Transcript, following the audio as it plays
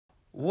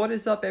What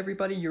is up,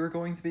 everybody? You're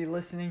going to be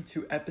listening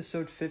to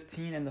episode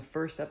 15 and the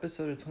first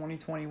episode of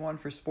 2021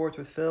 for Sports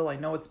with Phil. I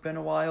know it's been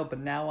a while, but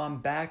now I'm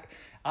back.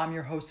 I'm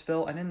your host,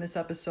 Phil, and in this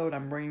episode,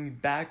 I'm bringing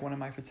back one of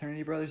my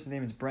fraternity brothers. His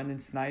name is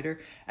Brendan Snyder,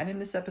 and in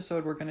this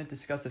episode, we're going to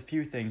discuss a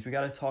few things. We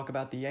got to talk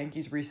about the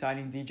Yankees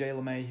re-signing DJ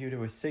LeMahieu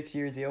to a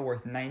 6-year deal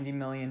worth $90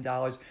 million.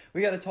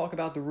 We got to talk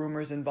about the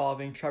rumors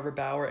involving Trevor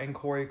Bauer and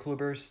Corey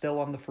Kluber still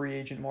on the free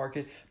agent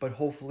market, but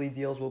hopefully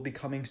deals will be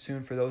coming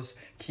soon for those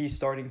key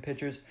starting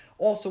pitchers.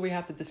 Also, we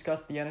have to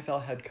discuss the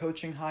NFL head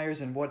coaching hires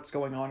and what's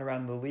going on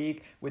around the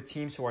league with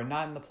teams who are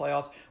not in the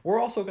playoffs. We're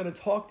also going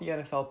to talk the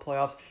NFL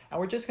playoffs, and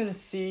we're just going to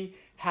see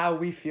how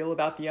we feel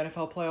about the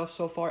NFL playoffs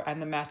so far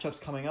and the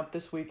matchups coming up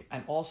this week.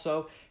 And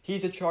also,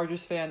 he's a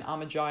Chargers fan,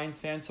 I'm a Giants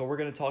fan, so we're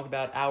going to talk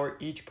about our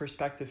each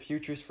perspective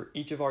futures for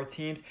each of our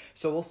teams.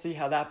 So we'll see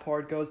how that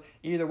part goes.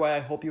 Either way,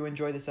 I hope you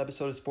enjoy this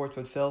episode of Sports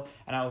with Phil,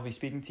 and I will be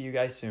speaking to you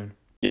guys soon.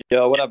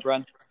 Yo, what up,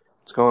 Bren?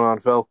 What's going on,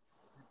 Phil?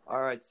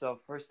 All right, so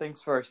first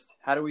things first,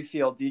 how do we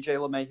feel? DJ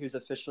LeMahieu's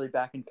officially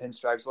back in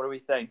pinstripes. What do we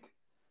think?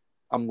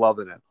 I'm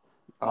loving it.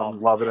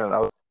 Loving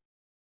it.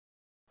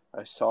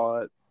 I saw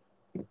it,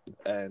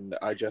 and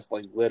I just,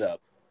 lit up.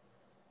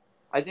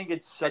 I think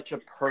it's such a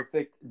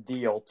perfect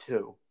deal,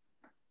 too.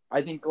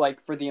 I think,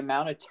 for the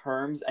amount of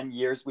terms and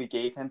years we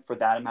gave him for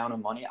that amount of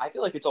money, I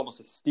feel like it's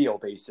almost a steal,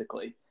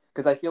 basically.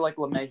 Because I feel like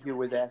LeMahieu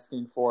was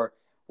asking for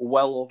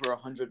well over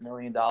 $100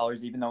 million,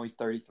 even though he's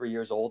 33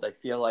 years old. I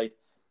feel like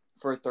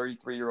for a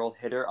 33-year-old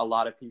hitter, a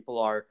lot of people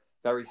are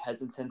very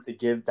hesitant to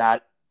give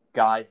that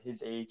guy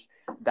his age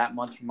that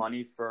much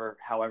money for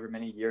however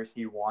many years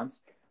he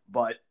wants.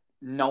 But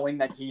knowing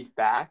that he's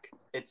back,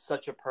 it's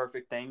such a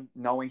perfect thing.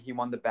 Knowing he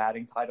won the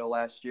batting title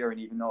last year, and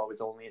even though it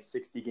was only a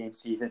 60-game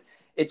season,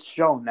 it's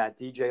shown that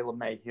DJ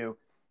LeMahieu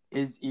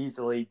is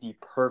easily the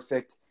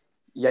perfect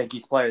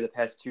Yankees player the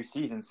past 2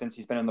 seasons since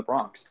he's been in the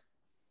Bronx.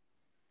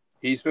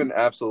 He's been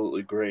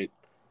absolutely great,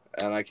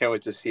 and I can't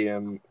wait to see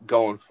him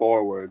going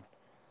forward.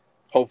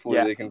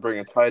 Hopefully they can bring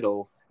a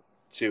title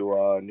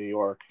to New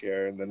York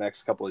here in the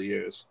next couple of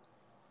years.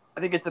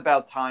 I think it's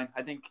about time.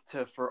 I think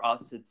for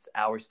us, it's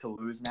ours to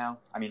lose now.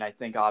 I mean, I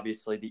think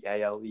obviously the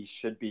AL East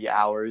should be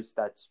ours.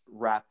 That's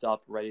wrapped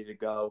up, ready to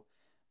go.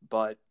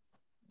 But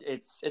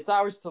it's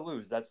ours to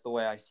lose. That's the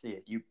way I see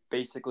it. You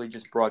basically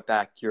just brought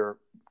back your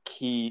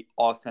key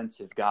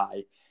offensive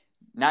guy.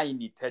 Now you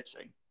need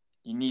pitching.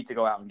 You need to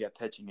go out and get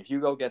pitching. If you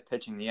go get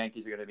pitching, the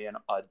Yankees are going to be a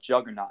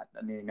juggernaut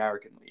in the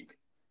American League.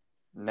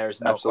 And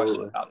there's no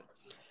question about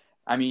it.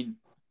 I mean,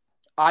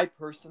 I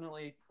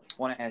personally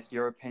want to ask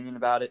your opinion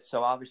about it.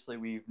 So obviously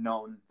we've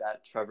known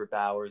that Trevor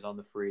Bauer is on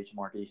the free agent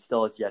market. He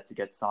still has yet to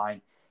get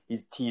signed.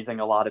 He's teasing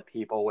a lot of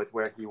people with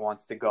where he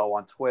wants to go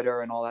on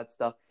Twitter and all that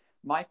stuff.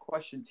 My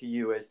question to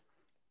you is,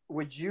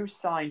 would you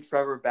sign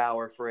Trevor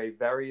Bauer for a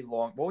very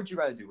long – what would you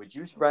rather do? Would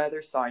you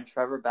rather sign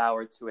Trevor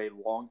Bauer to a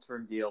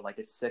long-term deal, like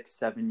a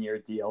 6-7 year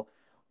deal,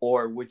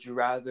 or would you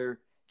rather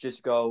 –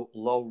 just go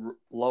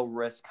low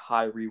risk,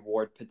 high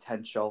reward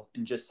potential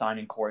and just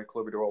signing Corey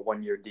Kluber to a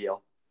 1-year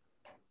deal?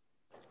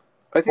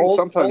 I think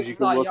sometimes you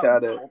can look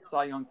at it. Both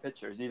Cy Young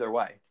pitchers, either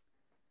way.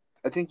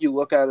 I think you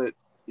look at it.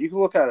 You can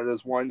look at it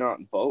as why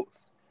not both.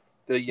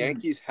 The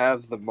Yankees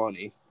have the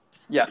money.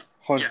 Yes,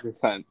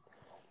 100%.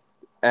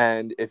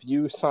 And if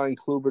you sign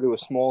Kluber to a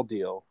small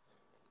deal,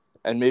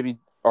 and maybe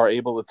are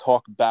able to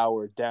talk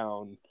Bauer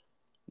down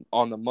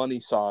on the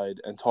money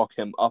side and talk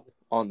him up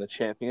on the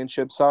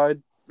championship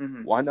side.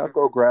 Mm-hmm. Why not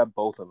go grab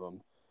both of them?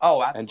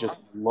 Oh, absolutely. And just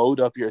load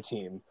up your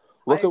team.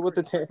 Look at what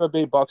the Tampa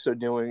Bay Bucks are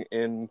doing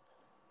in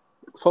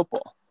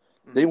football.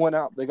 Mm-hmm. They went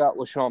out, they got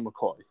LaShawn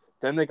McCoy.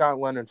 Then they got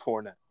Leonard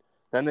Fournette.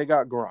 Then they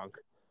got Gronk.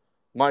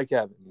 Mike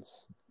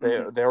Evans.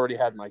 They already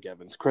had Mike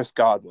Evans. Chris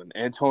Godwin.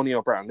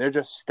 Antonio Brown. They're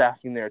just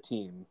stacking their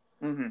team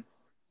to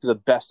the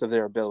best of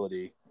their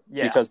ability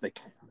because they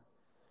can.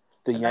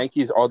 The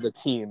Yankees are the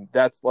team.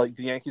 That's the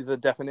Yankees are the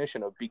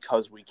definition of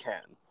because we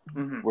can.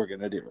 Mm-hmm. We're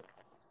going to do it.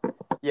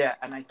 Yeah,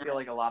 and I feel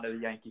like a lot of the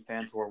Yankee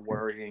fans were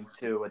worrying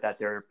too that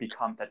they were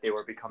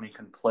becoming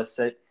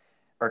complicit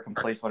or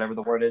complacent, whatever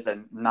the word is,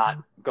 and not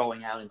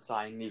going out and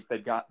signing these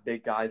big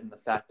guys. And the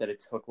fact that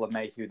it took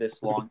LeMahieu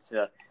this long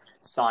to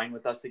sign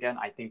with us again,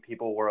 I think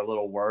people were a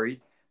little worried.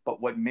 But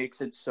what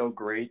makes it so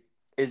great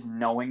is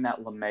knowing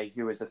that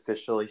LeMahieu is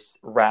officially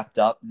wrapped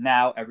up.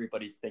 Now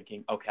everybody's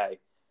thinking, okay,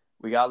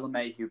 we got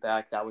LeMahieu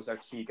back. That was our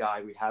key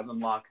guy. We have him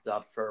locked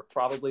up for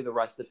probably the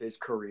rest of his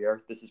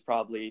career. This is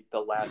probably the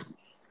last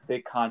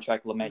big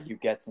contract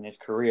LeMahieu gets in his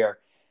career.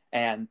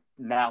 And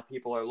now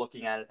people are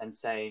looking at it and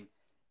saying,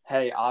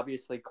 hey,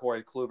 obviously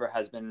Corey Kluber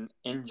has been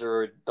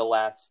injured the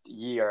last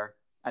year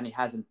and he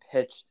hasn't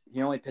pitched.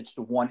 He only pitched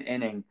 1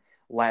 inning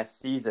last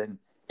season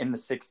in the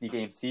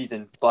 60-game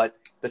season. But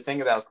the thing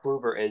about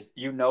Kluber is,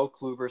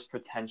 Kluber's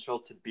potential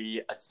to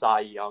be a Cy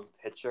Young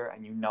pitcher,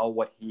 and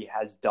what he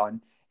has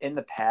done in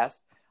the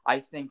past. I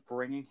think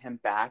bringing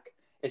him back,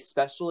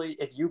 especially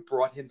if you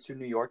brought him to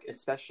New York,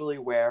 especially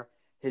where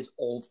his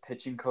old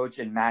pitching coach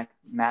and Matt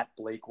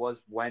Blake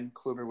was when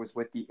Kluber was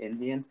with the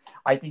Indians,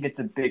 I think it's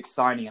a big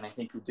signing, and I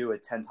think you do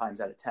it 10 times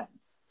out of 10.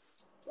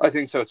 I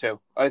think so too.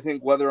 I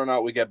think whether or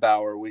not we get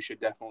Bauer, we should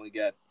definitely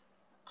get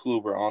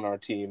Kluber on our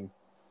team.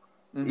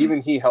 Mm-hmm.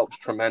 Even he helps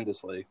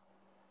tremendously.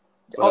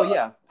 Oh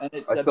yeah, and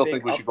it's I a still big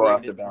think we should go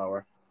upgrade. after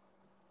Bauer.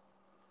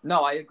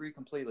 No, I agree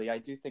completely. I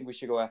do think we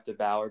should go after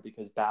Bauer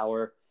because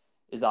Bauer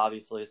is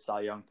obviously a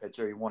Cy Young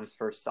pitcher. He won his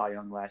first Cy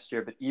Young last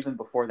year, but even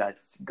before that,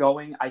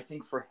 I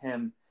think for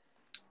him,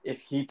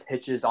 if he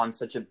pitches on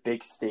such a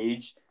big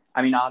stage,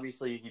 I mean,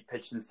 obviously he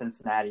pitched in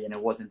Cincinnati and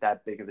it wasn't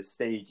that big of a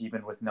stage,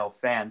 even with no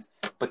fans,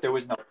 but there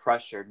was no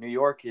pressure. New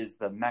York is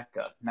the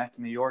Mecca.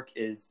 New York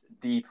is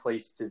the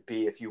place to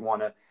be if you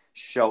want to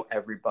show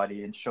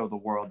everybody and show the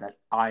world that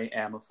I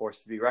am a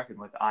force to be reckoned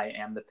with. I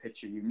am the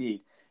pitcher you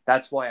need.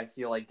 That's why I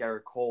feel like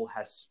Garrett Cole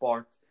has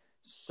sparked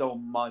so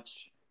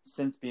much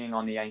since being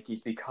on the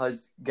Yankees,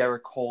 because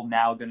Garrett Cole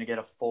now going to get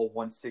a full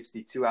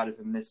 162 out of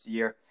him this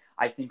year.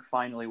 I think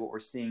finally what we're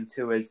seeing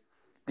too is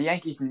the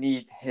Yankees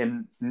need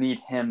to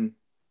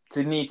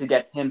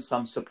get him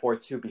some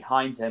support too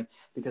behind him,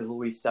 because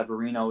Luis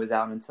Severino is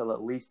out until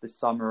at least the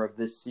summer of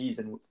this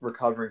season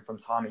recovering from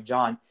Tommy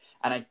John.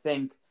 And I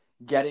think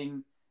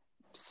getting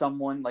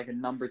someone like a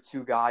number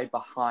 2 guy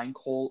behind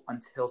Cole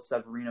until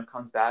Severino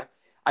comes back,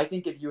 I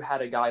think if you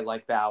had a guy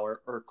like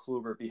Bauer or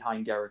Kluber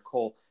behind Garrett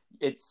Cole,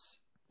 it's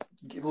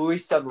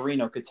Luis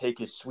Severino could take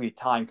his sweet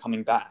time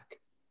coming back.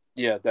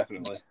 Yeah,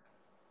 definitely.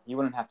 You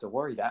wouldn't have to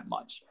worry that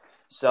much.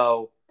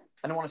 So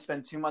I don't want to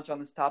spend too much on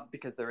this topic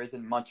because there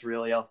isn't much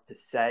really else to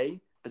say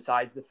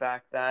besides the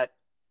fact that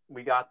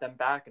we got them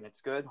back and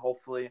it's good.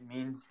 Hopefully it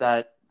means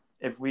that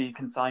if we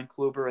can sign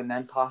Kluber and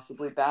then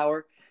possibly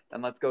Bauer,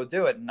 then let's go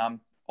do it. And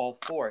I'm all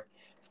for it.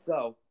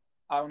 So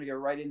I want to get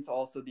right into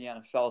also the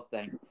NFL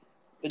thing.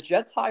 The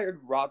Jets hired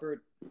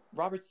Robert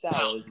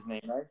Saleh is his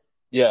name, right?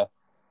 Yeah.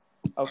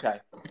 Okay.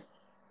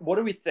 What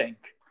do we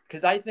think?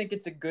 Because I think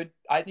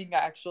I think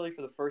actually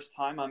for the first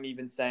time I'm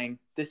even saying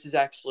this is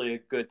actually a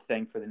good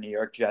thing for the New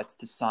York Jets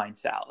to sign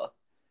Saleh.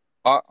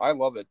 I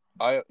love it.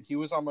 He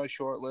was on my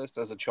short list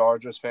as a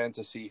Chargers fan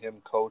to see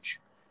him coach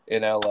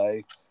in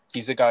LA.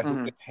 He's a guy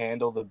who can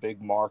handle the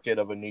big market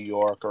of a New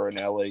York or an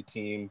LA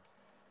team.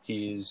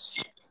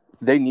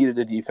 They needed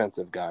a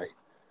defensive guy.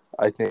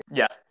 I think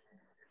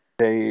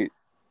they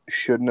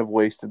shouldn't have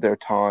wasted their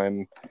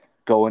time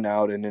going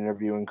out and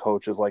interviewing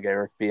coaches like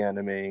Eric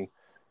Bieniemy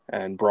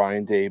and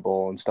Brian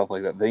Daboll and stuff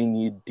like that. They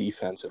need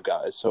defensive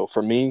guys. So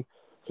for me,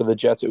 for the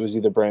Jets, it was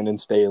either Brandon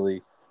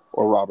Staley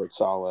or Robert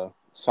Saleh.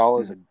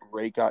 Saleh is a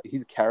great guy.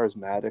 He's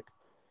charismatic.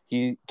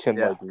 He can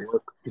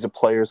work. He's a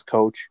player's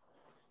coach.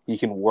 He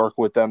can work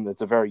with them.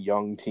 It's a very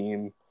young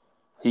team.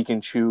 He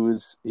can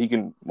choose. He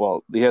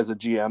has a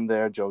GM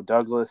there, Joe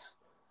Douglas.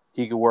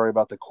 He can worry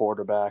about the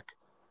quarterback.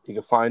 He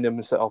can find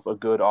himself a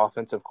good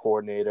offensive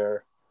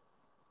coordinator.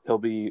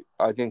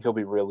 I think he'll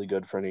be really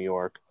good for New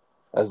York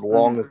as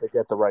long as they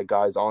get the right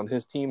guys on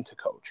his team to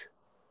coach.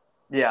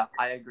 Yeah,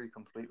 I agree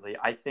completely.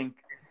 I think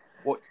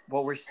what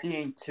we're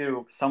seeing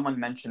too, someone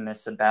mentioned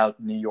this about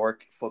New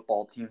York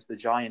football teams, the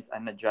Giants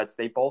and the Jets.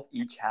 They both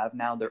each have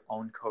now their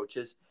own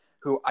coaches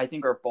who I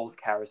think are both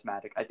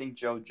charismatic. I think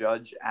Joe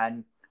Judge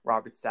and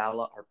Robert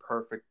Saleh are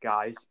perfect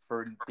guys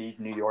for these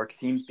New York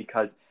teams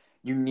because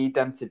you need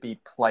them to be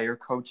player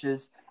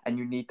coaches and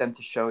you need them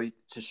to show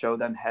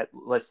them, hey,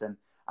 listen,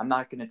 I'm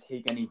not going to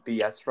take any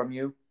BS from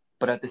you.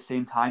 But at the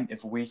same time,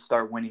 if we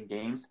start winning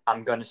games,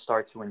 I'm going to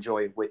start to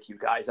enjoy it with you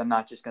guys. I'm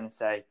not just going to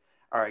say,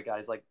 all right,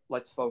 guys, like,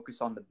 let's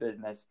focus on the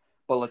business,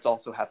 but let's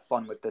also have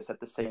fun with this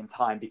at the same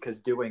time, because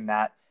doing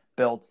that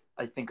builds,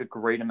 I think, a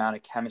great amount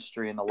of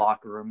chemistry in the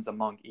locker rooms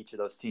among each of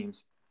those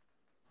teams.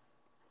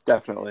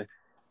 Definitely.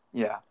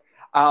 Yeah.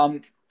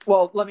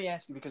 Well, let me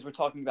ask you, because we're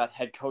talking about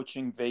head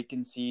coaching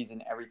vacancies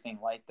and everything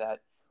like that.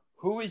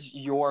 Who is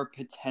your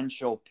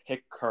potential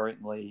pick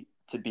currently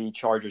to be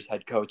Chargers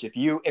head coach?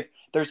 If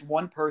there's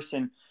one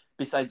person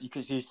besides you,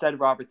 because you said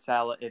Robert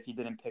Saleh, if he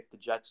didn't pick the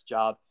Jets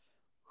job,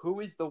 who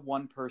is the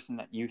one person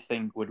that you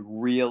think would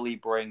really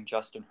bring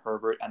Justin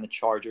Herbert and the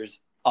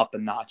Chargers up a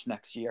notch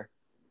next year?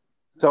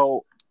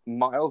 So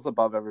miles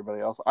above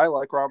everybody else. I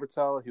like Robert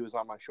Saleh. He was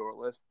on my short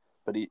list,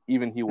 but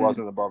he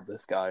wasn't above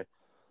this guy.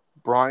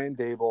 Brian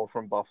Daboll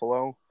from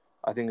Buffalo,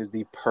 I think, is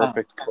the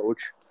perfect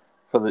coach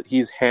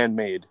he's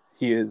handmade.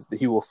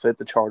 He will fit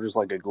the Chargers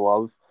like a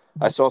glove.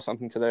 I saw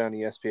something today on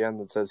ESPN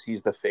that says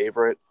he's the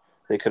favorite.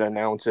 They could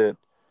announce it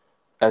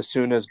as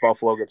soon as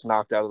Buffalo gets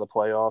knocked out of the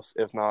playoffs.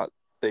 If not,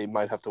 they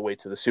might have to wait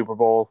to the Super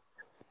Bowl.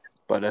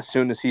 But as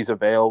soon as he's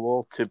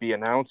available to be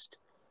announced,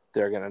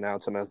 they're going to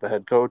announce him as the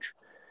head coach.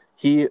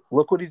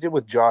 Look what he did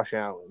with Josh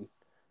Allen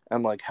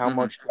and like how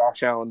much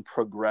Josh Allen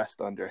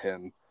progressed under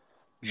him.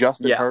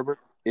 Justin Herbert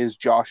is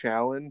Josh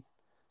Allen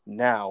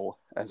now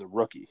as a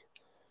rookie.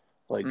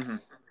 Like,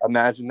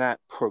 imagine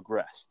that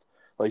progressed.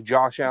 Like,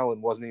 Josh Allen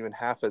wasn't even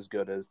half as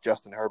good as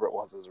Justin Herbert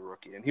was as a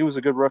rookie, and he was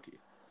a good rookie.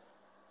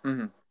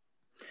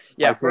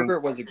 Yeah,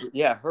 Herbert was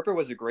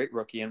a great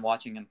rookie, and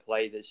watching him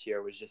play this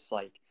year was just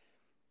like,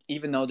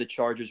 even though the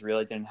Chargers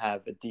really didn't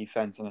have a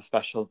defense and a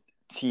special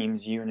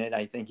teams unit,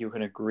 I think you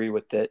can agree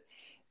with it,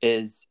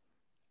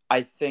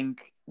 I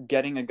think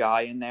getting a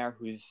guy in there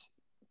who's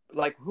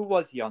like who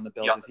was he on the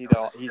Bills?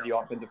 Is he's the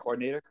offensive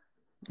coordinator?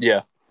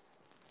 Yeah.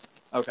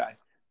 Okay.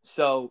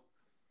 So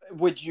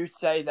would you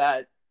say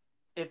that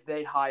if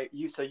they hire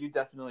you, so you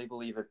definitely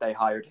believe if they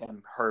hired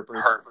him,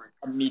 Herbert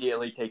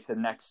immediately takes the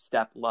next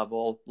step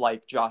level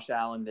like Josh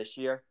Allen this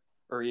year,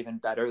 or even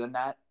better than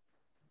that?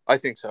 I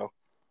think so.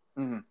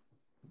 Mm-hmm.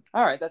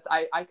 All right,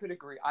 I could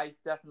agree. I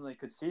definitely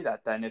could see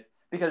that then, if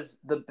because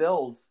the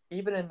Bills,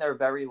 even in their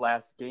very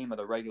last game of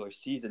the regular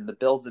season, the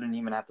Bills didn't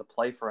even have to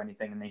play for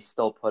anything, and they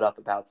still put up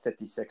about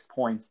 56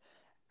 points.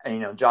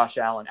 And Josh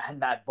Allen and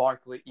Matt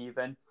Barkley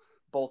even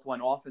both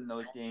went off in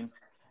those games.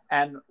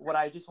 And what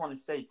I just want to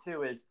say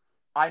too is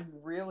I'm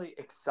really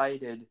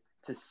excited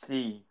to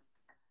see.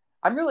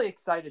 I'm really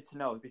excited to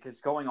know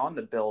because going on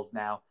the Bills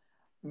now,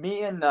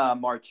 me and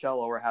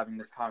Marcello were having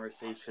this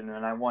conversation,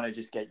 and I want to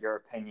just get your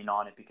opinion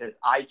on it because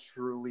I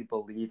truly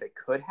believe it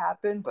could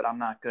happen, but I'm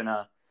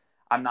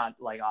not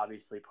like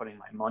obviously putting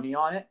my money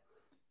on it.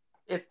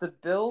 If the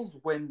Bills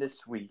win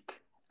this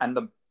week and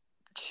the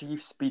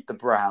Chiefs beat the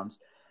Browns,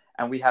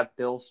 and we have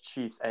Bills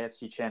Chiefs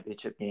AFC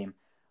Championship game,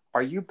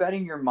 are you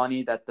betting your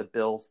money that the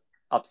Bills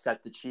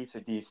upset the Chiefs,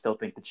 or do you still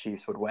think the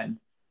Chiefs would win?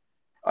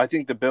 I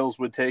think the Bills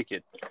would take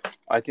it.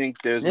 I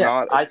think there's Yeah,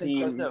 not a I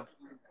team. think so too.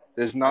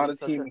 There's I not a think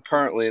so team too.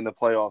 currently in the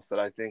playoffs that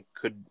I think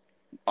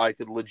I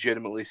could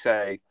legitimately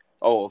say,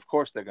 oh, of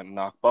course they're going to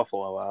knock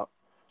Buffalo out.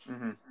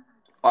 Mm-hmm.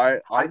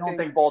 I don't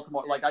think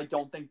Baltimore. Like I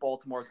don't think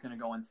Baltimore is going to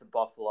go into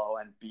Buffalo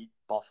and beat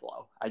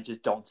Buffalo. I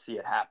just don't see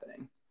it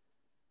happening.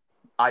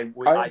 I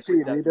don't see could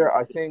it either.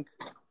 definitely I think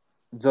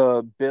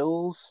the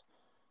Bills.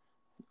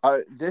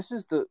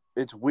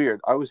 It's weird.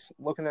 I was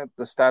looking at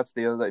the stats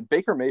the other day.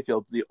 Baker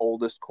Mayfield, the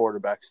oldest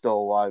quarterback still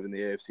alive in the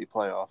AFC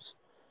playoffs.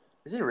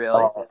 Is he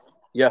really?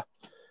 Yeah.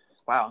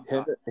 Wow.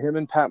 Him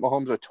and Pat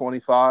Mahomes are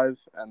 25,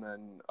 and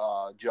then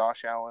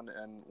Josh Allen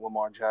and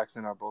Lamar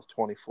Jackson are both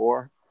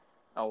 24.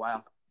 Oh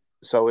wow.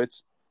 So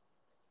it's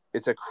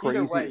a crazy.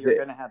 Either way, you're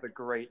going to have a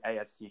great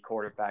AFC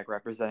quarterback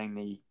representing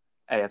the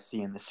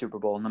AFC in the Super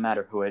Bowl, no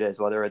matter who it is,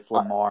 whether it's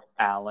Lamar,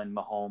 Allen,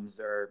 Mahomes,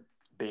 or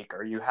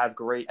Baker. You have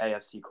great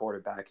AFC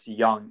quarterbacks,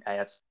 young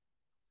AFC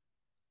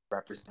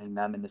representing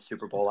them in the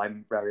Super Bowl.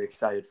 I'm very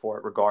excited for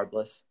it,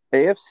 regardless. The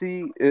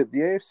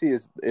AFC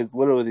is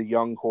literally the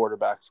young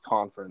quarterbacks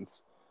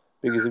conference,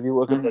 because if you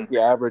look at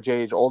the average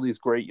age, all these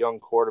great young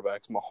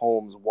quarterbacks,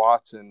 Mahomes,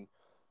 Watson,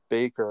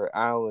 Baker,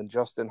 Allen,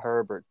 Justin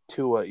Herbert,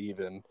 Tua,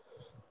 even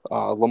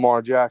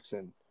Lamar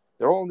Jackson,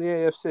 they're all in the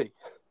AFC.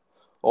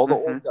 All the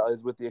old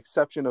guys, with the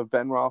exception of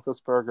Ben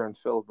Roethlisberger and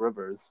Philip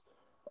Rivers,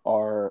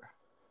 are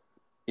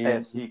in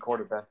AFC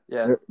quarterback.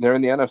 Yeah, they're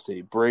in the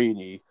NFC.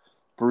 Brady,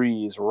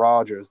 Breeze,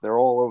 Rodgers, they're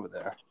all over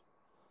there.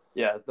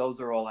 Yeah,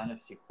 those are all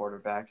NFC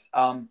quarterbacks.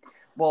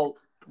 Well,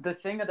 the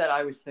thing that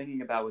I was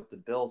thinking about with the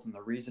Bills, and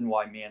the reason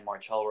why me and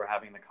Marcello were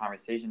having the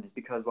conversation, is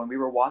because when we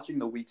were watching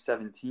the Week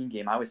 17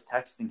 game, I was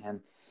texting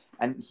him,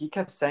 and he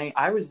kept saying,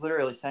 I was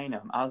literally saying to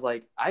him, I was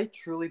like, I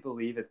truly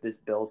believe if this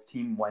Bills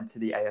team went to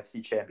the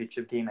AFC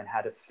Championship game and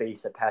had to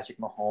face a Patrick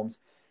Mahomes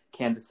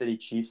Kansas City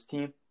Chiefs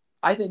team,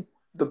 I think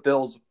the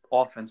Bills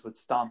offense would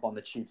stomp on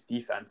the Chiefs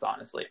defense,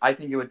 honestly. I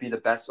think it would be the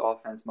best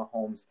offense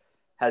Mahomes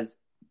has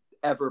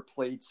ever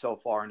played so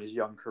far in his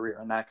young career,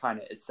 and that kind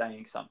of is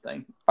saying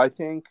something. I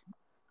think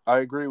I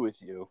agree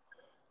with you.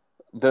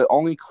 The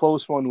only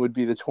close one would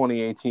be the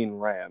 2018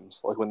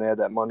 Rams, like when they had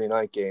that Monday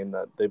night game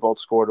that they both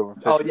scored over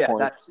 50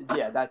 points.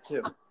 That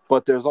too.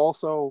 But there's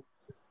also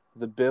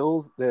the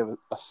Bills. They have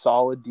a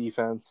solid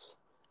defense,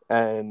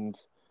 and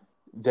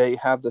they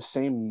have the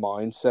same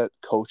mindset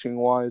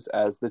coaching-wise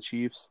as the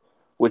Chiefs,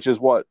 which is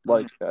what,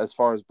 like, as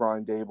far as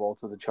Brian Daboll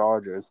to the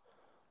Chargers,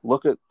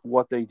 look at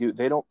what they do.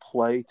 They don't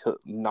play to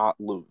not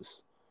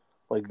lose.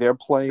 Like, they're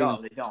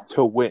playing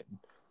to win.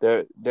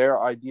 Their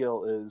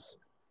ideal is,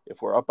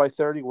 if we're up by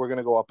 30, we're going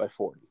to go up by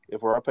 40.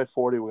 If we're up by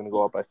 40, we're going to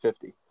go up by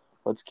 50.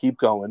 Let's keep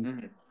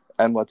going,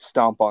 and let's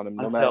stomp on them,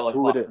 no matter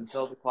who it is.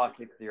 Until the clock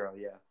hits zero,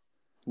 yeah.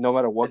 No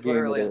matter what game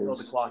it is. Until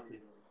the clock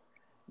hits.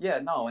 Yeah,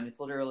 no, and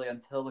it's literally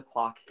until the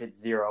clock hits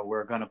zero,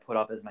 we're going to put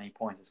up as many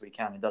points as we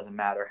can. It doesn't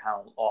matter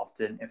how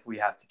often, if we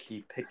have to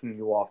keep picking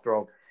you off,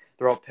 throw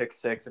a pick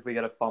six, if we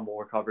get a fumble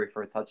recovery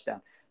for a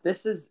touchdown.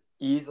 This is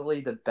easily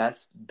the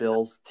best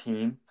Bills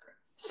team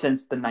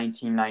since the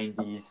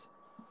 1990s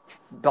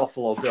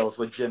Buffalo Bills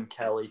with Jim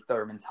Kelly,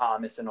 Thurman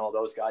Thomas, and all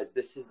those guys.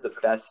 This is the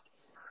best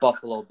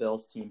Buffalo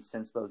Bills team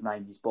since those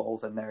 90s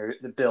Bulls, and they're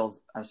the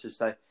Bills, I should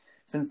say,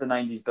 since the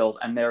 90s Bills,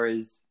 and there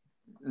is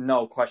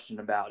no question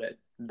about it.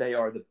 They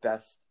are the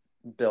best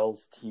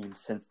Bills team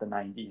since the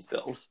 90s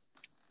Bills.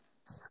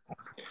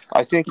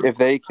 I think if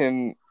they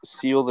can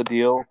seal the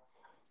deal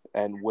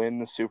and win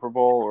the Super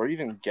Bowl, or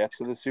even get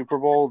to the Super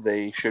Bowl,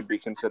 they should be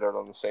considered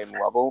on the same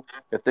level.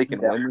 If they can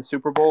win the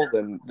Super Bowl,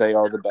 then they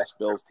are the best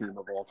Bills team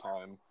of all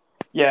time.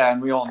 Yeah, and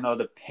we all know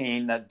the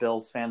pain that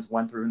Bills fans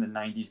went through in the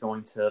 90s,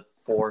 going to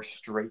 4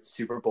 straight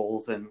Super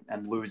Bowls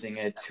and losing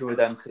it. 2 of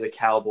them to the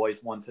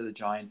Cowboys, 1 to the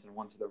Giants, and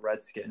 1 to the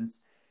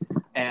Redskins.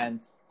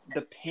 And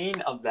the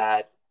pain of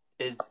that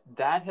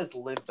has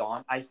lived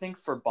on. I think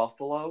for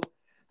Buffalo,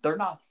 they're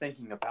not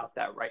thinking about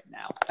that right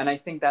now. And I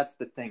think that's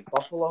the thing.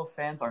 Buffalo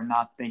fans are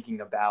not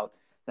thinking about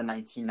the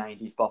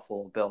 1990s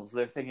Buffalo Bills.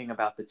 They're thinking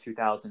about the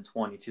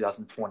 2020,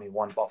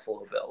 2021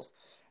 Buffalo Bills.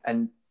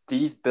 And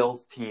these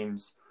Bills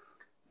teams,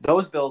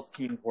 those Bills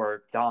teams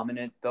were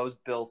dominant. Those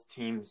Bills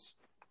teams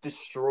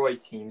destroy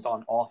teams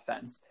on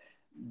offense.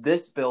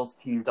 This Bills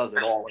team does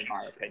it all, in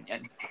my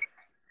opinion.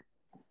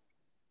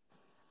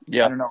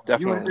 Yeah, I don't know if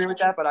you definitely agree with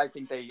that, but I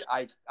think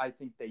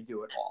they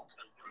do it all.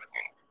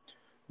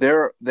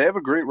 They have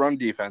a great run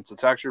defense.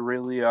 It's actually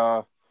really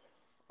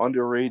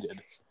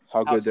underrated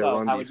how good their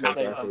run defense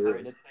actually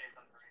is.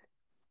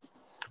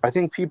 I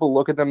think people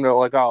look at them and they're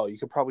like, oh, you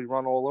could probably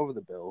run all over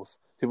the Bills.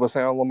 People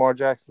say, oh, Lamar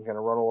Jackson's going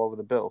to run all over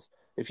the Bills.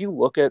 If you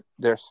look at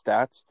their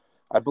stats,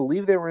 I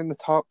believe they were in the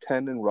top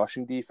 10 in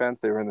rushing defense.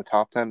 They were in the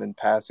top 10 in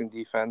passing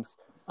defense.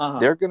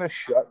 They're going to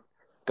shut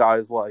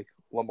guys like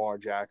Lamar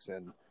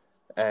Jackson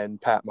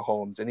and Pat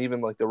Mahomes and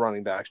even like the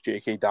running backs,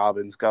 J.K.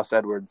 Dobbins, Gus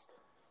Edwards.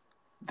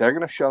 They're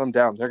going to shut them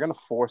down. They're going to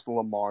force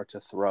Lamar to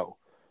throw.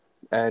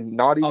 And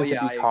not even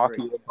to be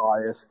cocky or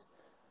biased,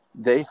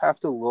 they have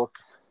to look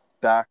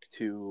back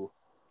to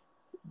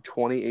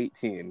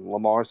 2018,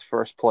 Lamar's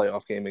first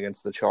playoff game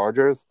against the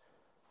Chargers.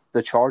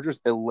 The Chargers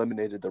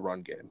eliminated the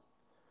run game.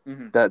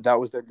 Mm-hmm. That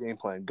was their game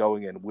plan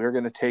going in. We're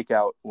going to take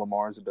out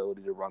Lamar's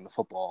ability to run the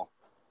football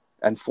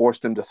and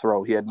forced him to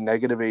throw. He had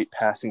 -8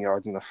 passing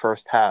yards in the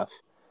first half,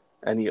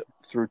 and he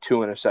threw 2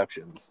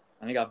 interceptions.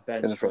 And he got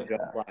benched in the first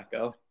half.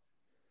 Flacco.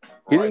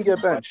 He didn't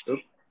get benched.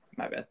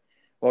 My bad.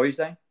 What were you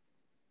saying?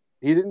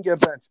 He didn't get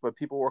benched, but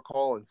people were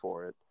calling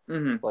for it.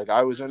 Mm-hmm. Like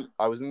I was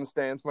in the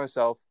stands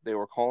myself. They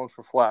were calling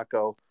for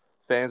Flacco.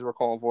 Fans were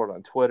calling for it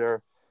on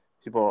Twitter.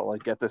 People were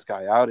like, "Get this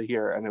guy out of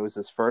here!" And it was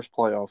his first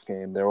playoff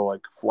game. They were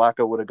like,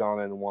 "Flacco would have gone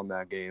in and won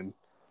that game."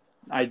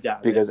 I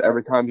doubt because it.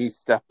 every time he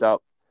stepped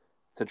up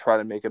to try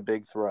to make a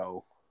big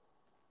throw,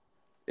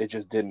 it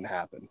just didn't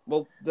happen.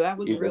 Well, that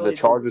was either really the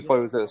Chargers play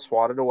was to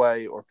swat it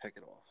away or pick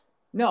it off.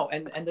 No,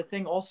 and the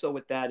thing also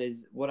with that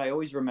is what I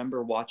always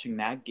remember watching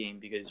that game,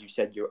 because you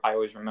said I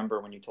always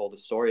remember when you told the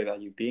story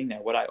about you being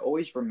there. What I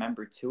always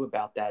remember too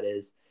about that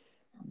is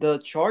the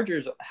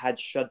Chargers had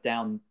shut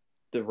down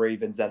the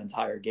Ravens that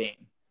entire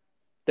game.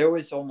 There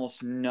was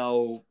almost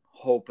no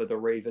hope of the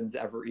Ravens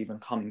ever even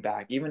coming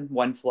back. Even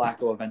when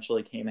Flacco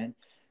eventually came in,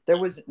 there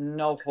was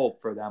no hope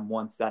for them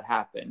once that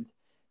happened,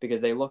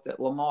 because they looked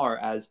at Lamar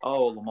as,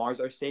 oh, Lamar's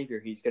our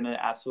savior. He's going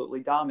to absolutely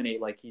dominate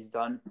like he's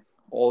done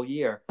all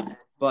year.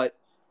 But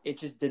it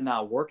just did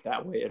not work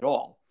that way at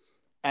all.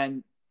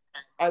 And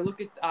I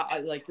look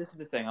at, like, this is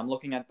the thing. I'm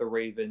looking at the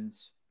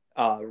Ravens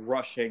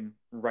rushing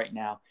right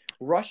now.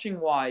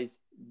 Rushing-wise,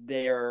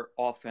 their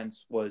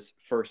offense was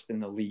first in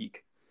the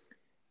league.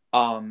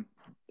 And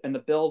the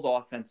Bills'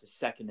 offense is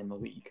second in the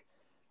league.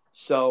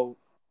 So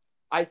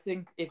I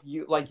think if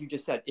you, like you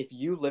just said, if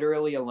you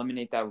literally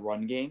eliminate that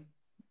run game,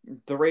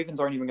 the Ravens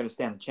aren't even going to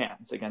stand a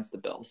chance against the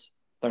Bills.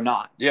 They're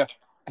not. Yeah.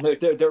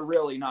 They're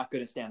really not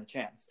going to stand a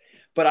chance.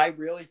 But I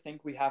really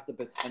think we have the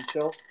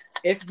potential.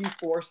 If you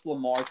force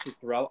Lamar to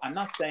throw, I'm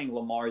not saying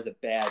Lamar is a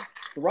bad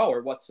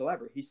thrower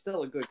whatsoever. He's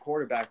still a good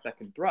quarterback that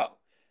can throw.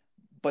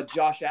 But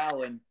Josh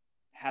Allen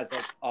has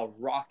a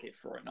rocket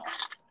for an arm.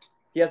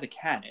 He has a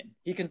cannon.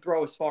 He can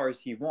throw as far as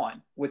he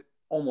wants with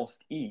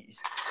almost ease.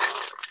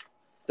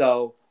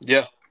 So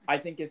yeah, I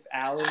think if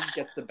Allen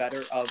gets the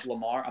better of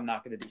Lamar, I'm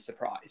not going to be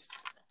surprised.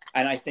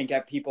 And I think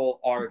that people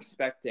are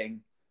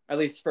expecting, at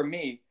least for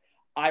me,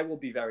 I will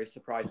be very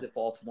surprised if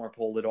Baltimore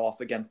pulled it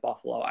off against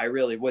Buffalo. I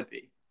really would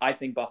be. I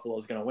think Buffalo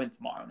is going to win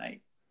tomorrow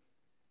night.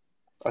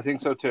 I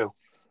think so too.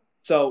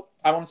 So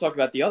I want to talk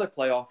about the other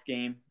playoff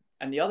game.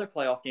 And the other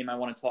playoff game I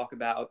want to talk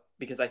about,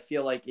 because I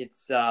feel like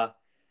it's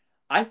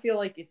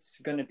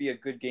going to be a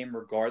good game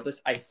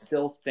regardless. I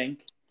still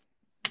think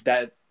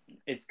that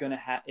it's going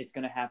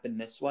to happen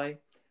this way.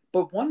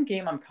 But one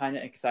game I'm kind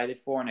of excited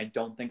for, and I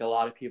don't think a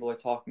lot of people are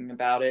talking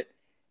about it,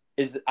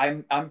 is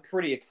I'm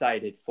pretty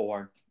excited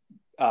for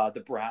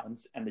the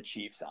Browns and the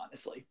Chiefs.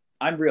 Honestly,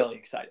 I'm really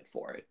excited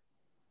for it.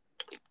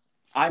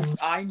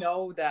 I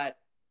know that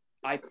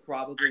I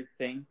probably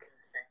think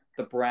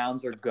the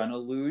Browns are gonna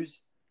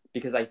lose,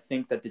 because I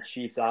think that the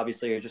Chiefs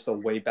obviously are just a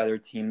way better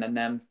team than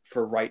them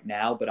for right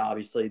now. But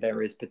obviously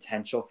there is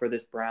potential for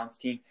this Browns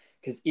team,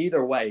 because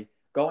either way,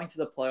 going to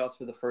the playoffs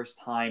for the first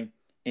time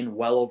in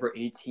well over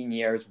 18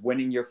 years,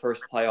 winning your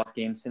first playoff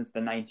game since the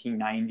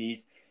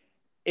 1990s,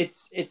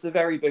 it's a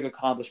very big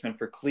accomplishment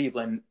for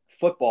Cleveland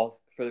football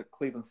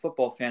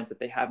fans that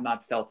they have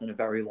not felt in a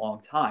very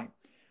long time.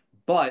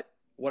 But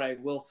what I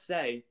will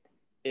say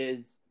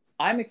is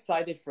I'm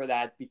excited for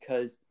that,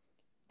 because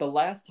the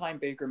last time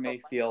Baker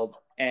Mayfield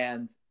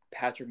and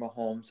Patrick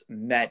Mahomes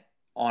met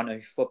on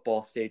a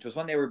football stage was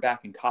when they were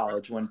back in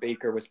college, when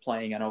Baker was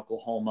playing in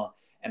Oklahoma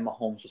and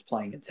Mahomes was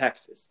playing in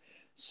Texas.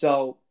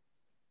 So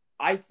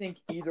I think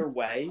either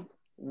way,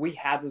 we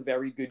have a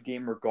very good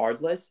game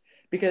regardless,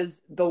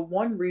 because the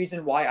one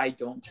reason why I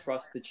don't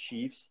trust the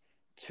Chiefs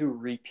to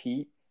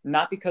repeat,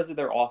 not because of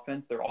their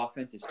offense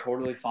is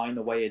totally fine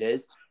the way it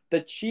is.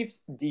 The Chiefs'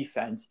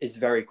 defense is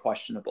very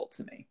questionable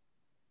to me.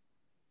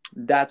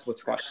 That's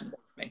what's questionable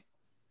to me.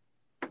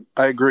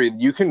 I agree.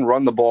 You can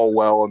run the ball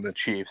well in the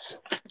Chiefs.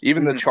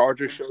 Even the Mhm.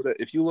 Chargers showed it.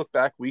 If you look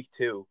back week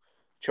 2,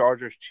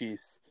 Chargers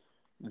Chiefs,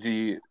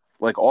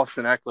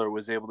 Austin Eckler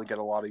was able to get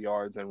a lot of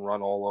yards and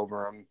run all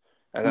over him,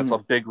 and that's a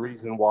Mhm. big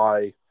reason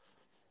why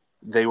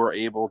they were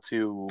able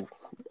to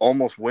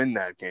almost win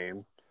that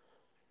game,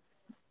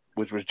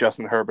 which was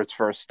Justin Herbert's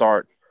first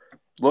start.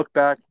 Look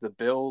back, the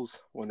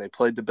Bills, when they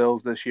played the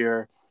Bills this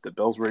year, the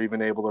Bills were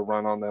even able to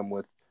run on them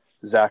with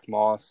Zach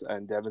Moss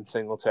and Devin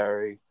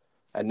Singletary.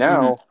 And Mhm.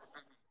 now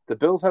the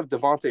Bills have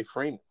Devontae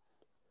Freeman.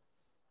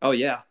 Oh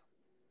yeah,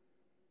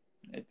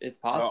 it's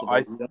So possible.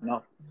 You don't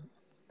know.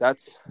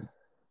 that's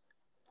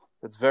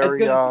It's very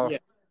gonna be yeah.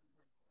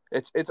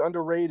 it's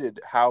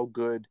underrated how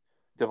good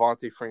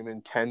Devontae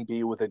Freeman can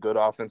be with a good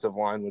offensive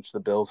line, which the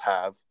Bills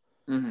have.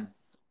 Mhm.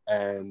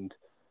 And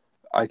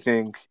I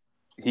think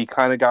he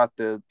kind of got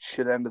the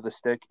shit end of the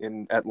stick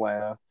in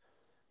Atlanta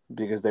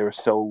because they were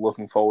so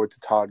looking forward to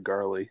Todd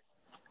Gurley.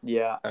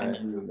 Yeah,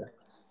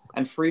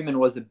 and Freeman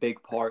was a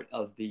big part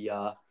of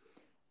the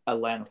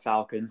Atlanta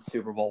Falcons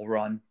Super Bowl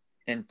run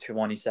in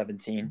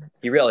 2017.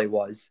 He really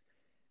was.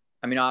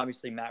 I mean,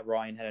 obviously Matt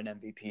Ryan had an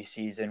MVP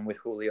season with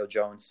Julio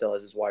Jones still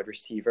as his wide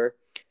receiver,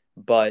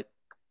 but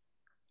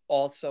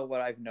also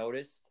what I've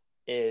noticed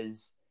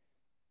is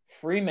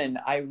Freeman,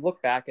 I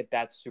look back at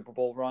that Super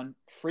Bowl run,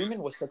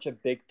 Freeman was such a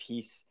big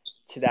piece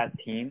to that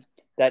team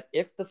that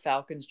if the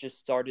Falcons just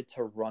started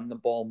to run the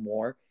ball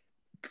more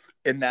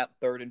in that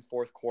third and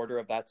fourth quarter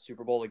of that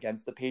Super Bowl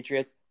against the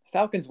Patriots,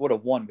 Falcons would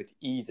have won with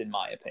ease, in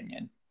my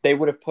opinion. They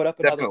would have put up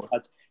another Definitely.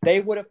 touch. They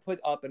would have put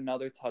up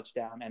another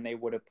touchdown, and they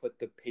would have put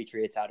the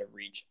Patriots out of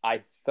reach. I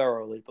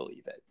thoroughly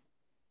believe it.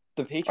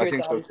 The I Patriots,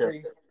 think so too.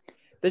 obviously,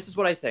 this is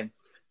what I think.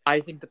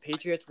 I think the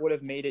Patriots would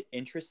have made it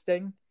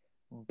interesting,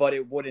 but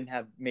it wouldn't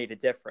have made a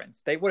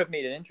difference. They would have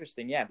made it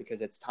interesting, yeah,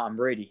 because it's Tom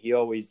Brady. He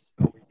always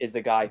is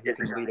the guy who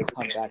can lead a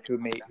comeback,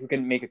 who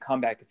can make a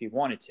comeback if he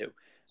wanted to.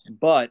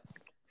 But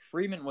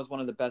Freeman was one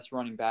of the best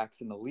running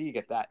backs in the league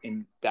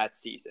in that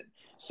season.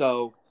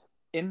 So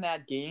in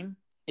that game,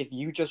 if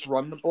you just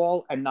run the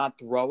ball and not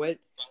throw it,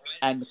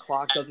 and the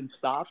clock doesn't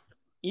stop,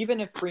 even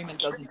if Freeman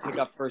doesn't pick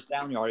up first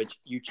down yardage,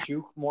 you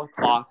chew more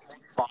clock,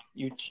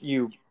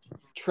 you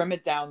trim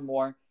it down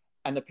more,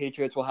 and the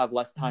Patriots will have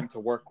less time to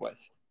work with.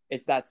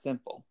 It's that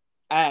simple.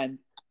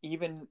 And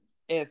even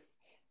if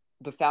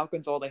the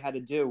Falcons, all they had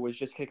to do was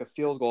just kick a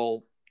field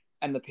goal,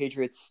 and the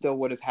Patriots still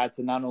would have had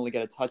to not only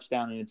get a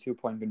touchdown and a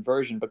 2-point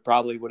conversion, but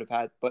would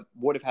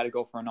have had to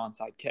go for an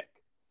onside kick,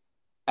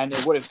 and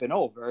it would have been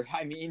over.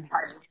 I mean,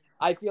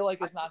 I feel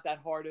like it's not that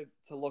hard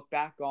to look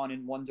back on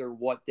and wonder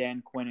what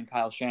Dan Quinn and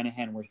Kyle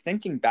Shanahan were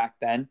thinking back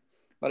then,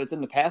 but it's in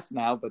the past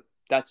now. But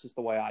that's just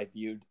the way I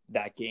viewed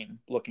that game,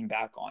 looking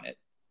back on it.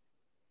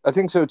 I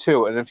think so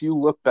too. And if you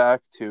look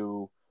back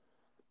to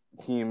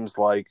teams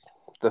like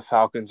the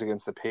Falcons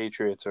against the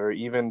Patriots, or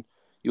even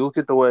you look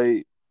at the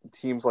way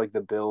teams like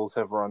the Bills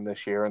have run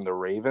this year and the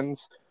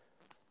Ravens,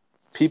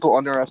 people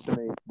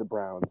underestimate the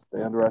Browns.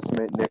 They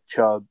underestimate Nick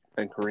Chubb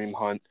and Kareem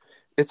Hunt.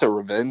 It's a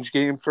revenge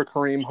game for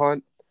Kareem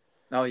Hunt.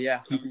 Oh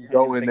yeah, He can I didn't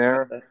go even in think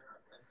about there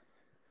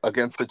that.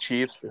 against the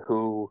Chiefs,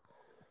 who,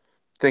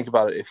 think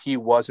about it, if he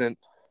wasn't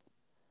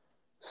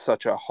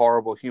such a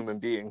horrible human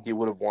being, he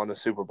would have won a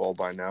Super Bowl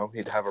by now.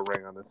 He'd have a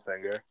ring on his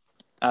finger.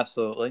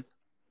 Absolutely,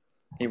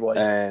 he would.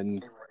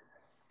 And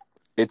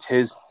it's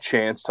his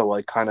chance to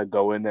like kind of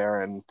go in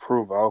there and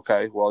prove,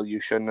 okay, well,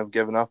 you shouldn't have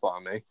given up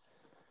on me,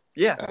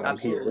 Yeah, and I'm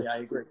absolutely, here. I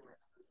agree.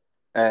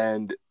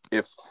 And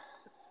if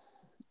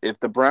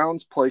the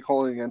Browns play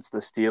calling against the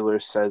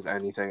Steelers says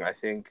anything, I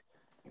think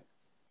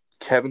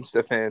Kevin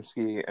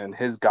Stefanski and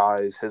his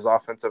guys, his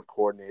offensive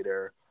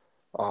coordinator,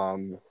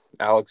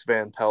 Alex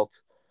Van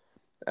Pelt,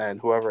 and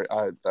whoever,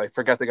 I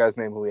forget the guy's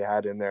name who he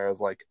had in there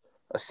as like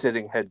a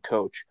sitting head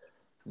coach.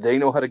 They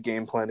know how to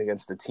game plan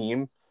against the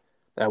team.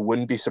 I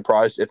wouldn't be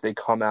surprised if they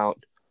come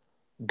out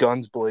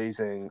guns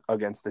blazing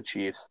against the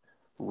Chiefs,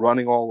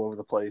 running all over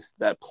the place.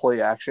 That play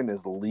action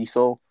is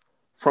lethal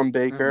from Mhm.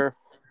 Baker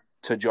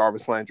to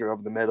Jarvis Landry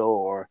over the middle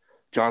or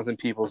Jonathan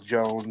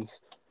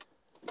Peoples-Jones.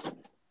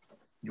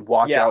 You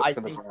watch Yeah, out I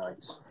for the think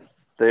Browns.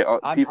 They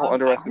people I do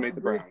underestimate the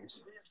agree.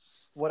 Browns.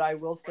 What I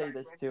will say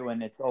this too,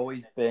 and it's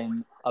always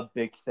been a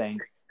big thing: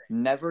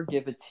 never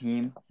give a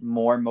team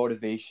more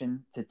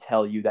motivation to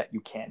tell you that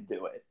you can't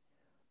do it,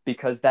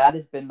 because that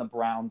has been the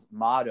Browns'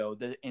 motto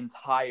the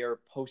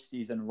entire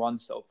postseason run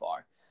so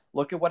far.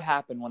 Look at what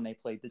happened when they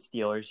played the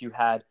Steelers. You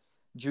had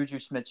Juju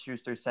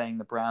Smith-Schuster saying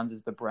the Browns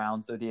is the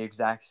Browns. They're the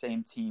exact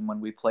same team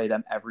when we play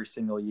them every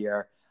single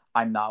year.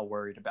 I'm not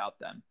worried about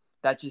them.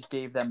 That just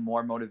gave them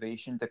more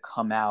motivation to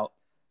come out.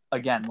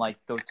 Again,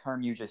 like the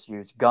term you just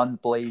used, guns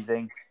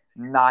blazing,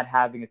 not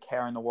having a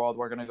care in the world.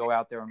 We're going to go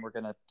out there and we're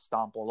going to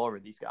stomp all over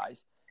these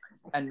guys.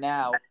 And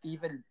now,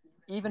 even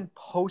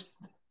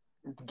post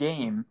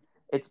game,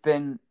 it's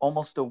been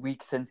almost a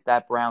week since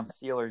that Browns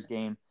Steelers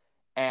game,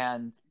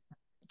 and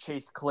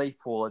Chase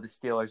Claypool of the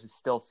Steelers is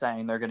still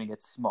saying they're going to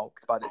get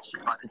smoked by the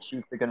Chiefs. The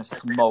Chiefs are going to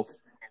smoke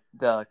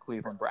the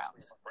Cleveland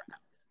Browns.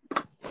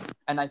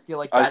 And I feel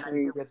like I that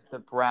think gives the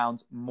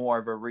Browns more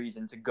of a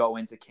reason to go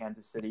into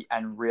Kansas City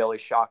and really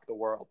shock the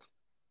world.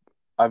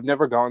 I've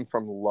never gone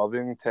from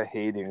loving to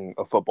hating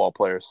a football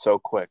player so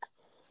quick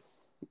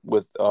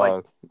with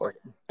Like, like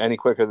any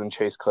quicker than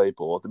Chase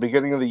Claypool. At the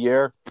beginning of the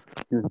year,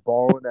 he was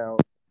balling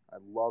out. I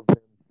loved him.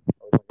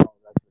 I was like, oh,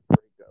 that's a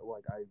great guy.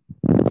 Like I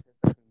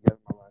couldn't get him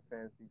on my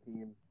fantasy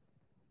team.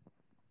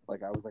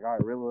 Like I was like, oh, I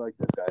really like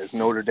this guy. He's a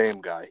Notre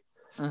Dame guy.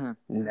 mm-hmm.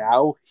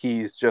 Now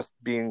he's just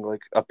being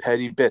like a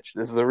petty bitch.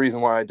 This is the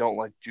reason why I don't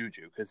like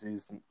Juju, because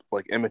he's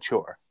like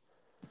immature.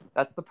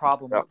 That's the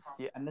problem Yep.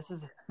 with and this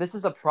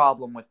is a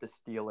problem with the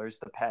Steelers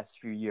the past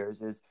few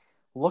years is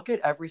look at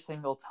every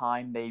single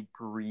time they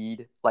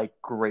breed like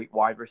great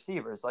wide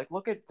receivers. Like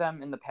look at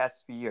them in the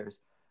past few years.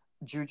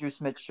 Juju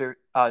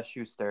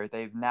Smith-Schuster,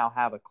 they now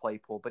have a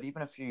Claypool, but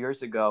even a few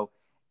years ago,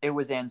 it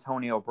was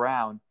Antonio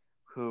Brown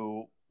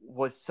who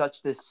was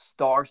such this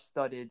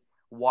star-studded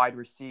wide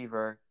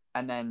receiver,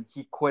 and then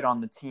he quit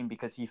on the team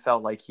because he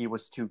felt like he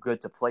was too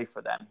good to play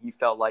for them. He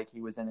felt like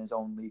he was in his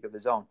own league of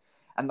his own.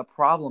 And the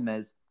problem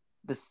is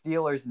the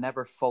Steelers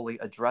never fully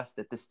addressed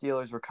it. The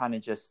Steelers were kind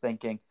of just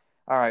thinking,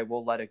 all right,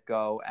 we'll let it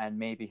go, and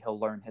maybe he'll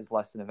learn his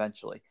lesson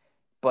eventually.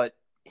 But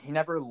he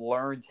never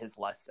learned his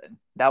lesson.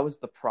 That was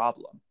the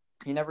problem.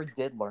 He never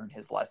did learn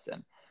his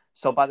lesson.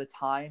 So by the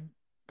time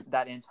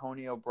that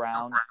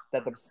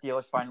that the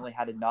Steelers finally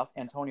had enough,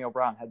 Antonio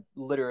Brown had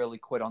literally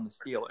quit on the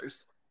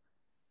Steelers.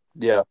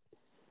 Yeah.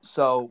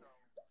 So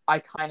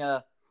I'm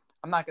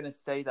not going to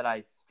say that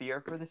I fear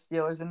for the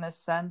Steelers in this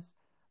sense,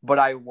 but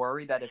I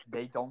worry that if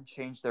they don't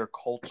change their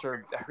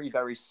culture very,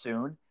 very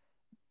soon,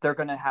 they're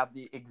going to have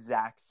the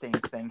exact same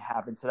thing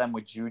happen to them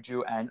with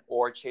Juju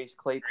or Chase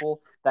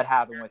Claypool that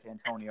happened with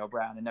Antonio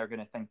Brown, and they're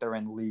going to think they're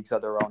in leagues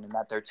of their own and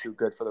that they're too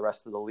good for the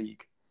rest of the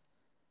league.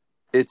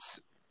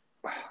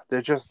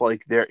 They're just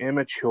like, they're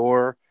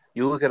immature.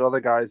 You look at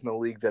other guys in the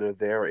league that are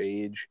their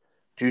age.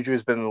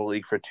 Juju's been in the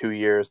league for 2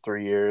 years,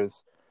 3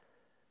 years.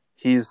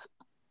 He's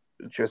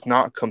just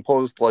not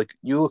composed. Like,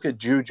 you look at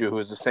Juju, who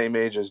is the same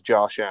age as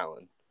Josh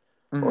Allen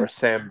or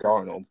Sam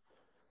Darnold.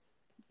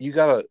 You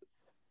got to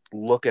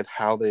look at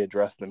how they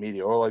address the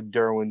media, or like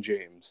Derwin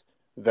James,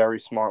 very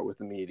smart with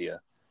the media.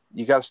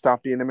 You got to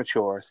stop being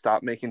immature,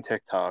 stop making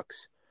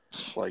TikToks,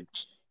 like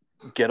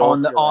get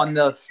on off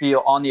the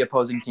field, on the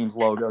opposing team's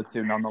logo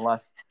too.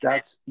 Nonetheless,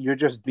 you're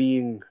just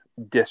being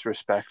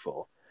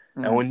disrespectful.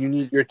 Mm-hmm. And when you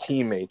need your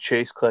teammate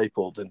Chase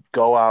Claypool to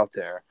go out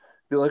there,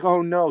 be like,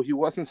 oh no, he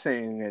wasn't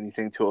saying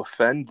anything to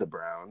offend the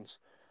Browns.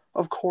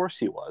 Of course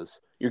he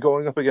was. You're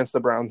going up against the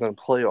Browns in a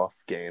playoff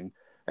game.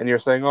 And you're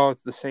saying, oh,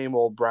 it's the same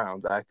old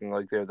Browns, acting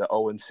like they're the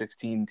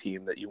 0-16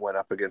 team that you went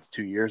up against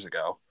 2 years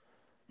ago.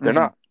 They're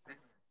not.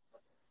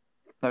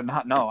 They're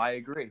not. No, I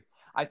agree.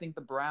 I think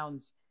the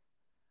Browns.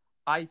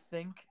 I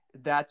think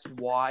that's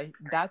why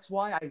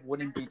I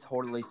wouldn't be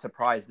totally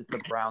surprised if the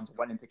Browns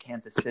went into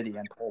Kansas City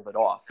and pulled it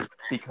off,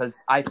 because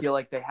I feel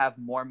like they have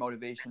more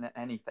motivation than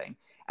anything.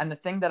 And the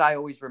thing that I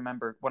always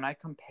remember when I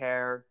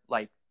compare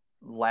like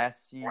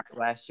last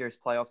year's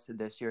playoffs to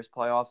this year's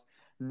playoffs,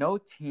 no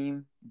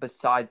team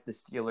besides the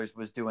Steelers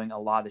was doing a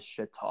lot of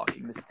shit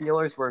talking. The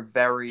Steelers were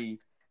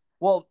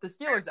the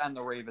Steelers and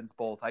the Ravens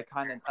both.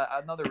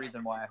 Another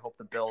reason why I hope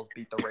the Bills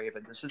beat the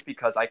Ravens is just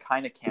because I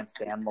kind of can't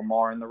stand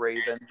Lamar and the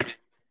Ravens.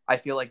 I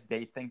feel like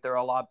they think they're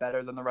a lot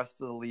better than the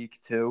rest of the league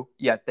too,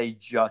 yet they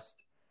just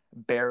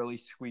barely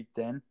squeaked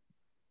in.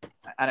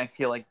 And I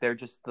feel like they're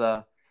just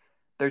the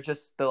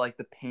like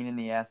the pain in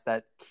the ass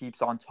that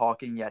keeps on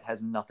talking yet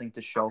has nothing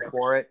to show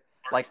for it.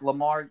 Like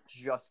Lamar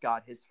just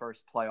got his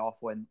first playoff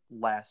win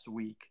last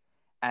week,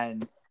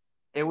 and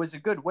it was a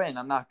good win.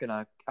 I'm not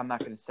gonna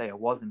say it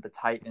wasn't. The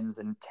Titans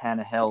and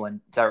Tannehill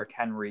and Derrick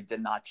Henry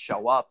did not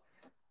show up,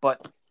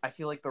 but I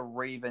feel like the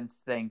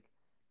Ravens think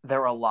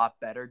they're a lot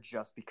better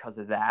just because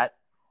of that.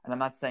 And I'm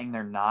not saying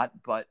they're not,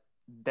 but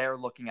they're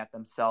looking at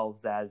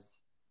themselves as,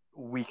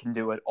 we can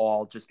do it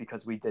all just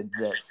because we did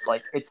this.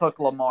 Like, it took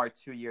Lamar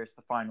 2 years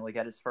to finally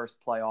get his first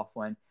playoff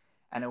win,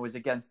 and it was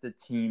against the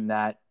team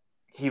that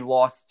he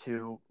lost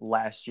to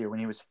last year when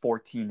he was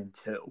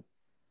 14-2.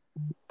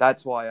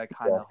 That's why I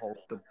kind of hope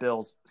the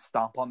Bills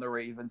stomp on the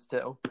Ravens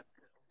too.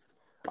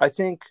 I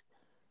think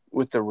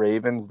with the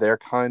Ravens, they're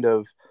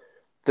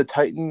the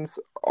Titans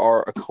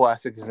are a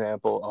classic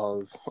example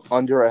of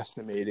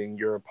underestimating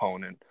your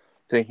opponent,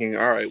 thinking,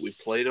 all right, we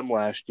played him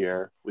last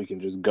year. We can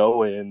just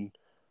go in.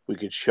 We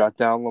could shut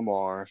down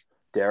Lamar.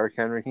 Derrick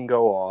Henry can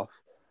go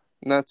off.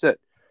 And that's it.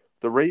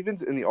 The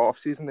Ravens in the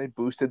offseason, they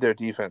boosted their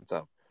defense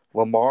up.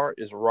 Lamar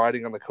is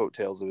riding on the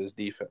coattails of his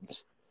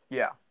defense.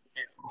 Yeah.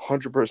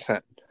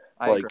 100%.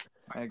 I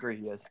agree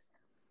he is.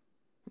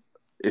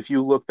 If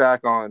you look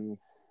back on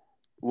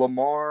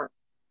Lamar,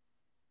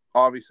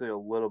 obviously a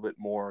little bit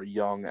more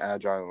young,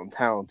 agile, and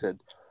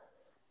talented,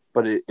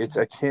 but it's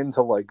akin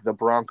to like the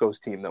Broncos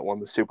team that won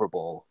the Super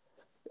Bowl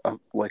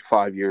like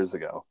 5 years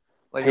ago.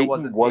 Like, it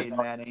wasn't Peyton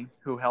Manning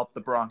who helped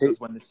the Broncos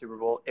win the Super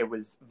Bowl. It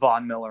was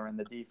Von Miller in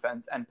the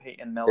defense and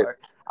Peyton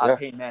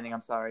Manning.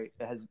 I'm sorry.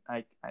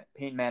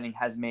 Peyton Manning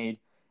has made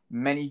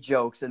many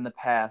jokes in the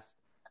past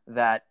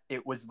that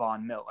it was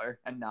Von Miller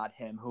and not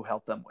him who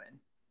helped them win.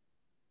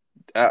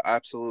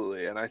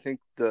 Absolutely. And I think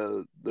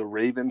the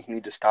Ravens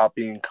need to stop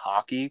being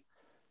cocky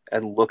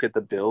and look at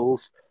the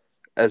Bills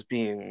as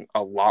being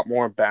a lot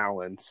more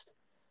balanced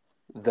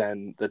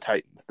than the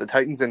Titans. The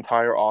Titans'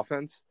 entire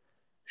offense,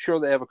 sure,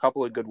 they have a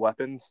couple of good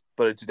weapons,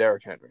 but it's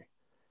Derrick Henry.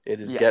 It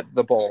is get Yes.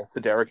 the ball to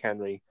Derrick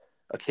Henry,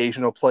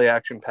 occasional play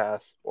action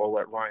pass, or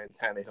let Ryan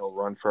Tannehill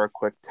run for a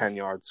quick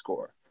 10-yard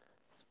score.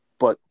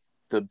 But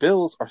the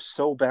Bills are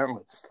so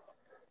balanced.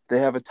 They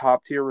have a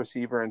top-tier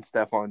receiver in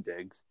Stephon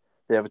Diggs.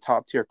 They have a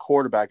top-tier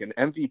quarterback, an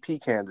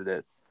MVP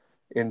candidate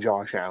in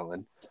Josh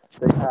Allen.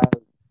 They have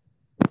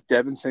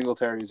Devin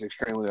Singletary is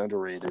extremely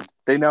underrated.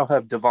 They now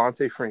have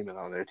Devontae Freeman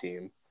on their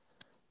team.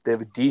 They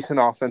have a decent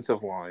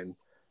offensive line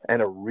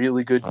and a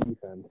really good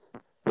defense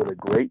with a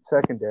great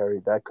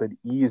secondary that could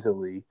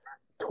easily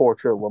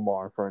torture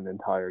Lamar for an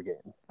entire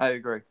game. I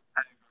agree.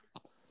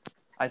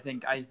 I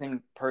think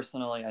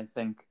personally,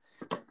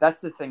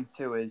 that's the thing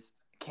too is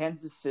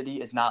Kansas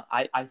City is not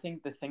I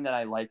think the thing that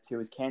I like too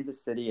is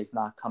Kansas City is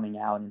not coming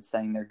out and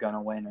saying they're going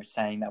to win or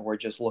saying that we're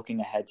just looking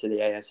ahead to the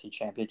AFC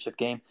Championship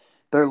game.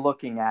 They're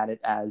looking at it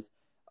as,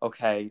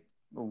 okay,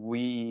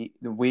 we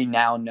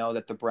now know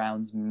that the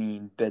Browns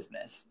mean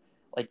business.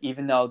 Like,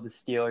 even though the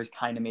Steelers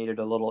kind of made it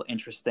a little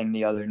interesting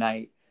the other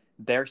night,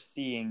 they're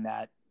seeing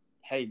that,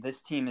 hey,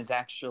 this team is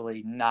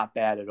actually not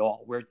bad at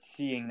all. We're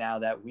seeing now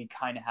that we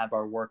kind of have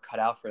our work cut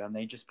out for them.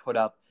 They just put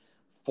up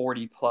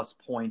 40-plus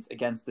points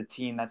against the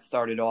team that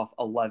started off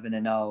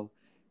 11-0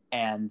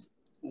 and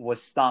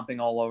was stomping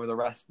all over the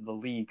rest of the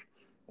league.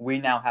 We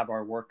now have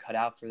our work cut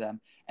out for them.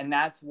 And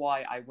that's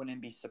why I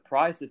wouldn't be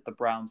surprised if the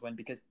Browns win,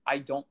 because I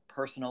don't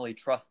personally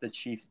trust the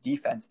Chiefs'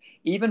 defense.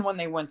 Even when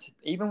they won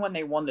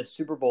the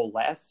Super Bowl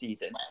last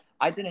season,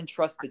 I didn't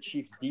trust the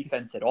Chiefs'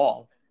 defense at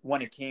all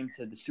when it came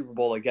to the Super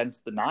Bowl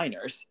against the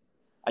Niners.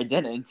 I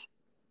didn't.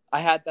 I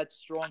had that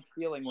strong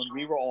feeling when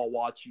we were all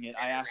watching it.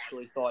 I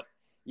actually thought,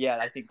 yeah,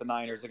 I think the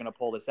Niners are going to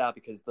pull this out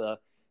because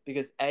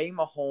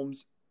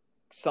Mahomes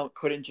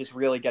couldn't just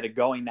really get it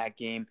going that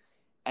game,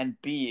 and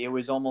B, it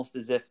was almost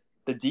as if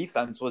the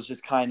defense was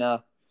just kind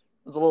of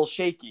was a little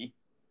shaky.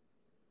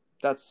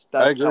 That's how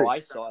I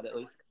saw it, at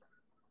least.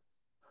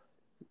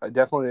 I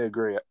definitely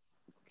agree.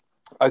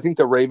 I think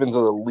the Ravens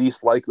are the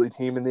least likely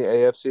team in the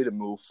AFC to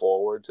move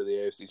forward to the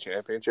AFC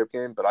Championship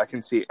game, but I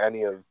can see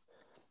any of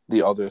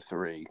the other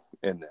three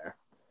in there.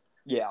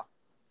 Yeah,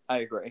 I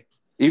agree.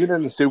 Even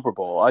in the Super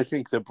Bowl, I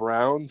think the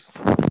Browns.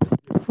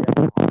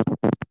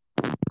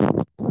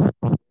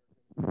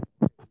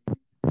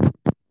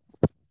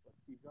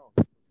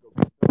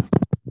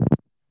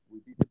 We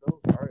beat the Bills.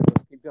 All right,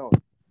 let's keep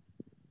going.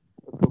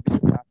 Let's go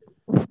beat the Packers,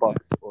 the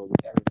Bucks, or the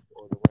Saints,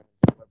 or the Rams.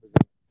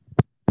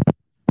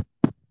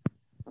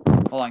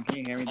 Hold on, can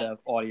you hear me? The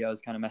audio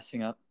is kind of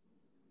messing up.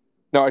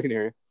 No, I can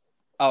hear you.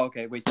 Oh,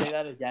 okay. Wait, say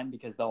that again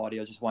because the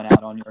audio just went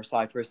out on your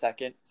side for a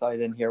second, so I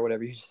didn't hear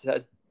whatever you just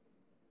said.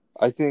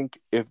 I think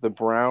if the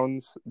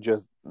Browns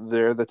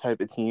they're the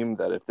type of team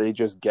that if they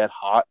just get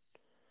hot,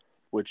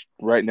 which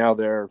right now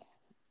they're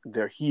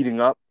heating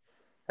up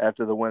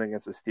after the win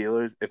against the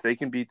Steelers, if they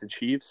can beat the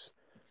Chiefs,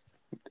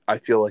 I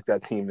feel like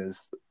that team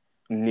is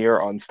near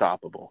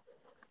unstoppable.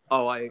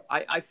 Oh,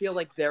 I feel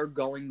like they're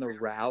going the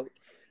route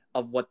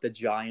of what the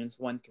Giants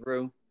went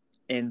through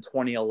in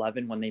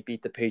 2011 when they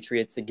beat the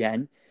Patriots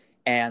again.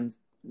 And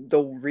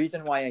the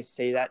reason why I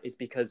say that is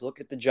because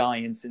look at the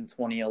Giants in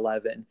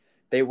 2011.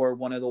 They were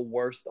one of the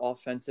worst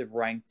offensive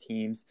ranked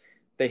teams.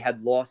 They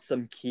had lost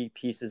some key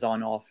pieces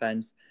on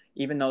offense,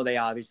 even though they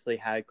obviously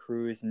had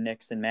Cruz,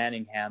 Nix, and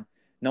Manningham.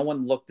 No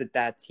one looked at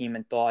that team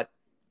and thought,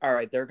 all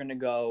right, they're going to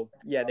go,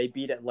 yeah, they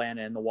beat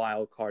Atlanta in the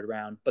wild card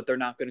round, but they're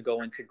not going to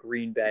go into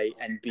Green Bay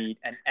and beat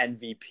an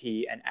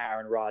MVP and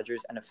Aaron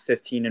Rodgers and a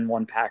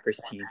 15-1 Packers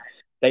team.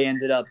 They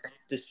ended up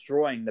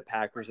destroying the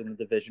Packers in the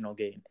divisional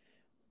game.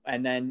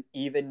 And then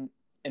even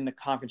in the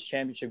conference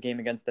championship game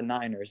against the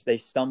Niners, they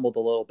stumbled a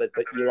little bit,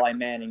 but Eli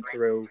Manning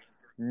threw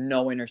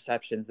no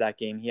interceptions that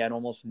game. He had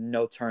almost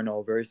no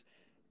turnovers,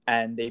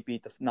 and they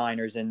beat the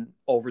Niners in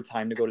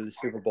overtime to go to the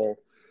Super Bowl.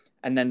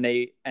 And then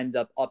they end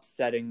up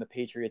upsetting the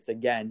Patriots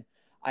again.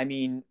 I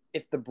mean,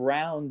 if the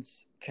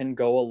Browns can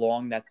go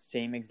along that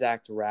same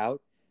exact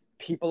route,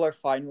 people are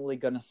finally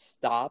going to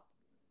stop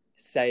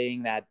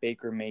saying that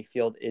Baker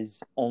Mayfield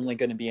is only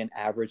going to be an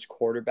average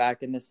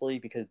quarterback in this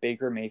league, because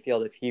Baker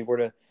Mayfield, if he were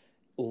to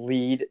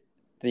lead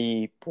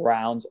the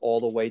Browns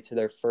all the way to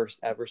their first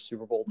ever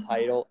Super Bowl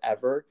title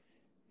ever,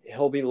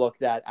 he'll be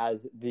looked at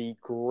as the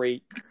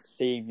great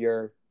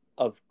savior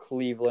of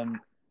Cleveland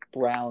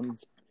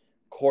Browns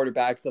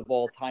quarterbacks of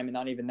all time. And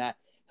not even that,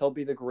 he'll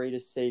be the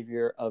greatest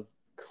savior of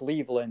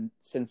Cleveland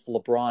since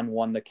LeBron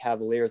won the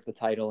Cavaliers the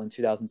title in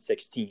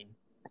 2016.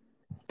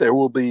 There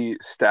will be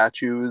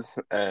statues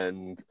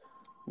and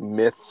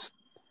myths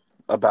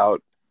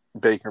about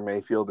Baker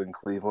Mayfield in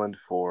Cleveland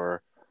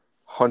for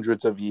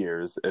hundreds of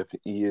years if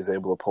he is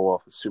able to pull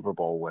off a Super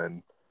Bowl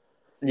win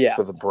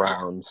for the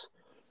Browns.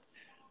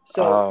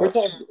 So we're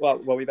talking.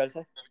 What were you about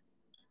to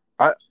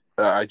say?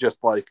 I just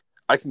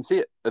I can see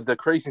it. The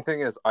crazy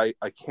thing is I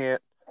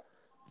can't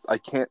I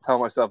can't tell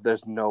myself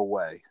there's no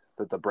way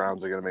that the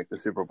Browns are going to make the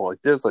Super Bowl.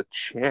 Like, there's a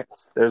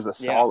chance. There's a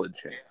solid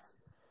chance.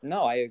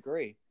 No, I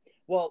agree.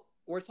 Well,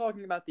 we're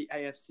talking about the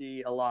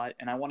AFC a lot,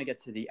 and I want to get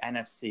to the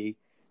NFC.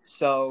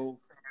 So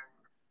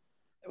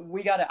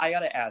I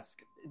gotta ask,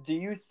 do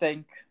you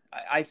think?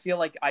 I feel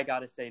like I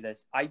gotta say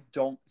this. I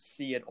don't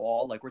see it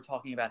all. Like, we're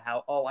talking about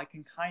how, I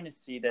can kind of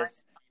see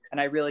this, and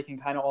I really can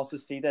kind of also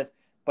see this.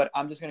 But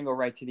I'm just gonna go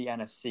right to the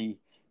NFC.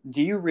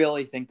 Do you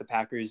really think the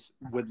Packers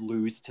would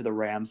lose to the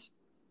Rams?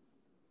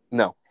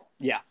 No.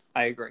 Yeah,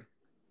 I agree.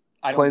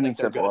 I don't Plain think and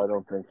they're simple, good. I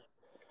don't think.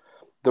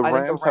 The I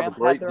think the Rams have a Rams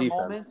had great their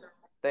defense. moment.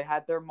 They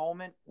had their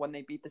moment when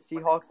they beat the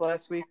Seahawks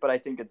last week, but I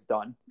think it's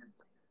done.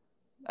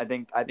 I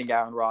think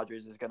Aaron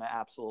Rodgers is going to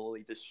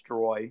absolutely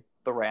destroy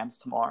the Rams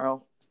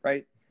tomorrow,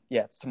 right?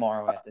 Yeah, it's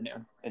tomorrow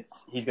afternoon.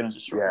 He's going to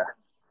destroy them.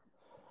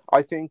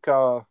 I think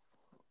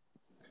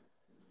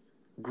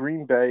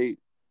Green Bay,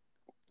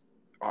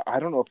 I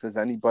don't know if there's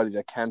anybody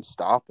that can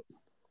stop him.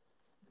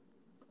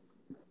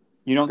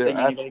 You don't think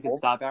anybody can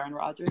stop Aaron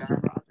Rodgers?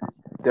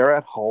 They're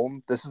at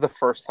home. This is the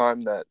first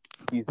time that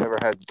he's ever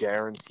had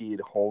guaranteed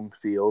home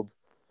field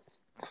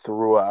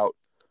throughout.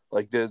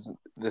 Like, this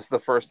is the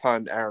first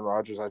time Aaron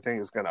Rodgers, I think,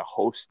 is going to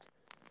host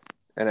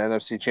an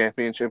NFC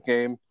Championship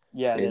game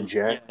in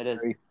January. Yeah, it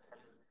is.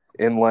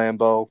 In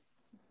Lambeau.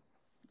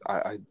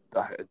 I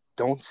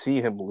don't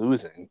see him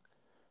losing,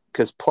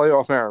 because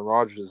playoff Aaron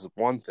Rodgers is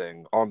one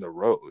thing on the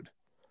road,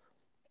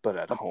 but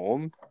at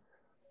home,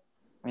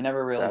 we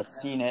never really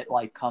seen it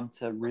come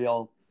to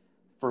real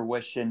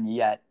fruition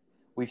yet.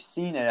 We've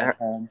seen it at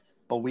home,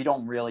 but we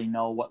don't really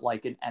know what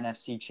an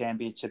NFC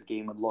Championship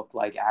game would look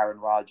like. Aaron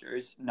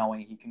Rodgers,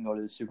 knowing he can go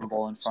to the Super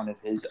Bowl in front of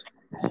his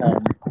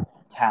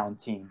hometown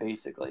team,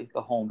 basically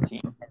the home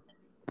team.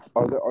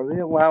 Are they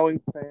allowing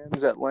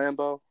fans at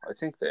Lambeau? I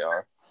think they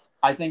are.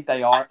 I think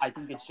they are. I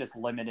think it's just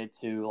limited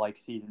to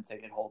season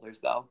ticket holders,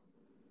 though.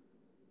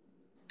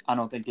 I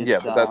don't think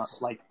it's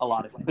that's a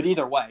lot of. But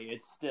either way,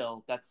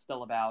 that's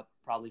still about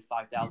probably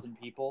 5,000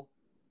 people.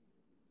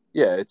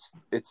 Yeah, it's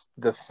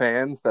the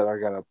fans that are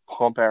gonna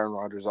pump Aaron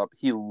Rodgers up.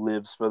 He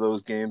lives for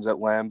those games at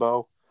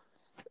Lambeau,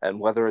 and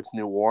whether it's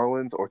New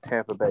Orleans or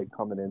Tampa Bay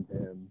coming into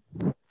him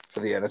for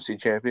the NFC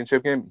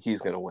Championship game,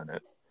 he's gonna win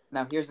it.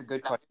 Now, here's a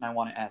good question I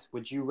want to ask: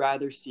 would you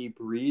rather see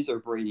Breeze or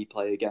Brady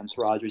play against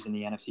Rodgers in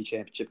the NFC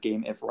Championship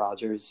game if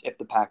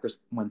the Packers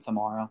win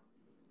tomorrow?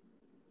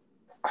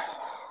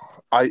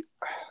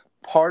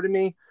 Part of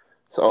me,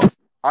 so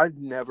I've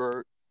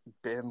never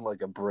been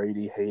a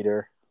Brady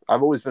hater.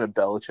 I've always been a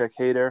Belichick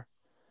hater,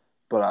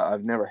 but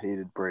I've never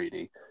hated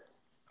Brady.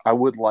 I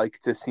would like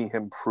to see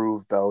him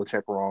prove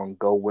Belichick wrong,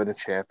 go win a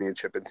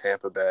championship in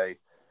Tampa Bay.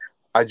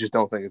 I just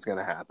don't think it's going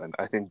to happen.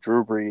 I think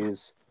Drew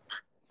Brees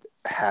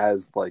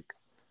has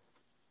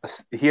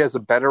he has a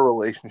better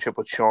relationship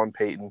with Sean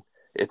Payton.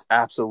 It's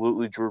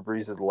absolutely Drew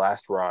Brees'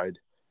 last ride.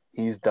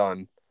 He's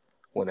done.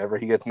 Whenever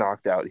he gets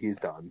knocked out, he's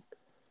done.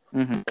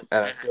 Mm-hmm.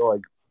 And I feel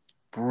like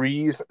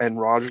Brees and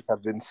Rodgers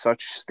have been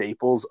such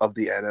staples of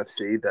the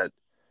NFC that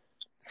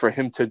for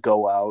him to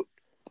go out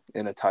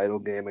in a title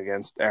game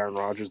against Aaron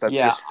Rodgers, that's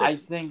just fair.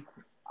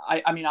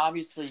 I mean,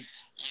 obviously,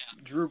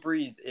 Drew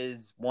Brees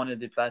is one of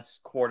the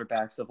best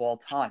quarterbacks of all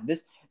time.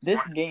 This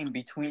game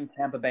between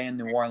Tampa Bay and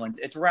New Orleans,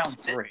 it's round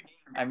 3.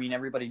 I mean,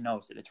 everybody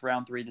knows it. It's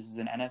round 3. This is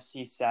an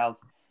NFC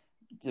South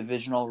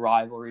divisional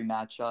rivalry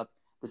matchup.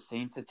 The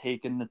Saints have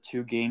taken the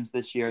 2 games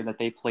this year that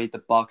they played the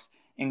Bucs,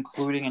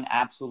 including an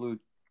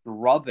absolute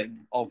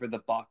drubbing over the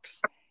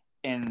Bucs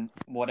in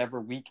whatever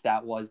week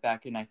that was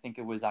back in, I think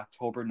it was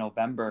October,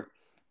 November.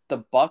 The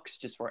Bucs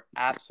just were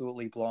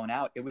absolutely blown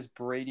out. It was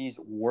Brady's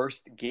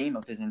worst game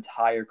of his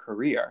entire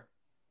career.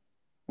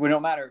 Well, no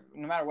matter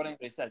what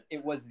anybody says,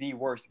 it was the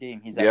worst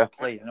game he's ever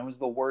played, and it was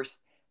the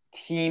worst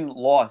team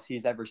loss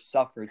he's ever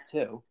suffered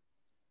too.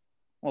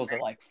 What was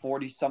it,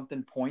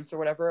 40-something points or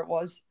whatever it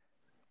was?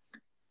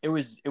 It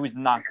was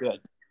not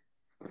good.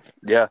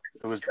 Yeah,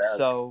 it was bad.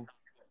 So,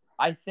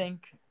 I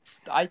think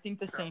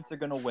the Saints are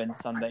going to win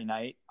Sunday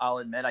night. I'll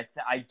admit,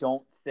 I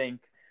don't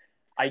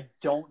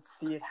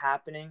see it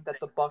happening that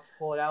the Bucs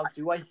pull it out.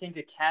 Do I think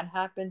it can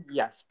happen?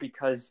 Yes,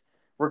 because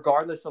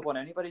regardless of what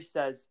anybody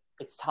says,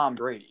 it's Tom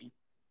Brady.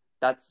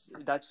 That's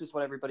just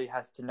what everybody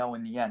has to know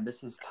in the end.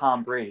 This is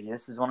Tom Brady.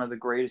 This is one of the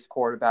greatest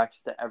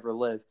quarterbacks to ever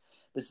live.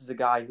 This is a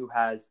guy who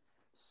has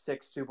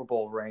 6 Super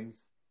Bowl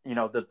rings,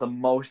 the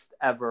most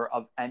ever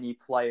of any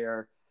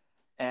player,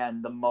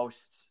 and the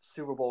most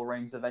Super Bowl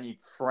rings of any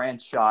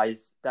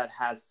franchise that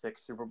has 6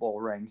 Super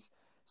Bowl rings.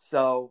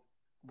 So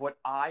what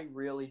I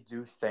really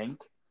do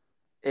think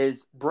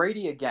is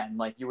Brady, again,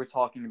 like you were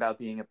talking about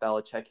being a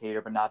Belichick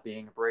hater but not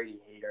being a Brady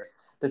hater.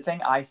 The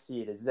thing I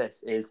see it as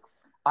this is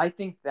I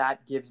think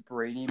that gives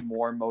Brady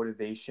more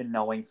motivation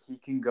knowing he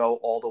can go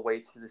all the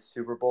way to the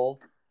Super Bowl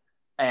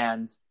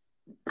and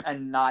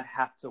not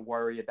have to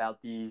worry about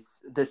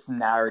this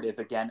narrative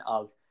again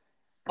of,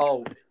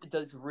 oh,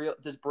 does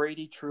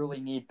Brady truly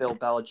need Bill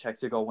Belichick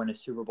to go win a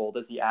Super Bowl?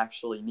 Does he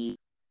actually need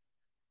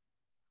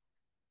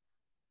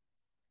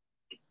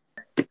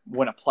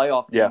win a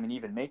playoff game and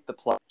even make the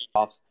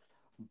playoffs?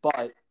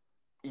 But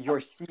you're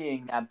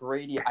seeing that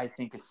Brady, I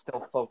think, is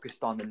still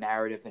focused on the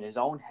narrative in his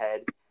own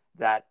head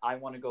that I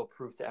want to go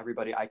prove to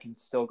everybody I can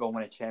still go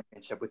win a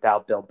championship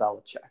without Bill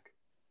Belichick.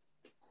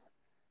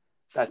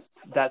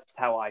 That's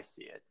how I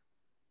see it.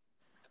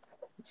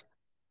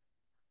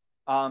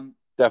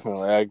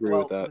 Definitely, I agree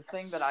with that. The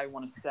thing that I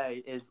want to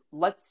say is,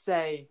 let's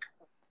say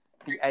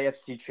the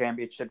AFC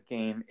Championship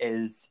game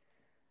is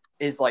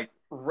like,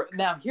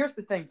 now here's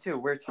the thing too.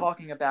 We're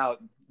talking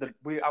about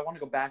I want to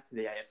go back to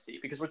the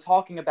AFC because we're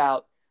talking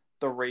about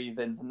the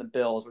Ravens and the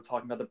Bills. We're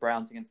talking about the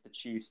Browns against the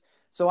Chiefs.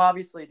 So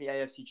obviously the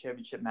AFC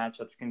Championship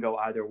matchups can go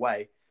either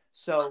way.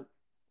 So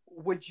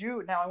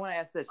now I want to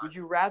ask this, would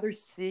you rather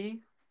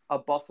see a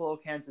Buffalo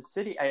Kansas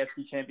City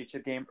AFC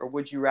Championship game, or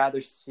would you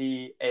rather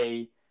see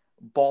a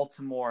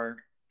Baltimore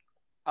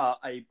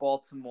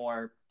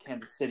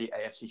Kansas City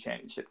AFC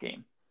Championship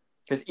game?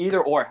 Because either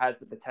or has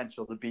the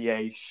potential to be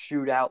a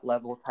shootout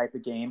level type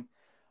of game,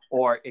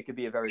 or it could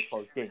be a very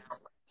close game.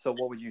 So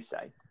what would you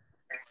say?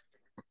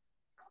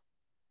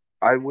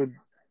 I would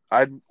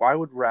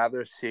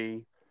rather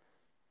see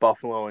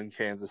Buffalo and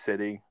Kansas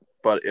City,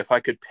 but if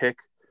I could pick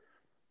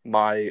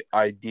my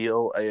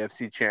ideal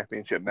AFC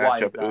Championship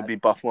matchup, it would be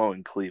Buffalo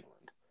and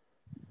Cleveland.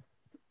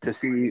 To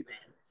see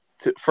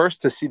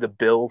the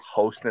Bills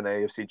host an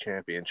AFC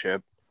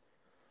Championship.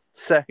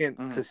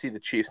 Second, to see the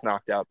Chiefs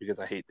knocked out because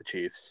I hate the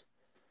Chiefs.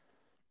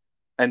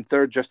 And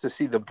third, just to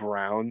see the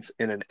Browns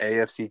in an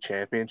AFC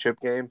Championship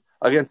game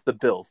against the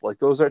Bills. Like,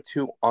 those are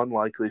two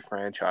unlikely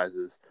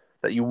franchises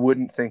that you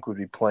wouldn't think would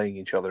be playing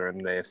each other in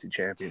an AFC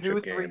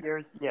Championship game. 2 or 3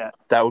 years, yeah.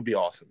 That would be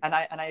awesome. And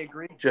I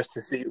agree. Just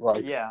to see,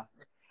 like, yeah,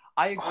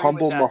 I agree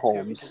humble with that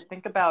Mahomes. too, because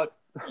think about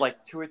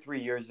like 2 or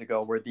 3 years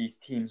ago where these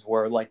teams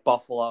were like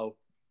Buffalo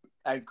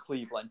and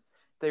Cleveland.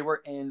 They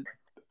were in,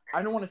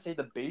 I don't want to say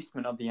the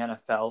basement of the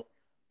NFL,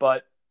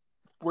 but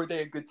were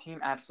they a good team?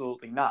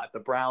 Absolutely not. The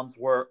Browns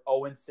were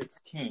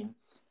 0-16.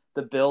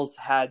 The Bills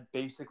had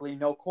basically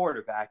no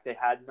quarterback. They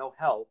had no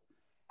help.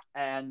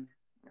 And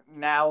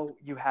now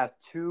you have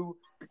two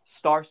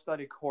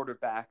star-studded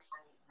quarterbacks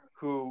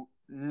who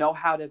know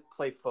how to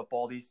play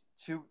football. These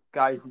two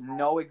guys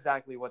know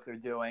exactly what they're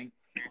doing.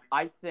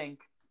 I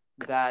think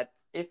that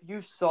if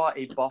you saw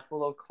a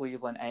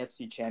Buffalo-Cleveland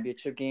AFC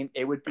Championship game,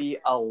 it would be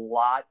a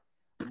lot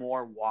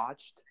more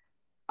watched.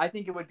 I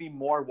think it would be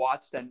more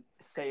watched than,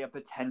 say, a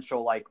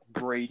potential like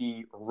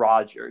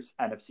Brady-Rodgers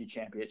NFC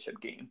Championship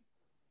game.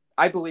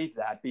 I believe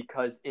that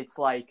because it's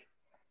like,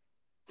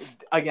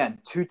 again,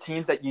 two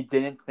teams that you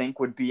didn't think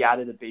would be out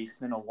of the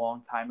basement a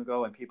long time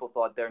ago, and people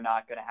thought they're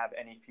not going to have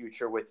any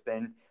future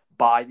within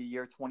by the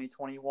year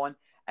 2021.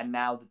 And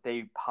now that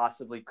they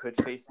possibly could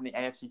face in the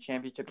AFC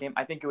Championship game,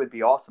 I think it would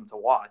be awesome to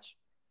watch.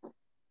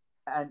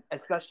 And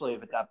especially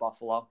if it's at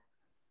Buffalo.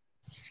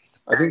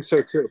 I think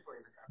so too.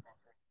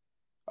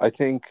 I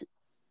think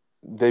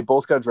they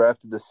both got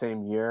drafted the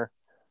same year.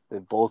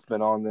 They've both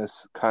been on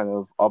this kind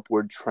of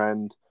upward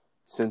trend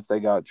since they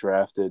got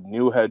drafted.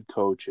 New head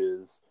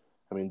coaches.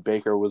 I mean,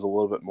 Baker was a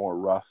little bit more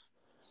rough.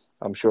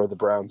 I'm sure the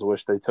Browns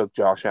wish they took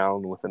Josh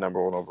Allen with the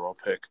number 1 overall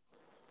pick.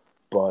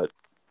 But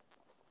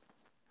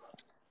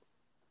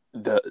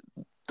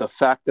the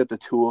fact that the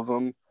two of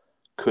them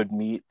could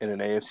meet in an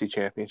AFC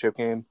Championship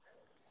game,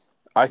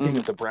 I think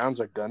if the Browns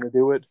are going to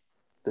do it,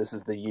 this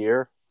is the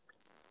year,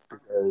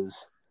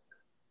 because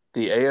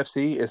the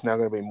AFC is now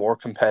going to be more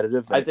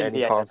competitive than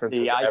any conference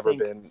has ever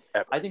been.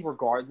 Ever. I think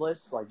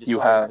regardless, like just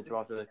to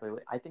drop really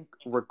quickly, I think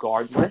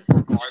regardless,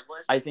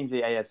 I think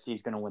the AFC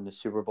is going to win the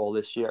Super Bowl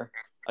this year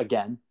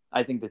again.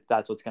 I think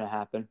that's what's going to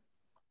happen.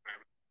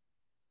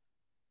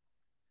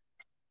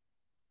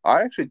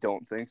 I actually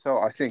don't think so.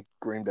 I think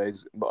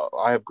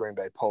I have Green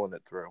Bay pulling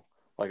it through.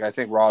 Like, I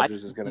think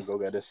Rodgers is going to go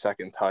get his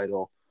second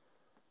title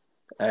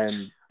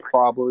and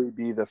probably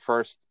be the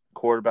first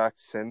quarterback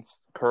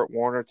since Kurt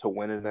Warner to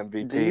win an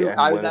MVP and win a Super Bowl.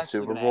 I was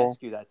actually going to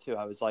ask you that too.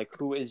 I was like,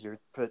 who is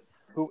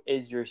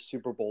your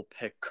Super Bowl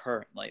pick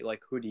currently?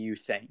 Like, who do you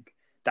think?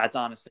 That's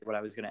honestly what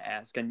I was going to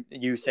ask. And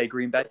you say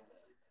Green Bay?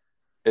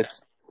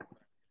 It's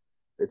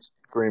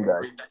Green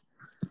Bay.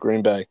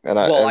 Green Bay. And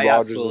I Rodgers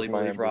absolutely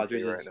believe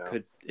Rodgers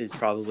is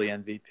probably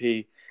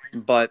MVP.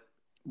 But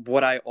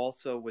what I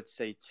also would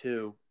say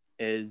too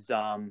is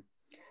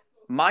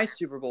my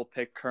Super Bowl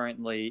pick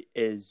currently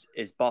is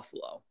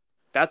Buffalo.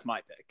 That's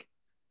my pick.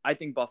 I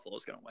think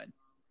Buffalo's going to win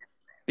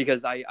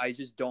because I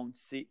just don't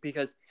see –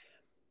 because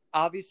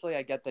obviously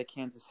I get that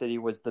Kansas City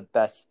was the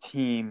best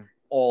team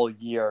all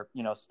year,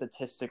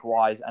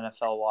 statistic-wise,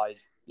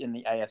 NFL-wise in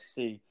the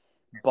AFC,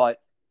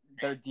 but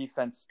their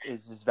defense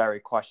is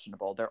very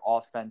questionable. Their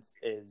offense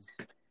is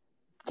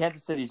 –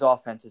 Kansas City's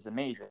offense is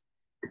amazing.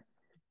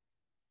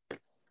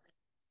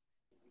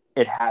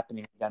 It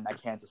happening again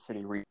that Kansas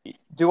City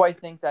repeats. Do I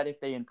think that if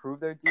they improve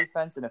their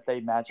defense and if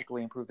they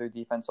magically improve their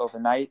defense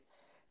overnight,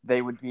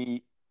 they would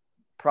be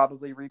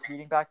probably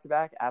repeating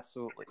back-to-back?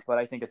 Absolutely. But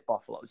I think it's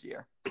Buffalo's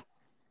year.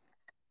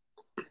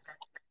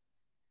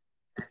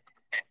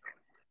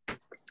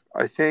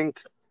 I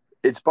think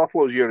it's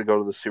Buffalo's year to go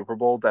to the Super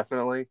Bowl,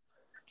 definitely.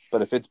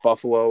 But if it's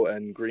Buffalo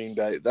and Green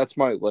Bay, that's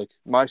my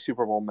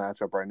Super Bowl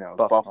matchup right now is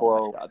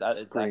Buffalo, oh my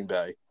God, Green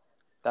Bay.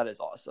 That is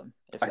awesome.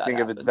 I think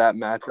if it's that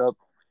matchup,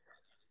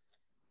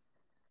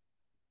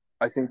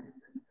 I think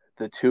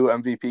the two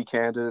MVP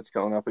candidates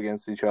going up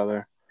against each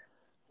other,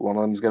 one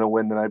of them's going to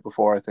win the night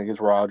before. I think it's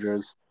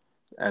Rodgers.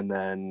 And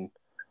then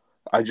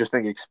I just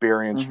think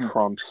experience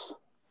trumps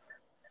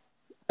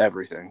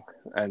everything.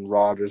 And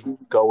Rodgers will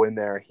go in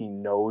there. He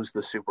knows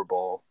the Super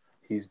Bowl.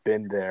 He's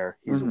been there.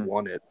 He's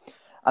won it.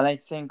 And I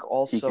think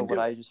also what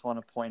I just want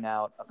to point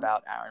out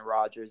about Aaron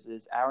Rodgers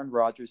is Aaron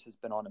Rodgers has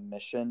been on a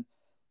mission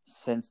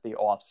since the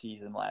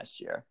offseason last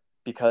year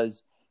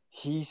because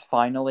he's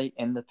finally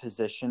in the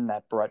position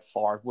that Brett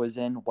Favre was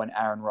in when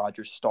Aaron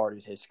Rodgers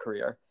started his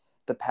career.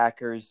 The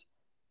Packers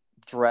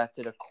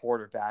drafted a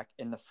quarterback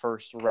in the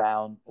first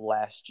round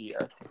last year.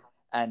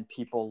 And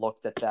people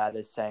looked at that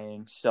as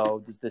saying,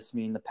 so does this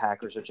mean the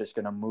Packers are just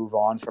going to move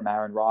on from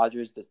Aaron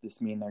Rodgers? Does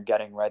this mean they're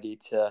getting ready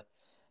to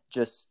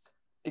just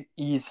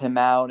ease him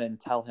out and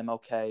tell him,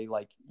 okay,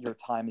 like your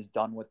time is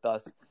done with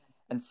us?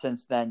 And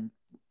since then,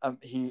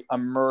 he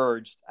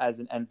emerged as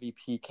an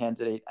MVP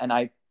candidate. And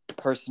I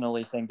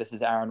personally think this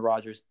is Aaron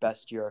Rodgers'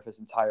 best year of his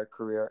entire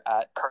career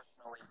at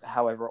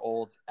however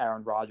old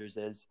Aaron Rodgers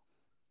is.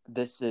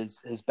 This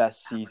is his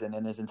best season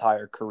in his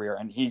entire career.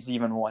 And he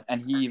even went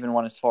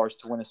as far as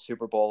to win a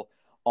Super Bowl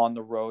on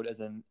the road as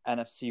an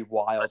NFC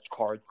wild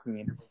card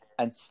team.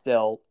 And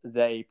still,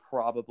 they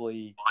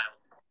probably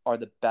are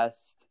the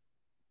best.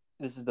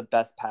 This is the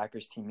best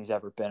Packers team he's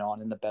ever been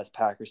on and the best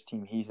Packers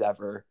team he's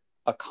ever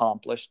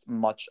accomplished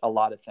a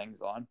lot of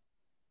things on.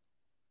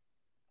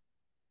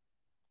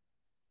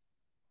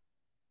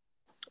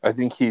 I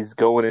think he's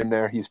going in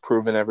there. He's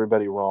proven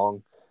everybody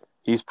wrong.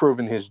 He's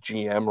proven his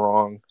GM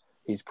wrong.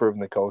 He's proven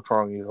the coach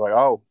wrong. He's like,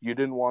 oh, you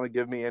didn't want to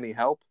give me any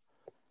help?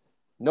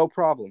 No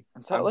problem.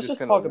 Let's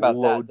just talk about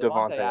that.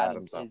 Davante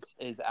Adams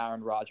is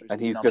Aaron Rodgers' and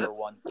he's number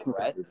one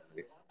threat.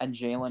 And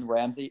Jalen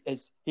Ramsey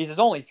he's his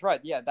only threat.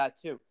 Yeah, that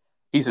too.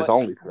 He's his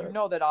only threat. You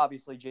know that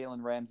obviously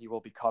Jalen Ramsey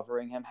will be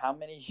covering him. How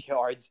many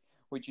yards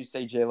would you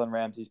say Jalen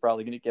Ramsey's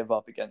probably going to give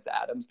up against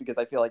Adams? Because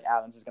I feel like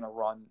Adams is going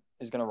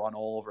to run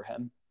all over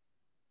him.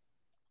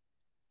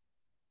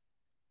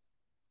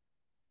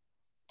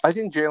 I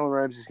think Jalen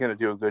Ramsey's going to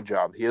do a good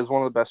job. He is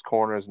one of the best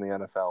corners in the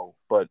NFL,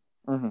 but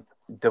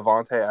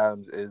Davante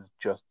Adams is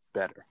just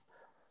better.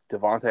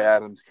 Davante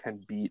Adams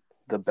can beat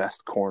the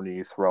best corner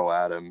you throw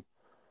at him.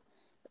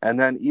 And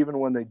then even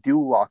when they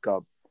do lock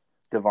up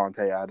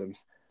Davante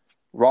Adams,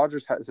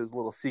 Rodgers has his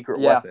little secret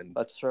weapon. Yeah,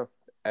 that's true.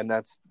 And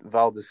that's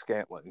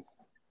Valdes-Scantling.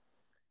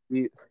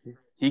 He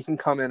can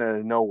come in out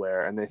of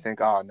nowhere, and they think,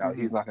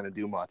 he's not going to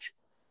do much.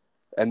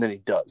 And then he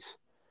does.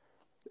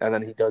 And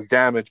then he does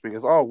damage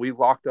because, we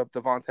locked up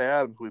Davante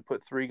Adams. We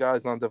put 3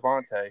 guys on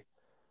Davante.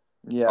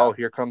 Yeah. Oh,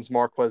 here comes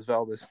Marquez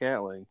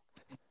Valdes-Scantling.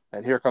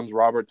 And here comes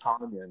Robert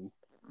Tonyan.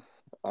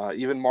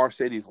 Even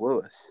Mercedes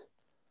Lewis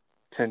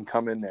can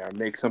come in there and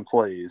make some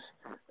plays.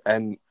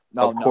 And,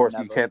 of course,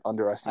 you can't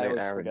underestimate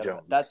Aaron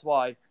Jones. That's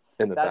why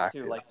in the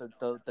backfield. Too, like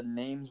the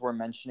names we're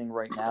mentioning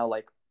right now,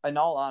 like, in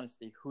all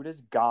honesty, who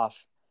does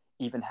Goff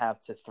even have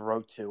to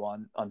throw to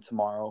on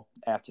tomorrow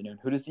afternoon?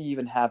 Who does he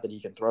even have that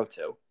he can throw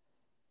to?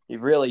 He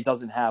really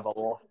doesn't have a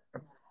lot.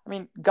 I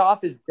mean,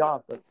 Goff is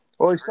Goff. But...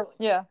 Well,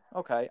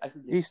 okay.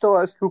 He still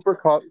has Cooper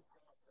Kupp.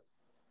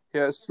 He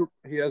has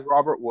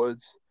Robert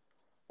Woods.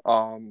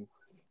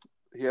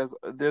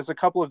 There's a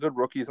couple of good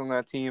rookies on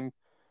that team.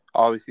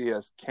 Obviously, he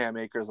has Cam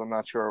Akers. I'm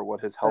not sure what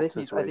his health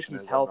situation is. I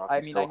think he's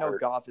healthy. I know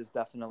Goff is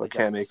definitely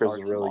getting the start tomorrow. Cam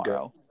Akers is really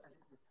good.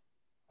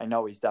 I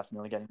know he's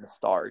definitely getting the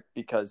start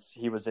because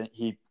he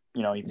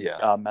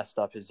messed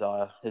up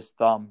his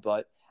thumb,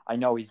 but I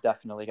know he's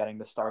definitely getting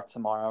the start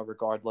tomorrow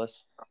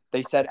regardless.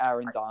 They said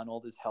Aaron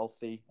Donald is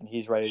healthy and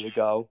he's ready to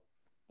go.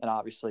 And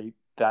obviously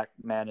that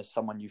man is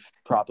someone you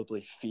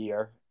probably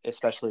fear,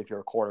 especially if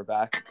you're a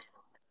quarterback,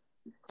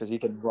 because he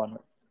can run.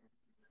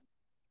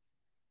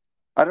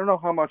 I don't know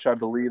how much I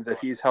believe that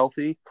he's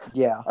healthy.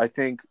 Yeah. I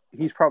think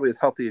he's probably as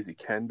healthy as he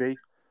can be.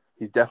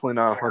 He's definitely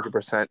not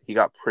 100%. He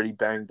got pretty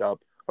banged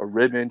up. A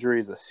rib injury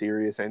is a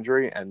serious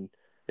injury, and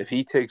if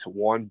he takes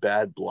one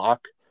bad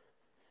block,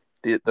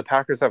 the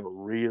Packers have a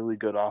really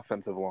good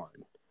offensive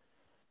line.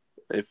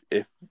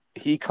 If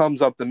he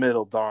comes up the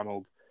middle,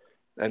 Donald,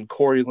 and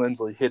Corey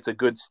Linsley hits a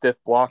good stiff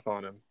block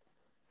on him,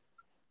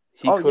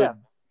 he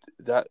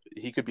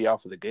could be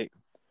out for the game.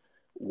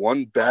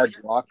 One bad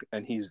block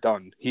and he's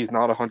done. He's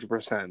not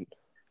 100%.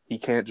 He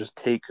can't just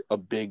take a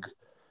big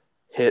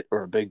hit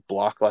or a big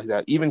block like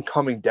that. Even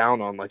coming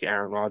down on like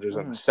Aaron Rodgers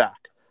on a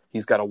sack,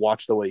 he's got to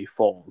watch the way he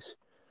falls.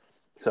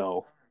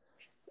 So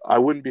I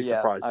wouldn't be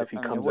surprised if he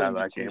comes out of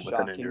that game with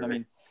an injury. I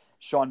mean,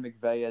 Sean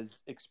McVay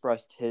has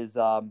expressed his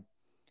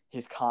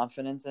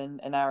confidence in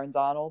Aaron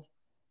Donald,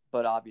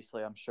 but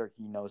obviously I'm sure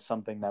he knows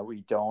something that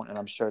we don't, and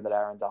I'm sure that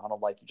Aaron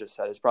Donald, like you just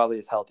said, is probably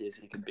as healthy as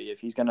he can be.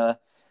 If he's going to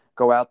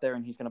go out there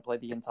and he's going to play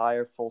the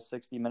entire full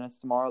 60 minutes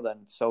tomorrow, then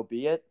so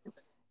be it.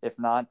 If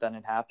not, then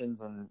it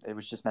happens, and it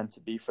was just meant to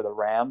be for the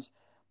Rams.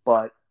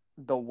 But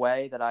the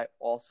way that I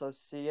also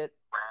see it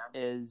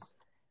is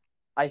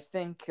I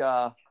think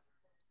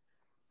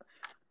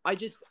I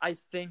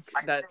think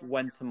that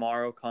when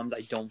tomorrow comes,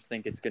 I don't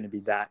think it's going to be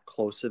that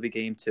close of a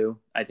game too.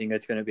 I think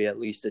it's going to be at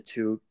least a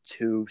two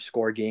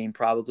score game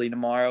probably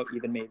tomorrow,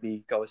 even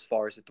maybe go as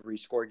far as a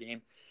 3-score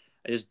game.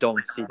 I just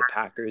don't see the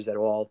Packers at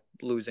all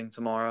losing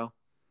tomorrow.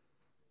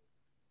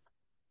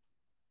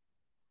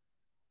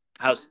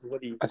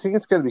 What do you? I think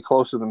it's going to be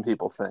closer than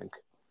people think.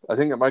 I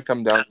think it might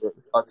come down to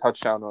a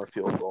touchdown or a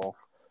field goal,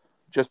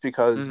 just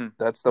because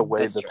that's the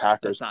way That's the true.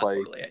 Packers That's not play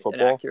totally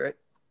football. inaccurate.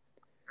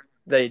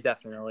 They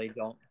definitely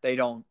don't.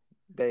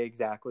 They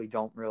exactly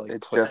don't really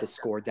It's put the just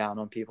score down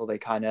on people. They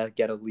kind of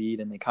get a lead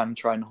and they kind of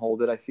try and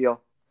hold it, I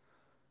feel.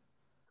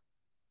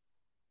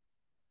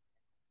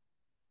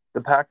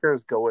 the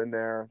Packers go in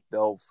there,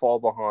 they'll fall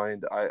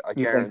behind. I You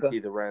think so? guarantee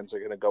the Rams are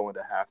going to go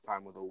into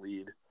halftime with a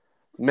lead.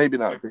 Maybe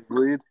not a big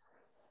lead,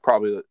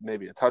 probably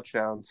maybe a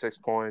touchdown, 6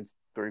 points,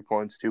 3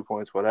 points, 2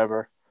 points,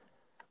 whatever.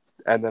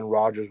 And then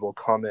Rodgers will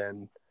come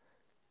in,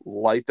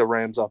 light the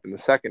Rams up in the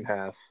second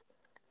half.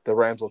 The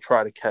Rams will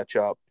try to catch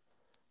up,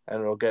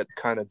 and it'll get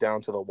kind of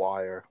down to the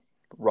wire.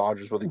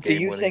 Rodgers with a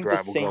game-winning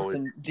drive will go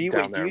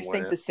down there and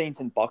win it. The Saints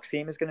and Bucks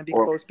game is going to be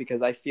Or- close?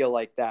 Because I feel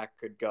like that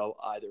could go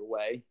either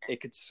way. It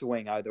could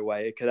swing either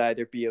way. It could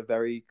either be a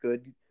very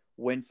good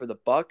win for the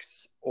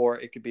Bucks or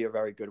it could be a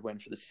very good win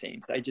for the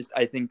Saints. I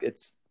think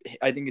it's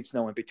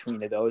no in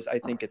between of those. I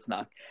think it's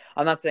not.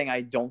 I'm not saying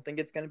I don't think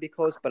it's going to be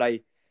close, but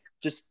I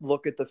just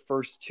look at the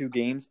first 2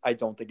 games. I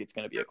don't think it's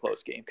going to be a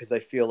close game because I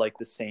feel like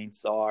the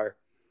Saints are.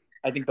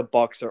 I think the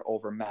Bucks are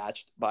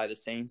overmatched by the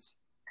Saints.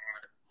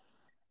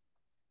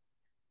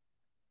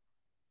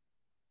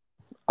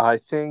 I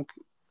think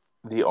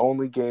the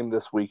only game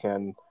this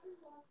weekend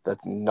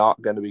that's not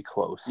going to be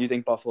close You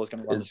think Buffalo's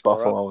going to run the is score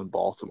Buffalo up? and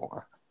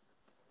Baltimore.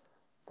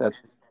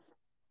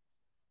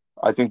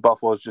 I think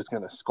Buffalo's just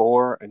going to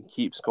score and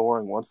keep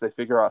scoring. Once they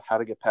figure out how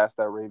to get past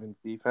that Ravens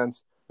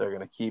defense, they're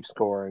going to keep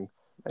scoring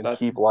and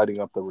keep lighting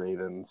up the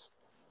Ravens.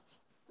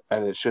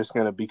 And it's just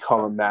going to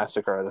become a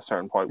massacre at a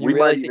certain point. You We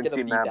really might think even it'll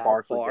see be Matt that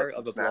Barkley far get some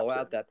of a snaps blowout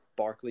in. that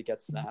Barkley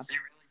gets snaps?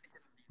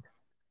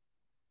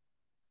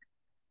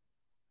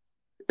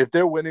 If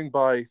they're winning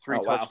by 3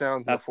 Oh, wow.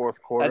 touchdowns in the fourth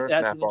quarter,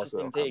 That's Matt an Barkley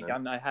interesting will take.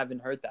 come in. I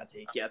haven't heard that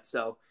take yet.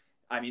 So,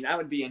 I mean, that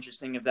would be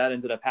interesting if that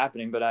ended up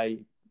happening, but I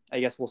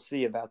guess we'll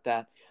see about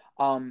that.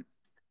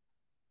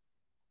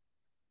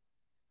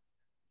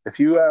 If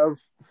you have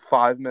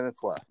 5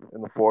 minutes left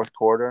in the fourth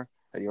quarter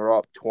and you're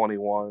up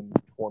 21,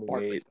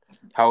 28,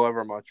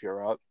 however much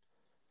you're up,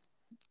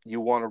 you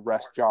want to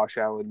rest Josh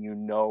Allen. You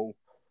know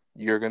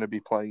you're going to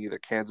be playing either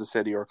Kansas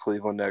City or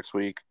Cleveland next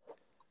week.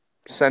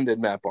 Send in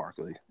Matt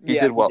Barkley. He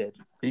did well.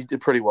 He did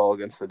pretty well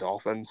against the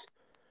Dolphins.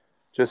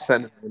 Just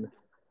send him in.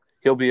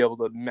 He'll be able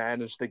to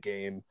manage the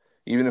game.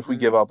 Even if we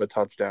give up a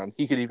touchdown,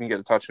 he could even get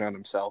a touchdown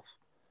himself.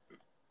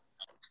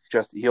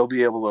 He'll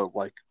be able to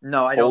I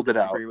don't hold it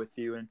out disagree with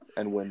you,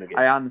 and win the game.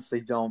 I honestly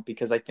don't,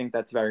 because I think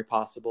that's very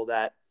possible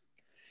that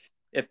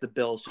if the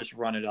Bills just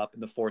run it up in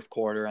the fourth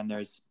quarter and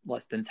there's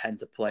less than 10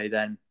 to play,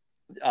 then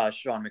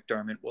Sean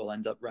McDermott will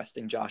end up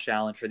resting Josh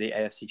Allen for the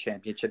AFC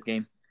Championship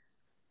game.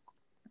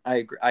 I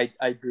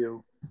agree.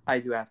 I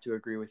do have to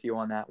agree with you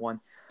on that one.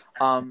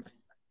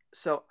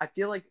 So I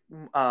feel like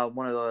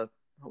one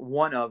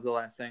of the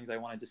last things I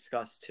want to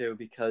discuss too,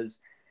 because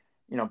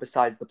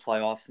besides the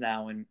playoffs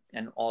now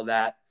and all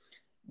that,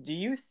 do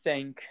you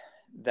think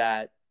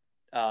that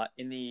I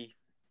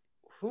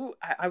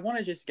want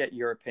to just get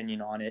your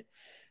opinion on it.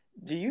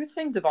 Do you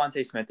think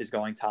Devontae Smith is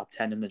going top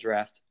 10 in the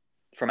draft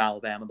from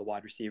Alabama, the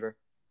wide receiver?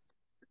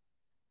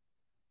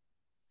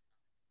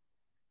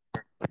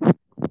 It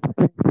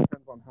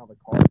depends on how the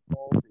cards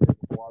fall, because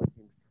if a lot of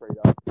teams trade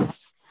up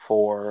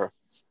for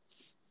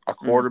a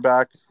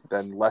quarterback,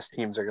 then less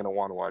teams are going to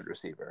want a wide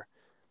receiver.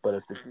 But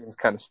if the teams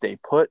kind of stay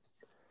put,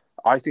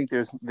 I think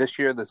this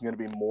year there's going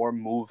to be more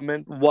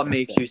movement. What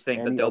makes you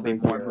think that there'll be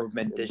more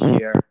movement this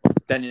year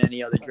than in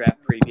any other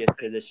draft previous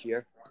to this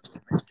year?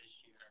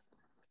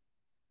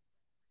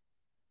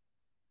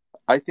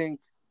 I think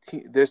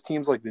there's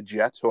teams like the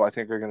Jets who I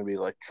think are going to be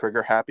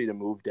trigger happy to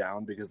move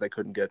down because they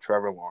couldn't get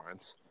Trevor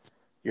Lawrence.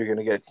 You're going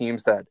to get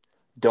teams that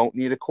don't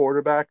need a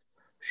quarterback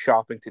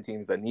shopping to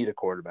teams that need a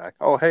quarterback.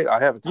 Oh, hey,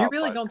 I have a top 5 You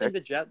really don't think the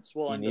Jets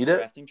will end up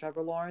drafting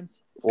Trevor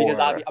Lawrence? Because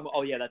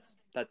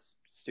that's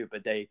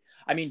stupid.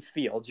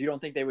 Fields. You don't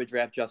think they would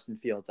draft Justin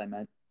Fields? I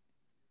meant.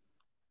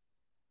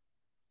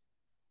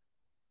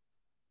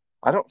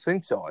 I don't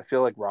think so. I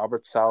feel like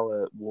Robert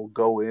Saleh will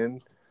go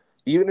in,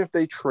 even if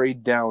they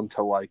trade down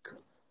to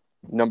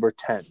number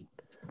 10,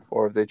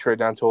 or if they trade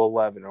down to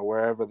 11, or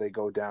wherever they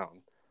go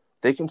down,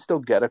 they can still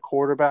get a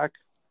quarterback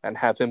and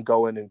have him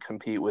go in and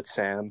compete with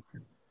Sam,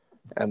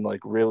 and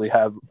really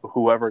have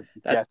whoever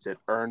gets it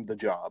earn the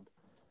job,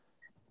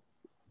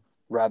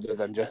 rather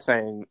than just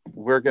saying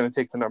we're going to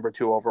take the number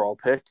 2 overall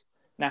pick.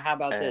 Now, how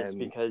about this?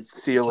 Because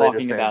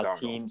talking about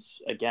teams,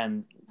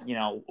 again,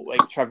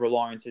 Trevor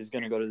Lawrence is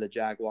going to go to the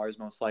Jaguars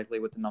most likely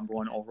with the number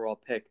 1 overall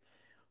pick.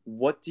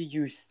 What do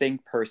you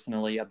think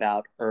personally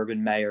about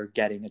Urban Meyer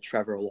getting a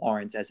Trevor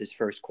Lawrence as his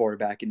first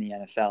quarterback in the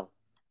NFL?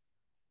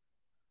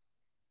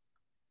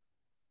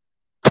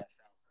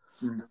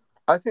 Mm.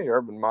 I think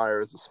Urban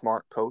Meyer is a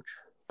smart coach,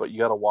 but you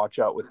got to watch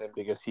out with him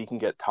because he can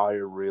get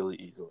tired really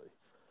easily.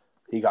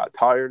 He got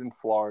tired in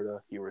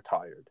Florida. He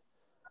retired.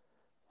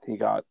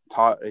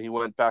 He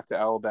went back to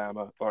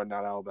Alabama, or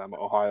not Alabama,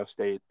 Ohio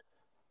State,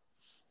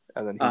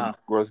 and then he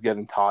was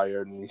getting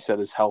tired, and he said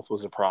his health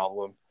was a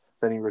problem.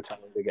 Then he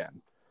retired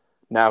again.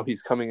 Now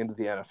he's coming into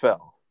the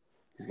NFL.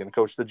 He's going to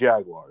coach the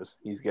Jaguars.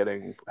 He's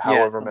getting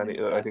however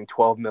many, I think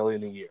 $12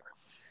 million a year.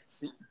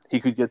 He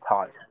could get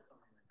tired.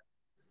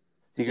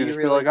 He could just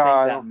be like,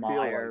 I don't feel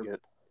like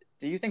it.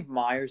 Do you think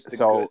Meyer's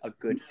a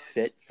good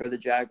fit for the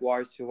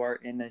Jaguars, who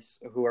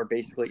are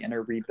basically in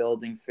a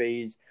rebuilding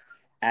phase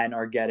and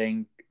are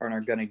going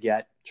to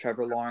get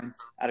Trevor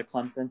Lawrence out of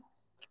Clemson?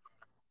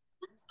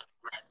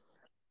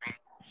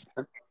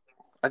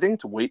 I think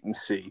it's wait and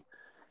see,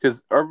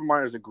 because Urban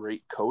Meyer is a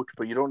great coach,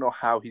 but you don't know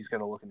how he's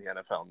going to look in the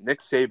NFL.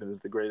 Nick Saban is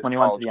the greatest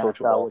college coach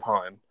of all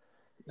time.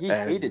 He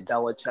hated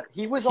Belichick.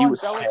 He was on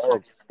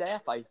Belichick's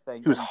staff, I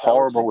think. He was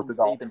horrible with the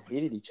Dolphins. Saban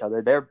hated each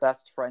other. They're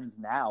best friends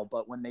now,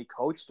 but when they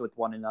coached with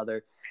one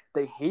another,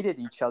 they hated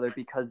each other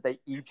because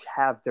they each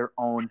have their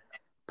own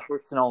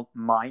personal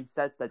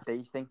mindsets that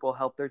they think will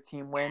help their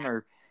team win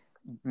or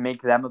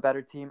make them a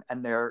better team,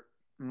 and their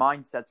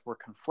mindsets were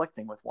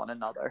conflicting with one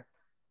another.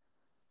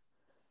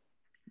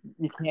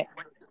 You can't.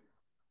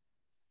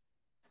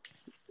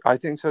 I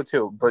think so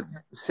too. But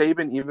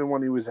Saban, even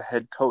when he was a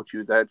head coach, he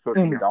was the head coach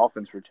of the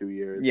Dolphins for 2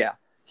 years. Yeah,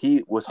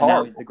 he was horrible.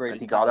 Now he's the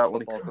greatest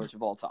football coach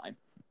of all time.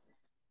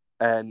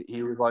 And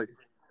he was like,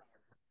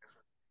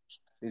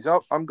 "He's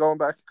up. I'm going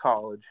back to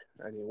college,"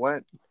 and he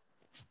went.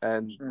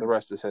 And the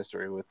rest is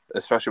history.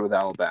 Especially with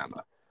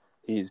Alabama,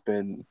 he's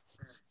been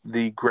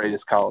the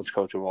greatest college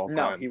coach of all time.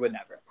 No, he would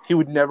never. He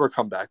would never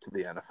come back to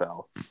the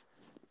NFL.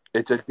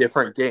 It's a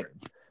different game.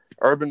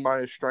 Urban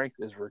Meyer's strength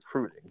is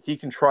recruiting. He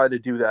can try to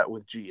do that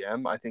with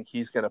GM. I think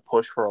he's going to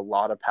push for a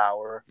lot of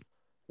power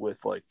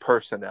with like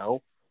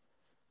personnel,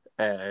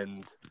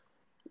 and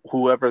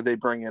whoever they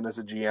bring in as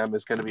a GM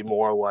is going to be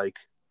more like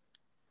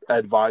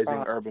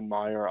advising Urban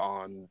Meyer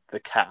on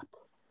the cap.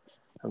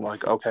 And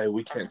like, okay,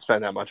 we can't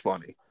spend that much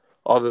money.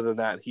 Other than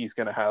that, he's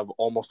going to have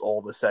almost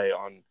all the say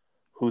on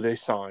who they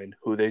sign,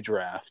 who they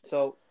draft,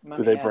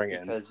 who they bring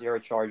in. Because you're a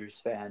Chargers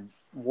fan,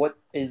 what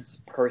is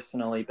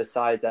personally,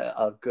 besides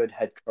a good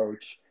head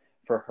coach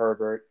for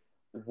Herbert,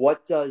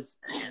 what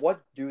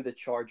do the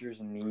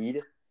Chargers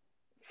need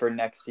for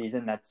next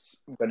season that's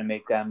going to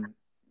make them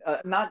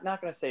not going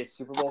to say a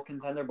Super Bowl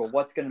contender, but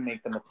what's going to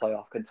make them a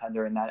playoff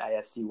contender in that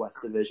AFC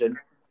West division?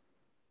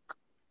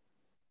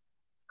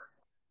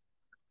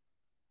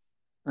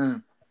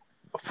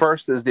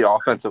 First is the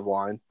offensive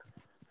line,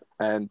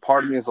 and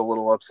part of me is a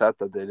little upset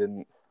that they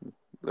didn't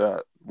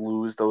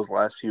lose those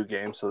last few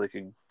games so they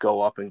could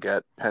go up and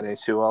get Penei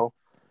Sewell.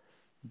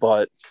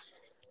 But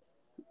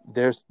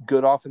there's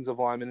good offensive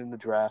linemen in the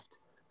draft.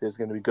 There's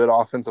going to be good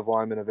offensive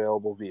linemen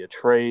available via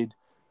trade,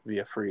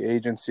 via free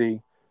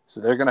agency. So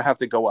they're going to have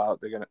to go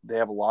out. They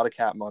have a lot of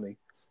cap money.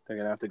 They're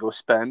going to have to go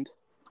spend.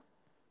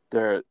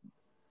 There's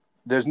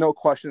no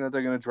question that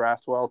they're going to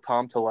draft well.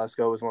 Tom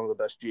Telesco is one of the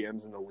best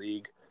GMs in the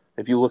league.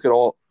 If you look at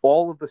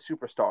all of the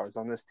superstars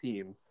on this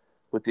team,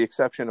 with the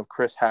exception of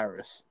Chris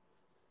Harris,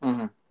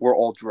 were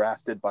all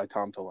drafted by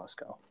Tom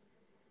Telesco.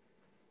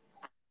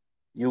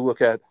 You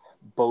look at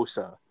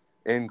Bosa,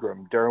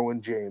 Ingram,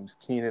 Derwin James,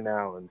 Keenan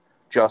Allen,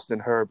 Justin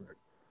Herbert,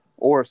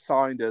 or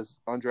signed as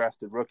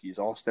undrafted rookies,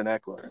 Austin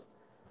Eckler,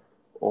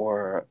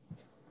 or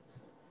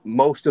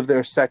most of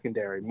their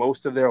secondary,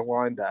 most of their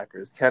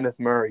linebackers, Kenneth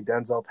Murray,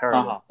 Denzel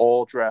Perry,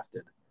 all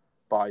drafted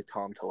by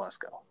Tom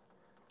Telesco.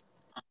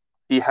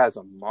 He has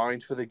a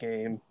mind for the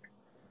game.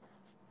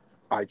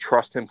 I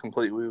trust him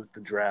completely with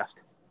the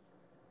draft.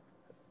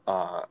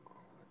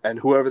 And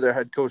whoever their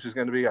head coach is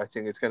going to be, I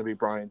think it's going to be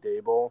Brian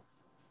Daboll,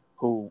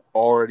 who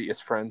already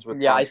is friends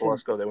with Tom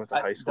Telesco. They went to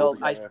high school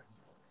together.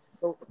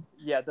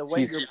 The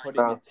way you're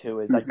putting it too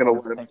is he's going to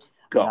let him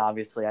go. And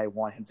obviously, I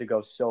want him to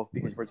go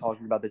because we're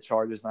talking about the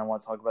Chargers, and I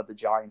want to talk about the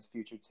Giants'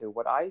 future too.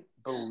 What I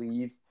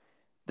believe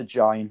the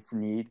Giants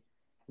need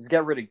is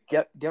get rid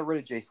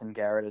of Jason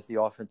Garrett as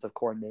the offensive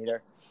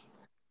coordinator.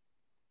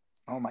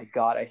 Oh my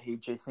God, I hate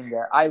Jason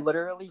Garrett. I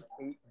literally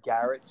hate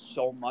Garrett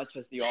so much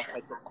as the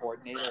offensive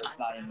coordinator. It's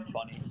not even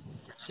funny.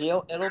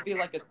 It'll be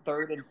like a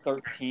 3rd and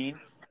 13,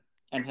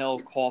 and he'll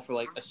call for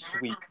like a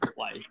sweep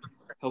play.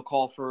 He'll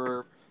call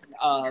for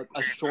a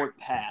short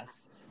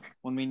pass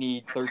when we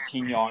need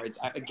 13 yards.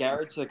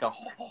 Garrett's like a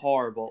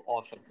horrible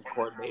offensive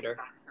coordinator.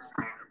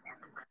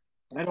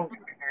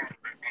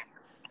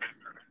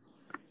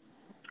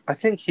 I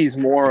think he's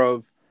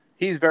head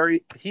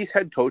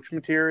coach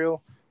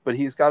material. But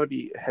he's got to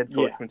be head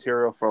coach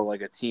material for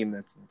like a team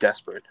that's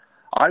desperate.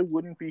 I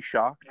wouldn't be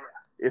shocked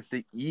if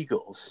the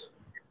Eagles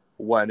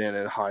went in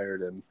and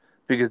hired him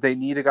because they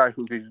need a guy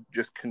who could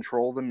just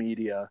control the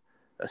media,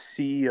 a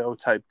CEO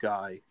type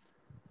guy,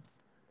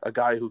 a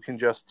guy who can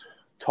just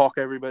talk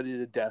everybody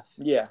to death.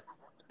 Yeah.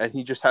 And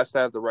he just has to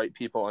have the right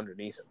people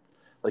underneath him.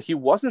 Like, he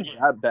wasn't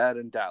that bad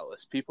in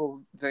Dallas.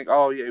 People think,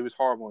 oh, yeah, he was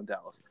horrible in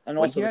Dallas. And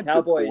When also, he the had good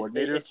Cowboys, coordinators,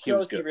 it he was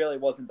shows he good. really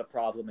wasn't the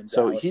problem in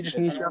So Dallas. he just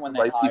Because needs to even have when the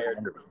they right people hired,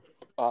 under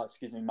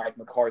him. Mike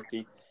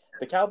McCarthy,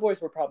 the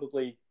Cowboys were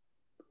probably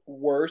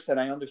worse, and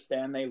I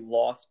understand they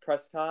lost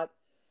Prescott,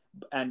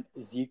 and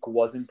Zeke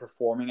wasn't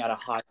performing at a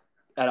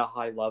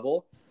high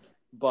level,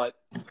 but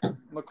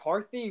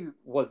McCarthy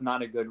was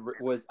not a good.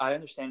 I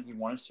understand he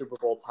won a Super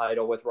Bowl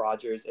title with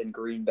Rodgers in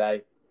Green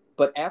Bay,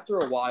 but after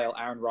a while,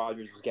 Aaron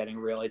Rodgers was getting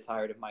really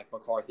tired of Mike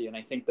McCarthy, and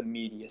I think the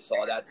media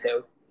saw that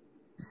too.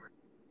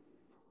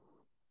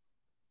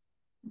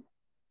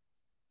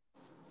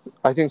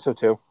 I think so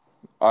too.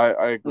 I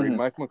agree. Mm-hmm.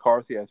 Mike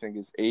McCarthy, I think,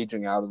 is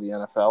aging out of the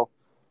NFL,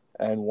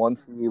 and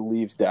once he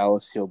leaves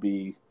Dallas, he'll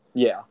be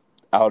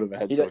out of a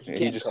head coaching.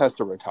 He just has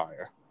to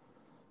retire.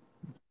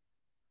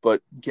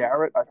 But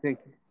Garrett, I think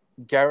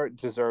Garrett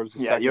deserves a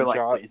second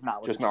shot, just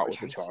not with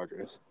the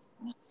Chargers.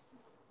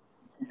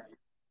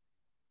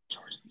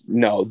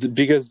 No,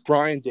 because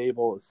Brian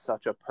Daboll is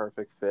such a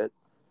perfect fit,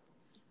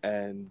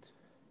 and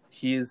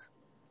he's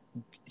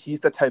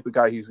the type of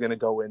guy who's going to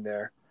go in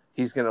there.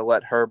 He's going to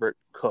let Herbert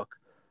cook.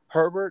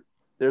 Herbert,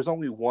 there's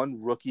only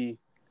one rookie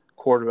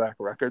quarterback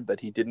record that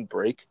he didn't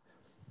break,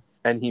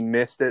 and he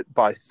missed it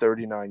by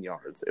 39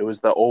 yards. It was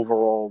the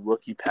overall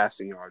rookie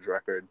passing yards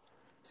record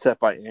set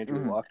by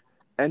Andrew Luck.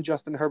 And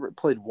Justin Herbert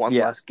played one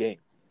less game,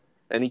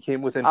 and he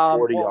came within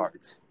 40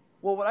 yards.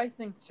 Well, what I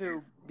think,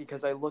 too,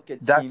 because I look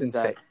at teams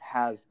that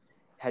have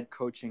head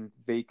coaching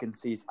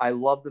vacancies, I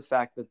love the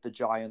fact that the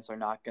Giants are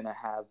not going to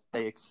have –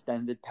 they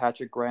extended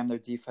Patrick Graham, their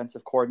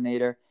defensive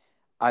coordinator.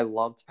 I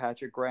loved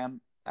Patrick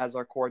Graham as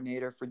our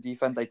coordinator for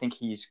defense. I think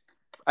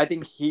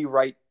he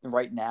right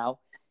now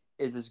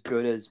is as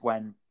good as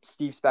when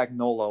Steve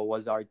Spagnuolo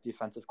was our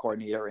defensive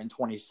coordinator in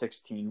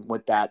 2016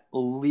 with that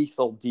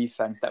lethal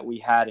defense that we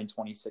had in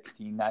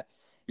 2016 that,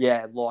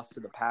 it lost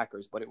to the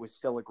Packers, but it was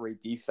still a great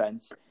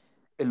defense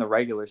in the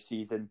regular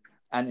season.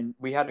 And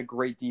we had a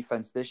great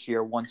defense this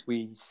year once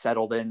we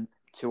settled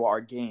into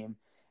our game.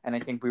 And I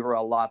think we were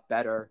a lot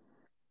better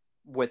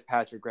with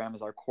Patrick Graham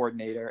as our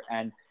coordinator.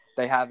 And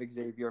they have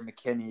Xavier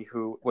McKinney,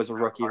 who was a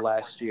rookie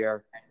last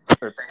year,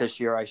 or this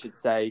year, I should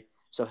say.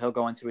 So he'll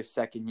go into his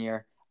second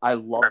year. I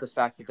love the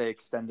fact that they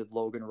extended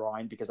Logan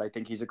Ryan because I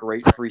think he's a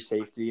great free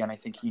safety, and I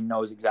think he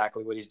knows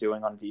exactly what he's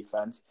doing on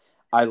defense.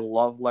 I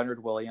love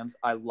Leonard Williams.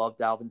 I love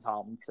Dalvin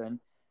Tomlinson.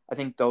 I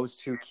think those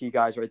two key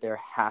guys right there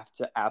have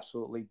to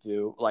absolutely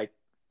do. Like,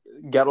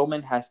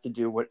 Gettleman has to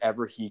do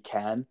whatever he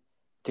can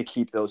to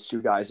keep those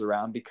two guys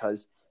around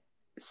because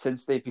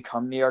since they've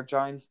become New York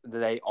Giants,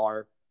 they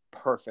are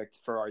perfect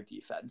for our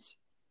defense.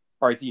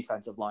 Our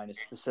defensive line is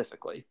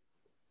specifically.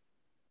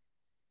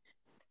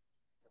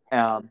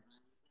 I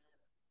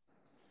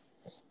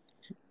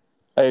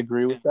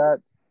agree with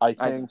that. I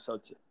think so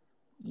too.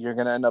 You're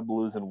going to end up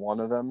losing one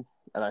of them,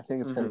 and I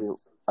think it's going to be.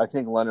 I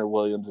think Leonard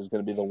Williams is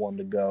going to be the one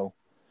to go.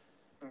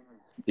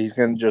 He's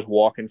going to just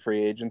walk in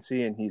free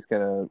agency, and he's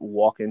going to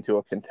walk into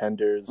a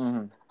contender's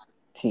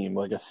team,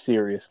 like a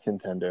serious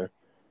contender.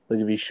 Like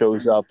if he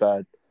shows up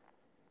at,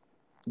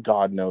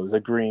 God knows, a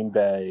Green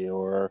Bay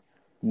or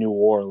New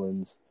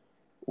Orleans,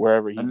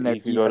 wherever he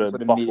could go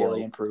to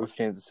Buffalo or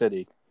Kansas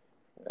City,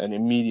 and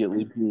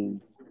immediately be.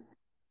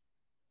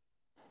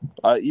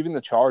 Even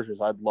the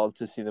Chargers, I'd love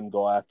to see them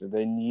go after.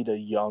 They need a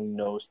young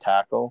nose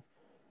tackle,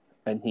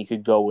 and he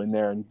could go in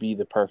there and be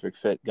the perfect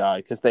fit guy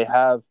because they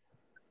have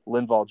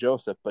Linval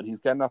Joseph, but he's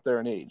getting up there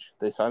in age.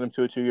 They signed him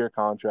to a 2-year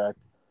contract.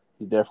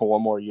 He's there for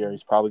one more year.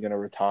 He's probably going to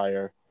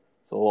retire.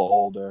 He's a little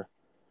older,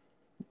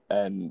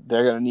 and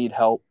they're going to need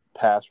help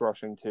pass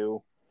rushing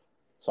too.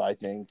 So I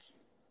think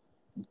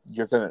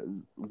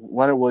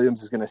Leonard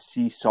Williams is going to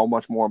see so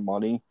much more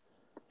money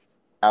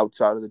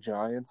outside of the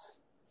Giants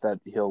that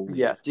he'll leave.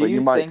 Yeah. Do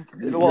you think?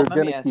 Well,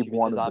 let me ask you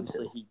because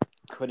obviously he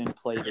couldn't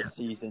play this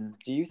season.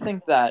 Do you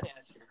think that,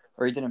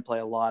 or he didn't play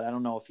a lot? I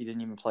don't know if he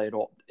didn't even play at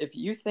all. If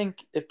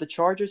the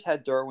Chargers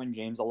had Derwin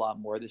James a lot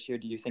more this year,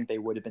 do you think they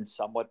would have been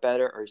somewhat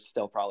better, or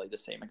still probably the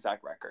same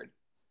exact record?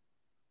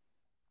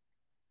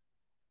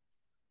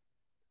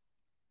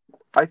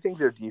 I think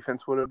their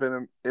defense would have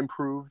been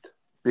improved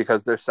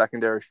because their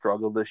secondary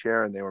struggled this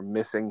year and they were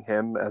missing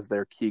him as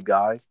their key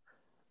guy.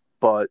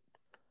 But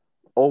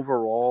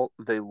overall,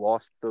 they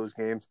lost those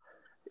games.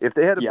 If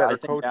they had a better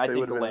coach, they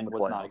would have been in the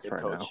playoffs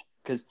right now.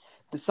 Because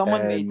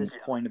someone made this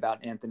point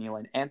about Anthony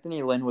Lynn.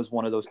 Anthony Lynn was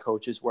one of those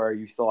coaches where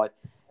you thought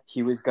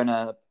he was going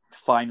to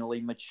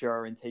finally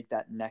mature and take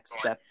that next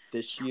step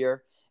this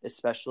year,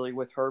 especially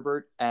with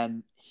Herbert,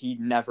 and he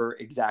never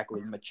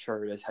exactly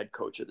matured as head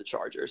coach of the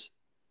Chargers.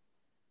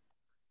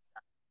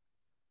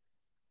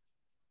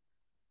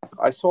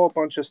 I saw a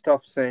bunch of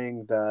stuff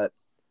saying that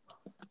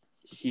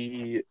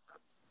he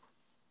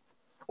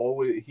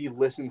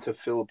listened to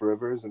Phillip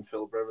Rivers, and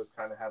Phillip Rivers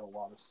kind of had a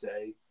lot of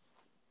say.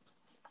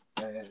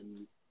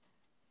 And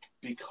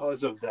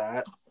because of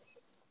that,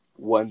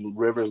 when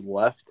Rivers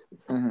left,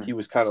 he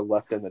was kind of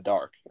left in the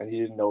dark, and he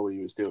didn't know what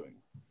he was doing,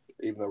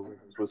 even though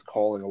Rivers was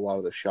calling a lot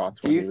of the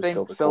shots when he was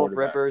still the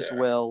quarterback. Do you think Phillip Rivers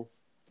will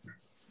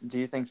do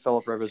you think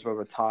Phillip Rivers will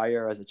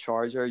retire as a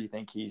Charger? You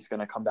think he's going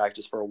to come back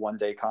just for a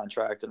one-day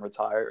contract and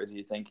retire, or do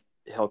you think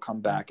he'll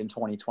come back in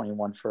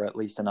 2021 for at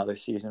least another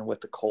season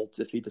with the Colts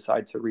if he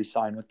decides to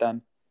re-sign with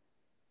them?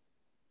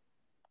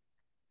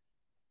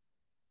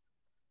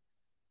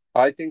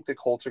 I think the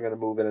Colts are going to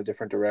move in a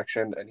different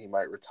direction, and he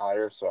might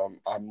retire. So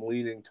I'm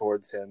leaning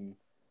towards him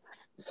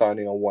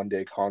signing a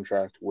one-day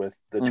contract with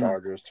the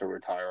Chargers to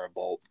retire a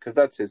Bolt because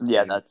that's his team.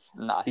 Yeah, that's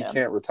not he him. He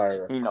can't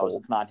retire. He knows Colt.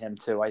 It's not him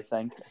too. I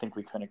think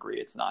we can agree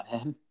it's not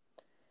him.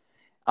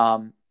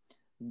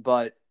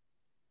 But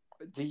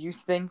do you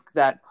think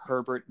that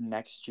Herbert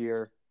next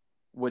year,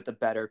 with a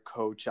better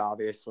coach,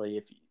 obviously,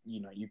 if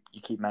you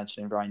keep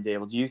mentioning Brian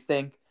Daboll, do you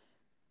think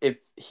if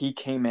he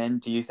came in,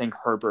 do you think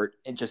Herbert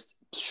just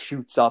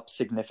shoots up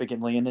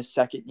significantly in his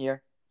second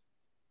year?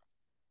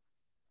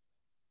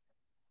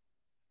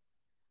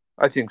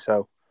 I think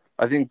so.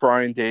 I think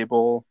Brian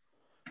Daboll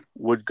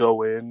would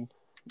go in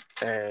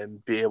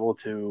and be able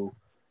to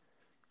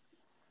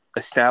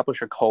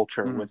establish a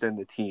culture within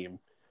the team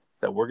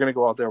that we're going to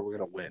go out there, we're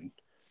going to win,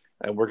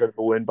 and we're going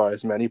to win by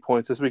as many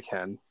points as we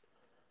can.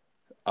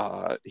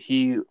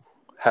 He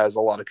has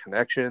a lot of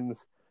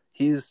connections.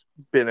 He's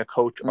been a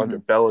coach under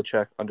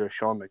Belichick, under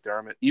Sean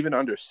McDermott, even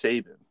under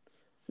Saban.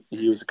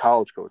 He was a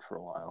college coach for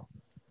a while.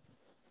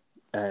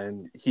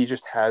 And he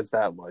just has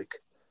that,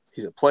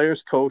 he's a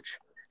player's coach.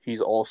 He's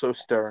also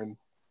stern.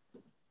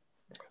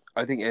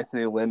 I think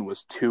Anthony Lynn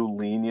was too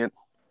lenient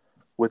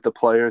with the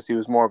players. He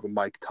was more of a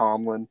Mike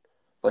Tomlin,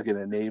 like an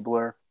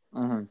enabler,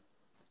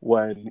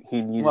 when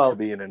he needed to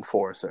be an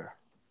enforcer.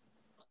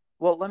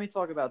 Well, let me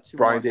talk about two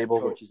Brian more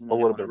Daboll, head coaches, and then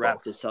I want to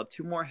wrap this up.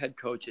 Two more head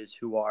coaches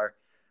who are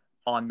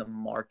on the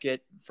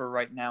market for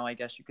right now, I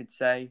guess you could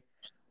say,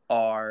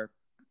 are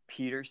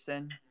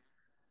Peterson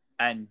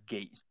and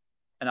Gase.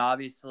 And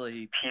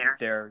obviously,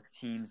 their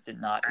teams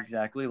did not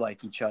exactly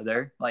like each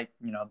other.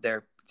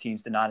 Their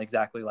teams did not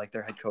exactly like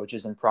their head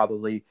coaches and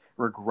probably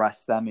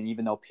regressed them. And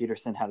even though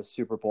Peterson had a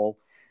Super Bowl,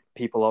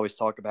 people always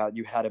talk about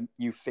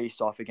you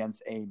faced off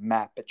against a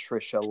Matt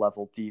Patricia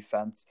level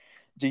defense.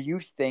 Do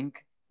you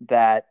think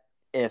that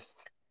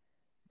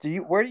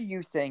where do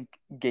you think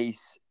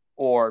Gase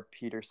or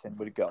Peterson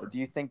would go? Do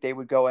you think they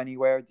would go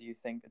anywhere? Do you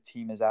think the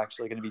team is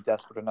actually going to be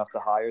desperate enough to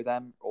hire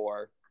them,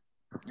 or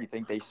do you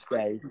think they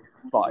stay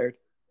fired?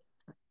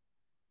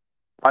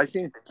 I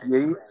think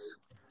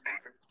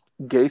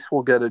Gase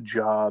will get a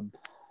job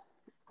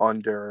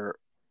under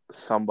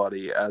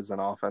somebody as an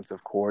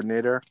offensive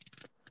coordinator.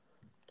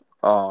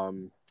 But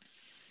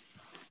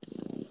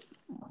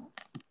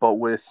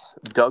with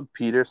Doug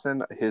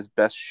Peterson, his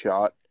best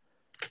shot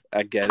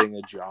at getting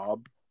a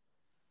job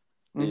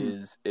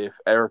is if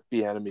Eric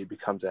Bieniemy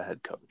becomes a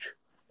head coach.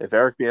 If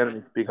Eric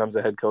Bieniemy becomes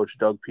a head coach,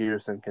 Doug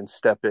Peterson can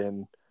step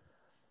in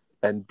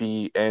and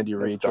be Andy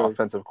Reid's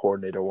offensive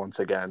coordinator once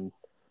again.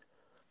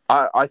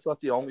 I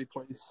thought the only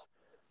place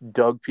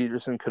Doug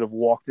Peterson could have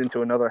walked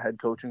into another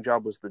head coaching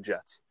job was the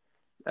Jets,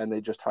 and they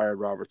just hired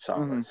Robert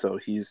Saleh. So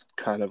he's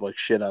kind of like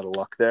shit out of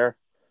luck there.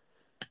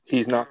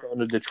 He's not going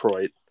to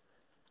Detroit.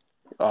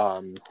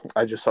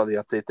 I just saw the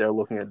update there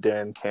looking at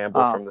Dan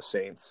Campbell from the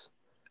Saints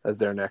as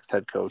their next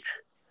head coach.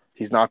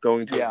 He's not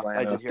going to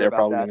Atlanta. They're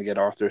probably going to get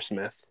Arthur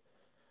Smith.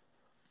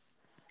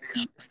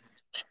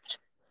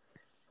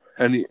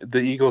 And the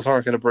Eagles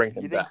aren't going to bring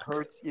him back.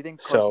 You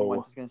think Carson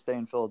Wentz is going to stay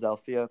in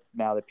Philadelphia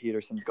now that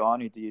Peterson's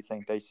gone, or do you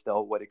think they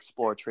still would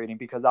explore trading?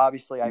 Because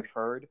obviously I've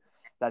heard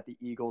that the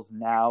Eagles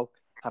now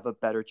have a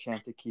better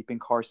chance of keeping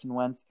Carson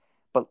Wentz.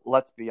 But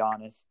let's be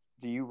honest.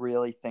 Do you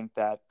really think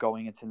that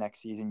going into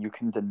next season you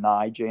can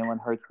deny Jalen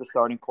Hurts the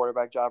starting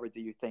quarterback job, or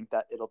do you think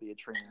that it'll be a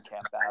training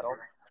camp battle?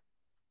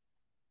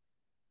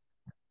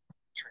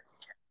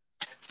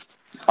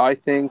 I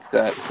think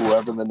that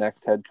whoever the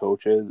next head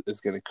coach is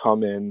going to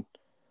come in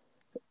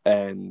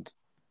and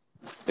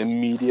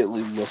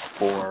immediately look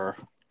for,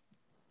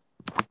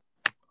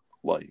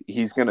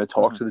 he's going to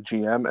talk to the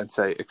GM and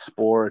say,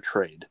 explore a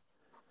trade.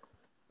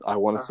 I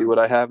want to see what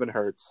I have in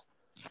Hurts.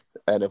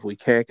 And if we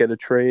can't get a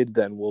trade,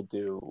 then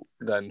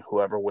then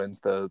whoever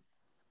wins the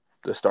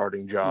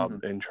starting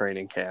job in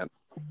training camp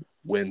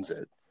wins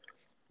it.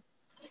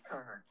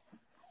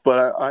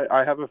 But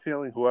I have a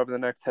feeling whoever the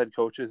next head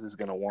coach is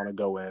going to want to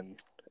go in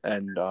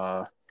and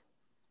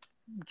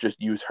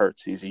just use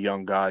Hurts. He's a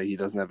young guy. He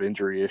doesn't have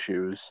injury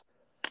issues.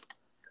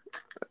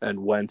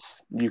 And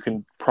Wentz, you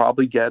can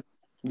probably get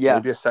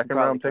maybe a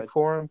second-round pick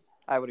for him.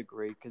 I would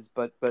agree.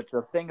 But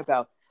the thing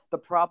about the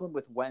problem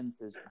with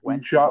Wentz is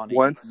Wentz is on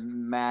a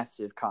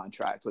massive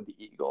contract with the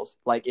Eagles.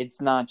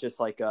 It's not just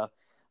we'd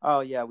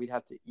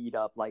have to eat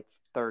up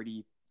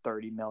 $30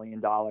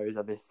 million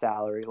of his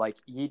salary.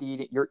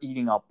 You're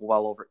eating up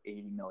well over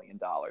 $80 million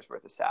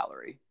worth of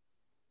salary.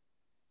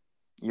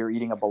 You're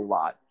eating up a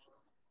lot.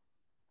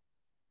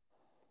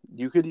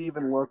 You could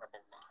even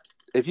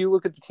if you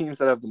look at the teams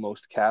that have the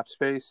most cap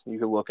space, you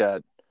could look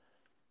at,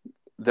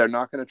 they're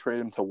not going to trade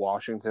him to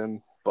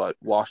Washington, but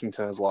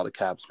Washington has a lot of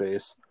cap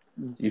space.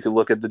 You could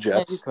look at the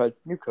Jets. Yeah,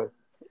 you could.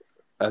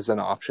 As an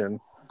option.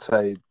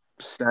 Say,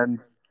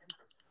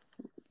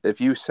 if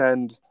you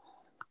send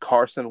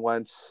Carson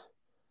Wentz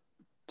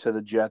to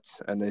the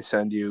Jets, and they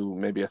send you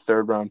maybe a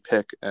third-round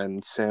pick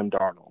and Sam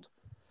Darnold,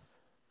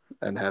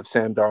 and have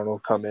Sam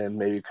Darnold come in,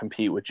 maybe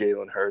compete with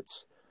Jalen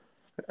Hurts,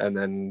 and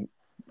then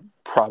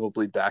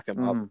probably back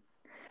him up,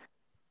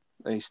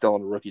 and he's still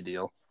on a rookie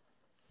deal.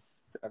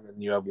 And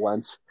then you have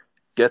Wentz,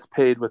 gets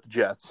paid with the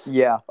Jets.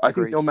 Yeah, I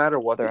think no matter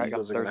what, the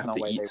Eagles are going to have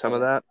to eat some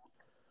of that.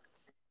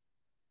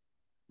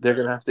 They're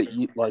going to have to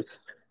eat like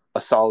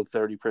a solid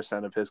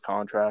 30% of his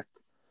contract,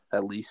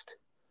 at least.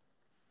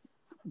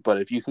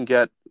 But if you can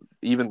get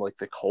even like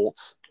the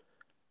Colts,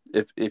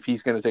 if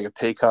he's going to take a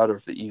pay cut, or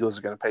if the Eagles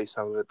are going to pay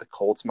some of it, the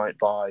Colts might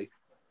buy.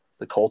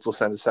 The Colts will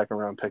send a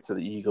second-round pick to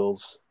the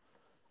Eagles.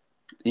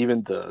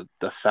 Even the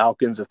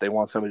Falcons, if they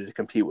want somebody to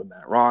compete with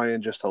Matt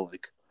Ryan, just to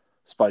like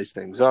spice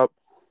things up,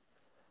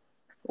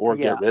 or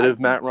get rid of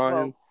Matt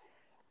Ryan.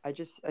 Well,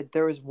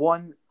 there was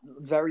one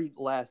very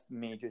last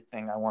major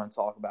thing I want to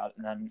talk about,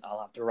 and then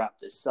I'll have to wrap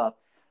this up.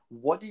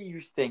 What do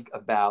you think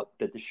about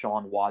the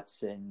Deshaun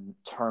Watson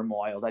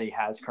turmoil that he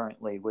has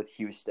currently with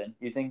Houston?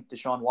 You think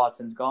Deshaun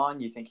Watson's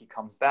gone? You think he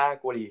comes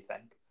back? What do you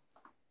think?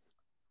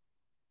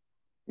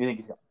 You think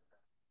he's gone?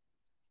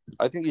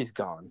 I think he's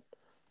gone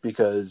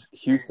because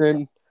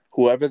Houston,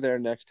 whoever their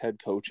next head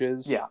coach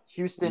is,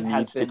 Houston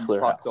has been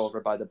fucked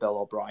over by the Bill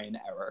O'Brien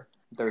era.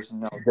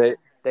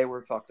 They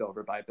were fucked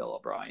over by Bill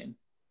O'Brien.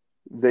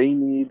 They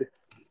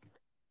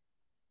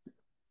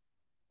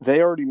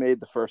already made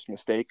the first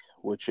mistake,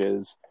 which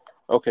is,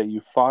 okay,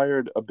 you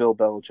fired a Bill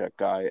Belichick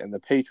guy, and the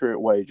Patriot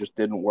way just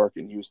didn't work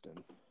in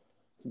Houston.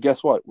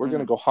 Guess what? We're going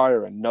to go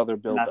hire another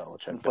Bill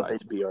Belichick guy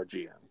to be our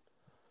GM.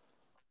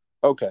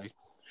 Okay,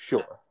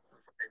 sure.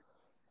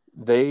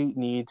 They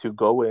need to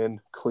go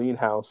in, clean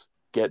house,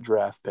 get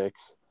draft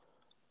picks.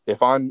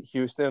 If I'm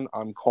Houston,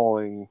 I'm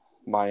calling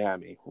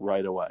Miami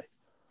right away.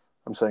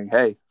 I'm saying,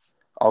 hey,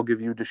 I'll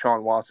give you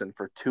Deshaun Watson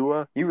for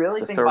Tua. You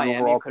really think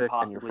Miami could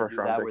possibly do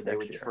that, where they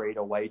would trade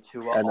away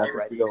Tua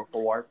already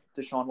for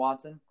Deshaun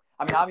Watson?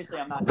 I mean, obviously,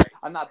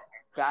 I'm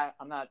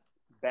not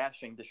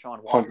bashing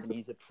Deshaun Watson.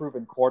 He's a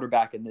proven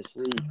quarterback in this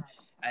league,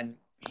 and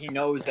he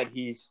knows that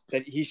he's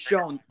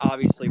shown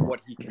obviously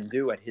what he can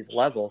do at his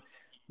level.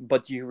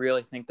 But do you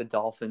really think the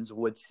Dolphins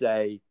would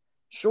say,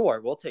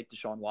 sure, we'll take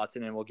Deshaun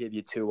Watson and we'll give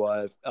you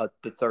Tua,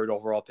 the third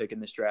overall pick in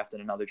this draft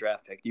and another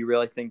draft pick? Do you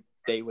really think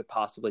they would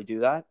possibly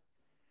do that?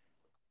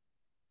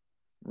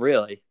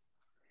 Really?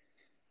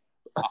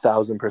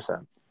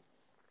 1,000%.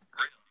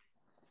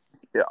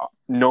 Yeah.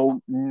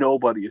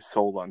 Nobody is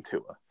sold on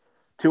Tua.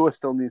 Tua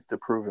still needs to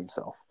prove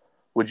himself.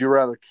 Would you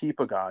rather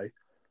keep a guy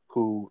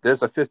who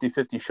there's a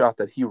 50-50 shot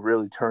that he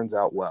really turns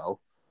out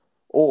well,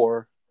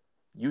 or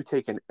you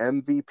take an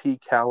MVP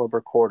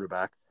caliber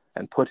quarterback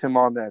and put him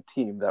on that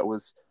team that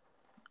was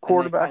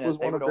quarterback was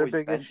one of their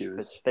big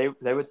issues.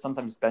 They would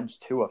sometimes bench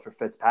Tua for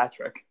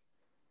Fitzpatrick.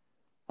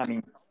 I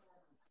mean,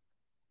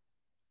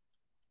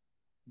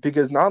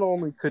 because not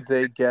only could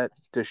they get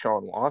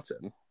Deshaun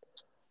Watson,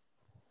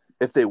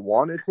 if they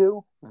wanted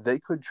to, they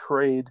could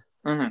trade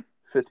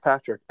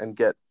Fitzpatrick and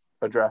get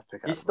a draft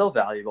pick. He's still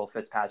valuable,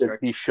 Fitzpatrick.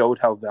 He showed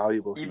how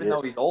valuable he is. Even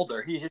though he's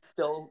older, he's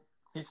still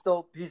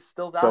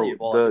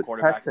valuable as a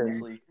quarterback in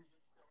this league.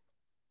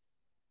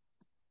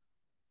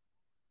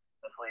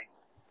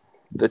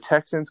 The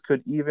Texans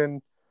could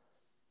even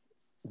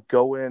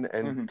go in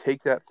and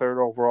take that third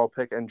overall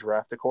pick and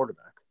draft a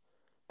quarterback.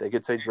 They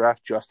could say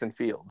draft Justin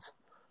Fields,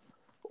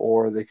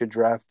 or they could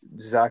draft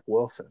Zach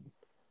Wilson.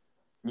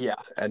 Yeah.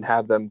 And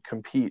have them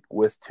compete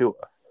with Tua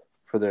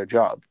for their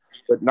job.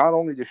 But not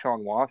only Deshaun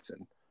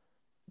Watson,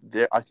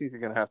 I think they're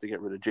going to have to get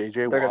rid of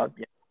J.J. Watt.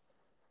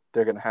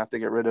 They're going to have to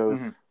get rid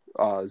of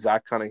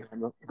Zach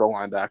Cunningham, the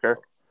linebacker.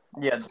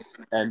 Yeah.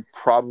 And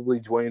probably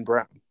Dwayne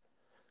Brown.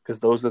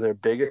 Because those are their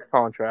biggest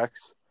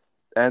contracts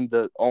and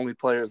the only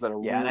players that are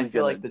really and I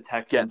feel like the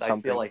Texans, I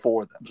feel like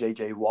for them.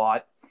 J.J.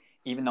 Watt,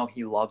 even though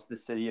he loves the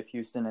city of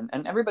Houston,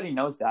 and everybody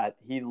knows that,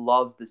 he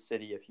loves the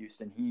city of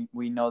Houston.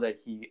 We know that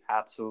he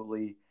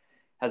absolutely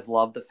has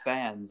loved the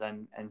fans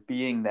and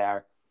being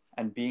there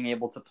and being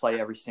able to play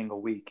every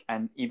single week.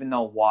 And even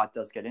though Watt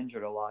does get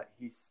injured a lot,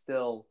 he's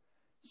still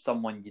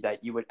someone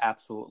that you would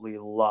absolutely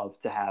love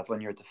to have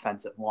on your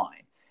defensive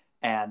line.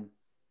 And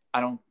I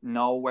don't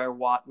know where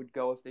Watt would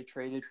go if they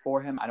traded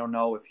for him. I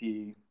don't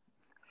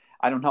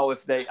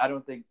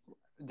think.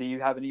 Do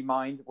you have any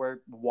mind where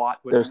Watt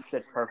would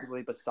fit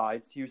perfectly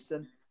besides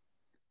Houston?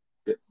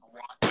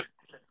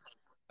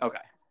 Okay.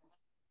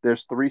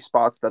 There's 3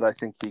 spots that I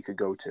think he could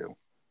go to.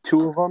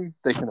 2 of them,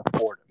 they can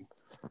afford him.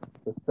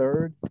 The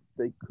third,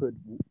 they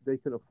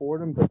could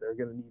afford him, but they're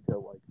going to need to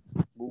like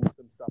move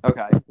some stuff.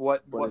 Okay.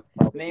 What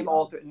name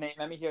all three?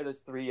 Let me hear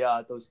those three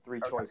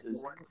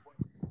choices.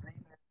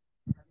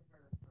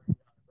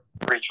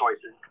 3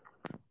 choices.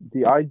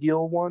 The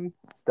ideal one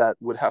that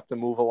would have to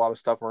move a lot of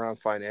stuff around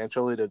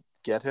financially to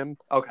get him,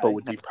 but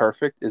would be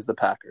perfect, is the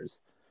Packers.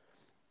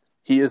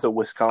 He is a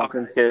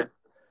Wisconsin kid.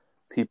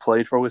 He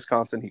played for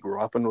Wisconsin. He grew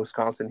up in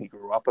Wisconsin. He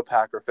grew up a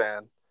Packer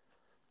fan.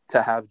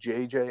 To have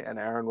JJ and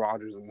Aaron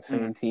Rodgers in the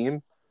same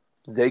team,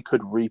 they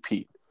could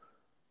repeat.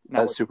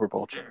 as Super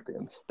Bowl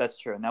champions. That's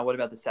true. Now, what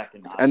about the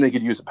second option? And they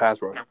could use a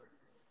pass rush.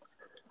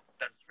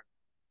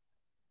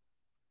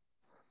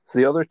 So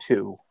the other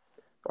two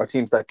are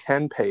teams that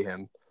can pay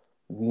him,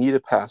 need a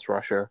pass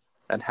rusher,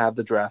 and have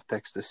the draft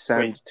picks to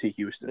send to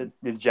Houston.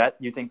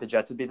 You think the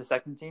Jets would be the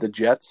second team? The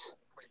Jets.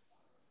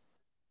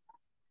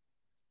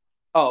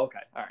 Oh, okay.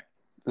 All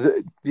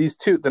right.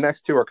 The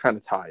next two are kind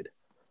of tied.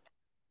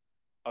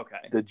 Okay.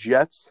 The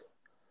Jets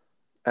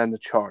and the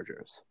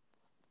Chargers.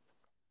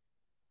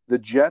 The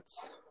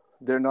Jets,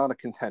 they're not a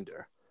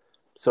contender.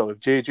 So if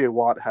J.J.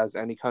 Watt has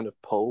any kind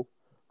of pull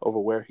over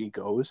where he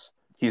goes,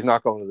 he's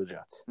not going to the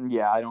Jets.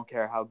 Yeah, I don't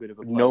care how good of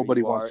a player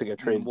Nobody wants to get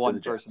traded to the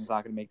Jets. One person's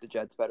not going to make the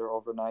Jets better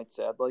overnight,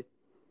 sadly.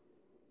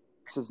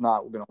 This is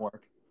not going to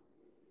work.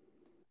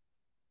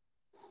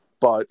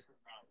 But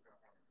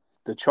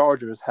the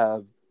Chargers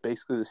have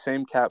basically the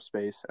same cap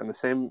space and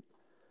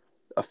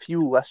a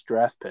few less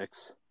draft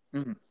picks.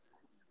 Mm-hmm.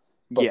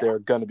 But they're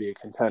going to be a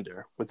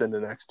contender within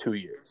the next 2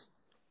 years.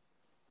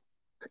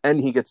 And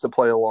he gets to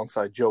play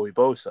alongside Joey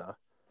Bosa,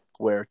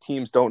 where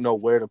teams don't know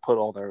where to put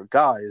all their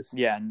guys.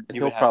 Yeah, and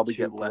he'll probably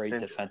get less great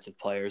defensive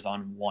players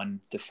on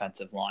one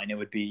defensive line. It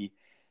would be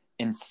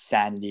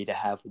insanity to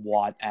have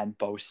Watt and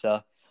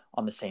Bosa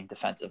on the same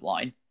defensive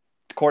line.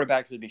 The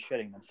quarterbacks would be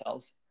shitting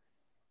themselves.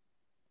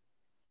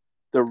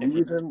 The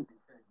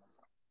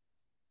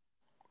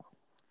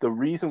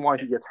reason why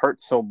he gets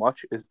hurt so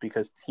much is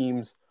because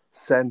teams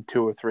send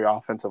 2 or 3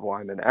 offensive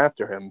linemen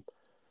after him,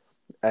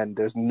 and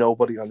there's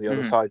nobody on the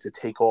other side to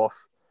take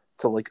off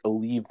to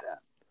alleviate that.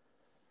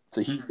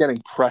 So he's getting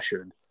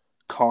pressured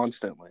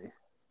constantly,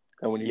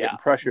 and when you're getting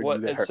pressured, you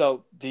get hurt.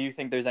 So, do you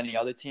think there's any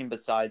other team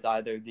besides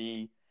either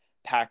the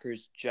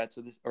Packers, Jets,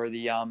 or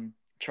the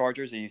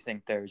Chargers? Or you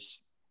think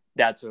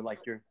that's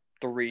your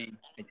 3?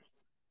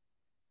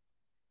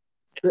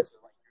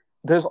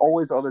 There's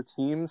always other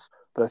teams,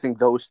 but I think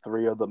those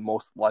 3 are the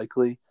most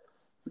likely.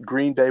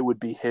 Green Bay would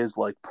be his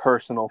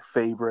personal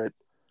favorite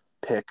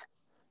pick.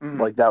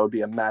 Mm-hmm. That would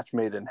be a match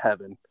made in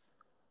heaven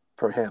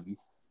for him.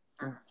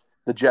 Mm-hmm.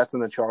 The Jets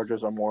and the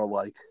Chargers are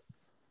more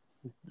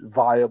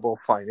viable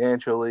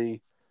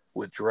financially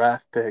with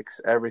draft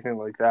picks, everything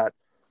like that.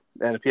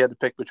 And if he had to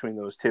pick between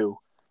those two,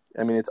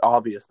 I mean, it's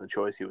obvious the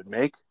choice he would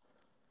make.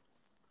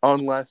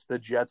 Unless the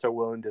Jets are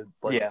willing to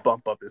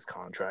bump up his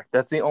contract.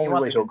 That's the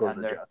only way he'll go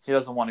to the Jets. He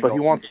doesn't want to go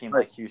to a team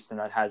like Houston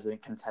that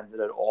hasn't contended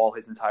at all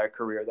his entire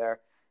career there.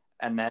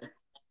 And then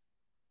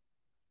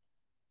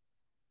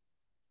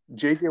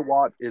J.J.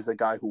 Watt is a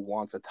guy who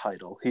wants a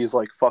title. He's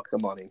fuck the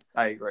money.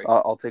 I agree.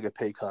 I'll take a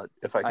pay cut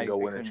if I can go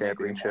win a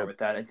championship. With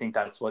that. I think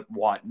that's what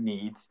Watt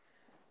needs.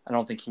 I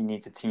don't think he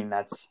needs a team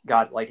that's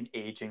got an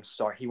aging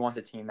star. He wants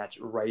a team that's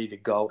ready to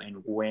go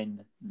and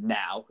win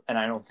now. And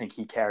I don't think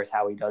he cares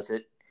how he does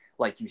it.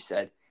 Like you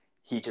said,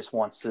 he just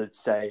wants to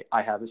say,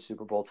 I have a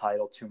Super Bowl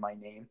title to my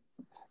name.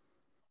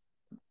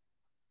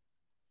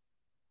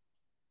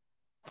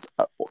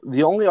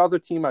 The only other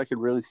team I could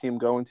really see him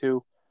going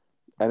to,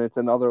 and it's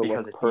another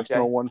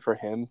personal one for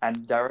him,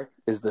 and Derek,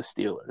 is the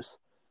Steelers.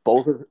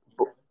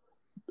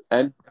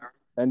 And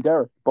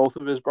Derek, both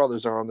of his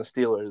brothers are on the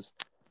Steelers,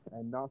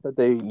 and not that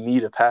they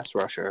need a pass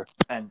rusher,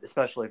 and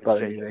especially if it's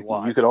J.J.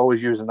 Watt. You could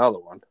always use another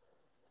one.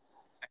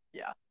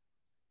 Yeah,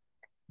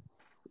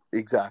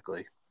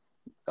 exactly.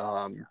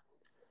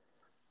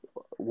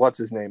 What's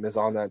his name is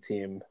on that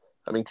team?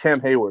 I mean,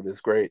 Cam Hayward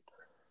is great.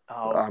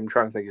 Oh, I'm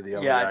trying to think of the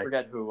other guy. I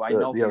forget who. I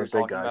know who you're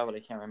talking about, but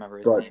I can't remember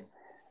his name.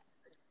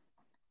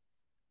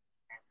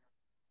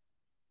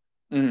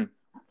 Mm-hmm.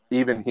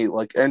 Even he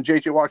and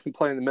J.J. Watt can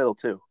play in the middle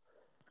too.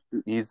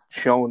 He's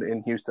shown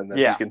in Houston that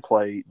he can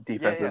play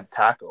defensive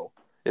tackle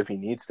if he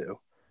needs to.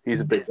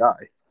 He's a big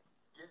guy.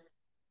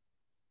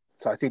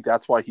 So I think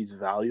that's why he's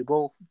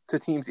valuable to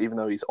teams, even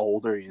though he's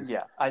older. He's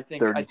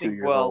 32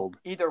 years old.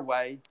 Either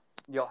way,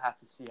 you'll have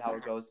to see how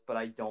it goes, but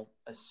I don't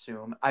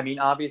assume. I mean,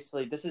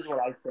 obviously, this is what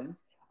I think.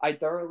 I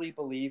thoroughly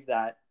believe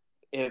that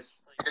if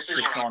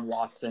Deshaun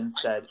Watson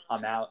said,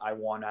 I'm out, I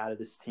want out of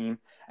this team,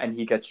 and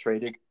he gets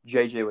traded,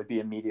 JJ would be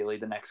immediately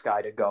the next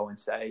guy to go and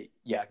say,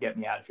 yeah, get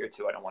me out of here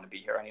too. I don't want to be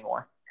here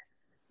anymore.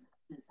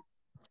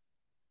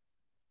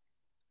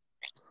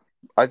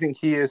 I think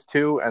he is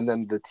too, and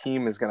then the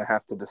team is going to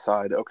have to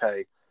decide,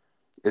 okay,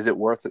 is it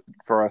worth it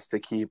for us to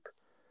keep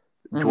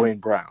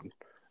Dwayne Brown?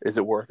 Is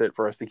it worth it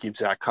for us to keep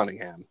Zach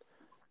Cunningham?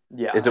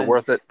 Yeah. Is it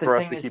worth it for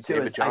us to keep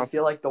David Johnson? I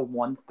feel like the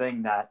one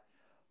thing that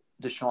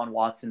Deshaun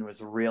Watson was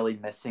really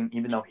missing,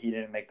 even though he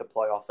didn't make the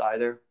playoffs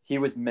either, he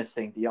was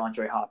missing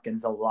DeAndre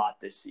Hopkins a lot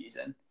this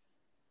season.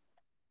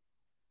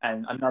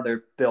 And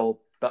another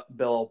Bill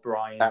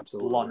O'Brien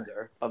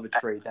blunder of a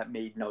trade that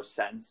made no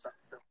sense.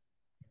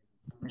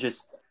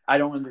 I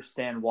don't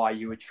understand why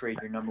you would trade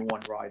your number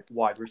one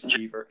wide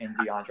receiver in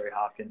DeAndre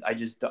Hopkins.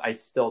 I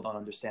still don't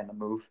understand the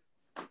move.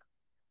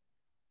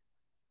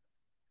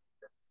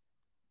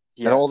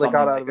 And all they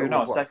got out of it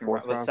was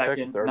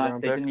second.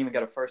 They didn't even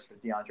get a first for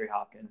DeAndre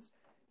Hopkins,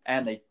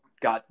 and they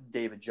got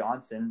David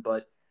Johnson,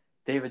 but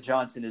David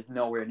Johnson is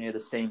nowhere near the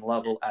same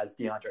level as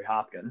DeAndre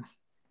Hopkins.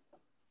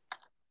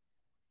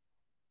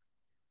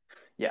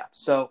 Yeah,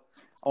 so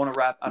I want to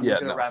wrap. I'm Yeah,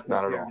 going to no, wrap it not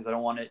up at here all. because I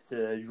don't want it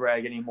to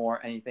drag anymore,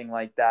 anything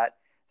like that.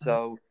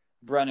 So,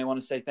 Brent, I want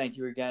to say thank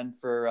you again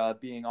for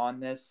being on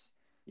this.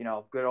 You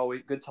know,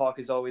 good talk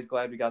as always.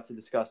 Glad we got to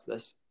discuss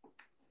this.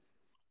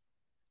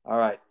 All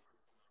right.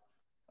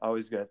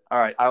 Always good. All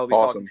right. I will be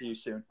talking Awesome. to you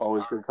soon.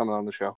 Always good coming on the show.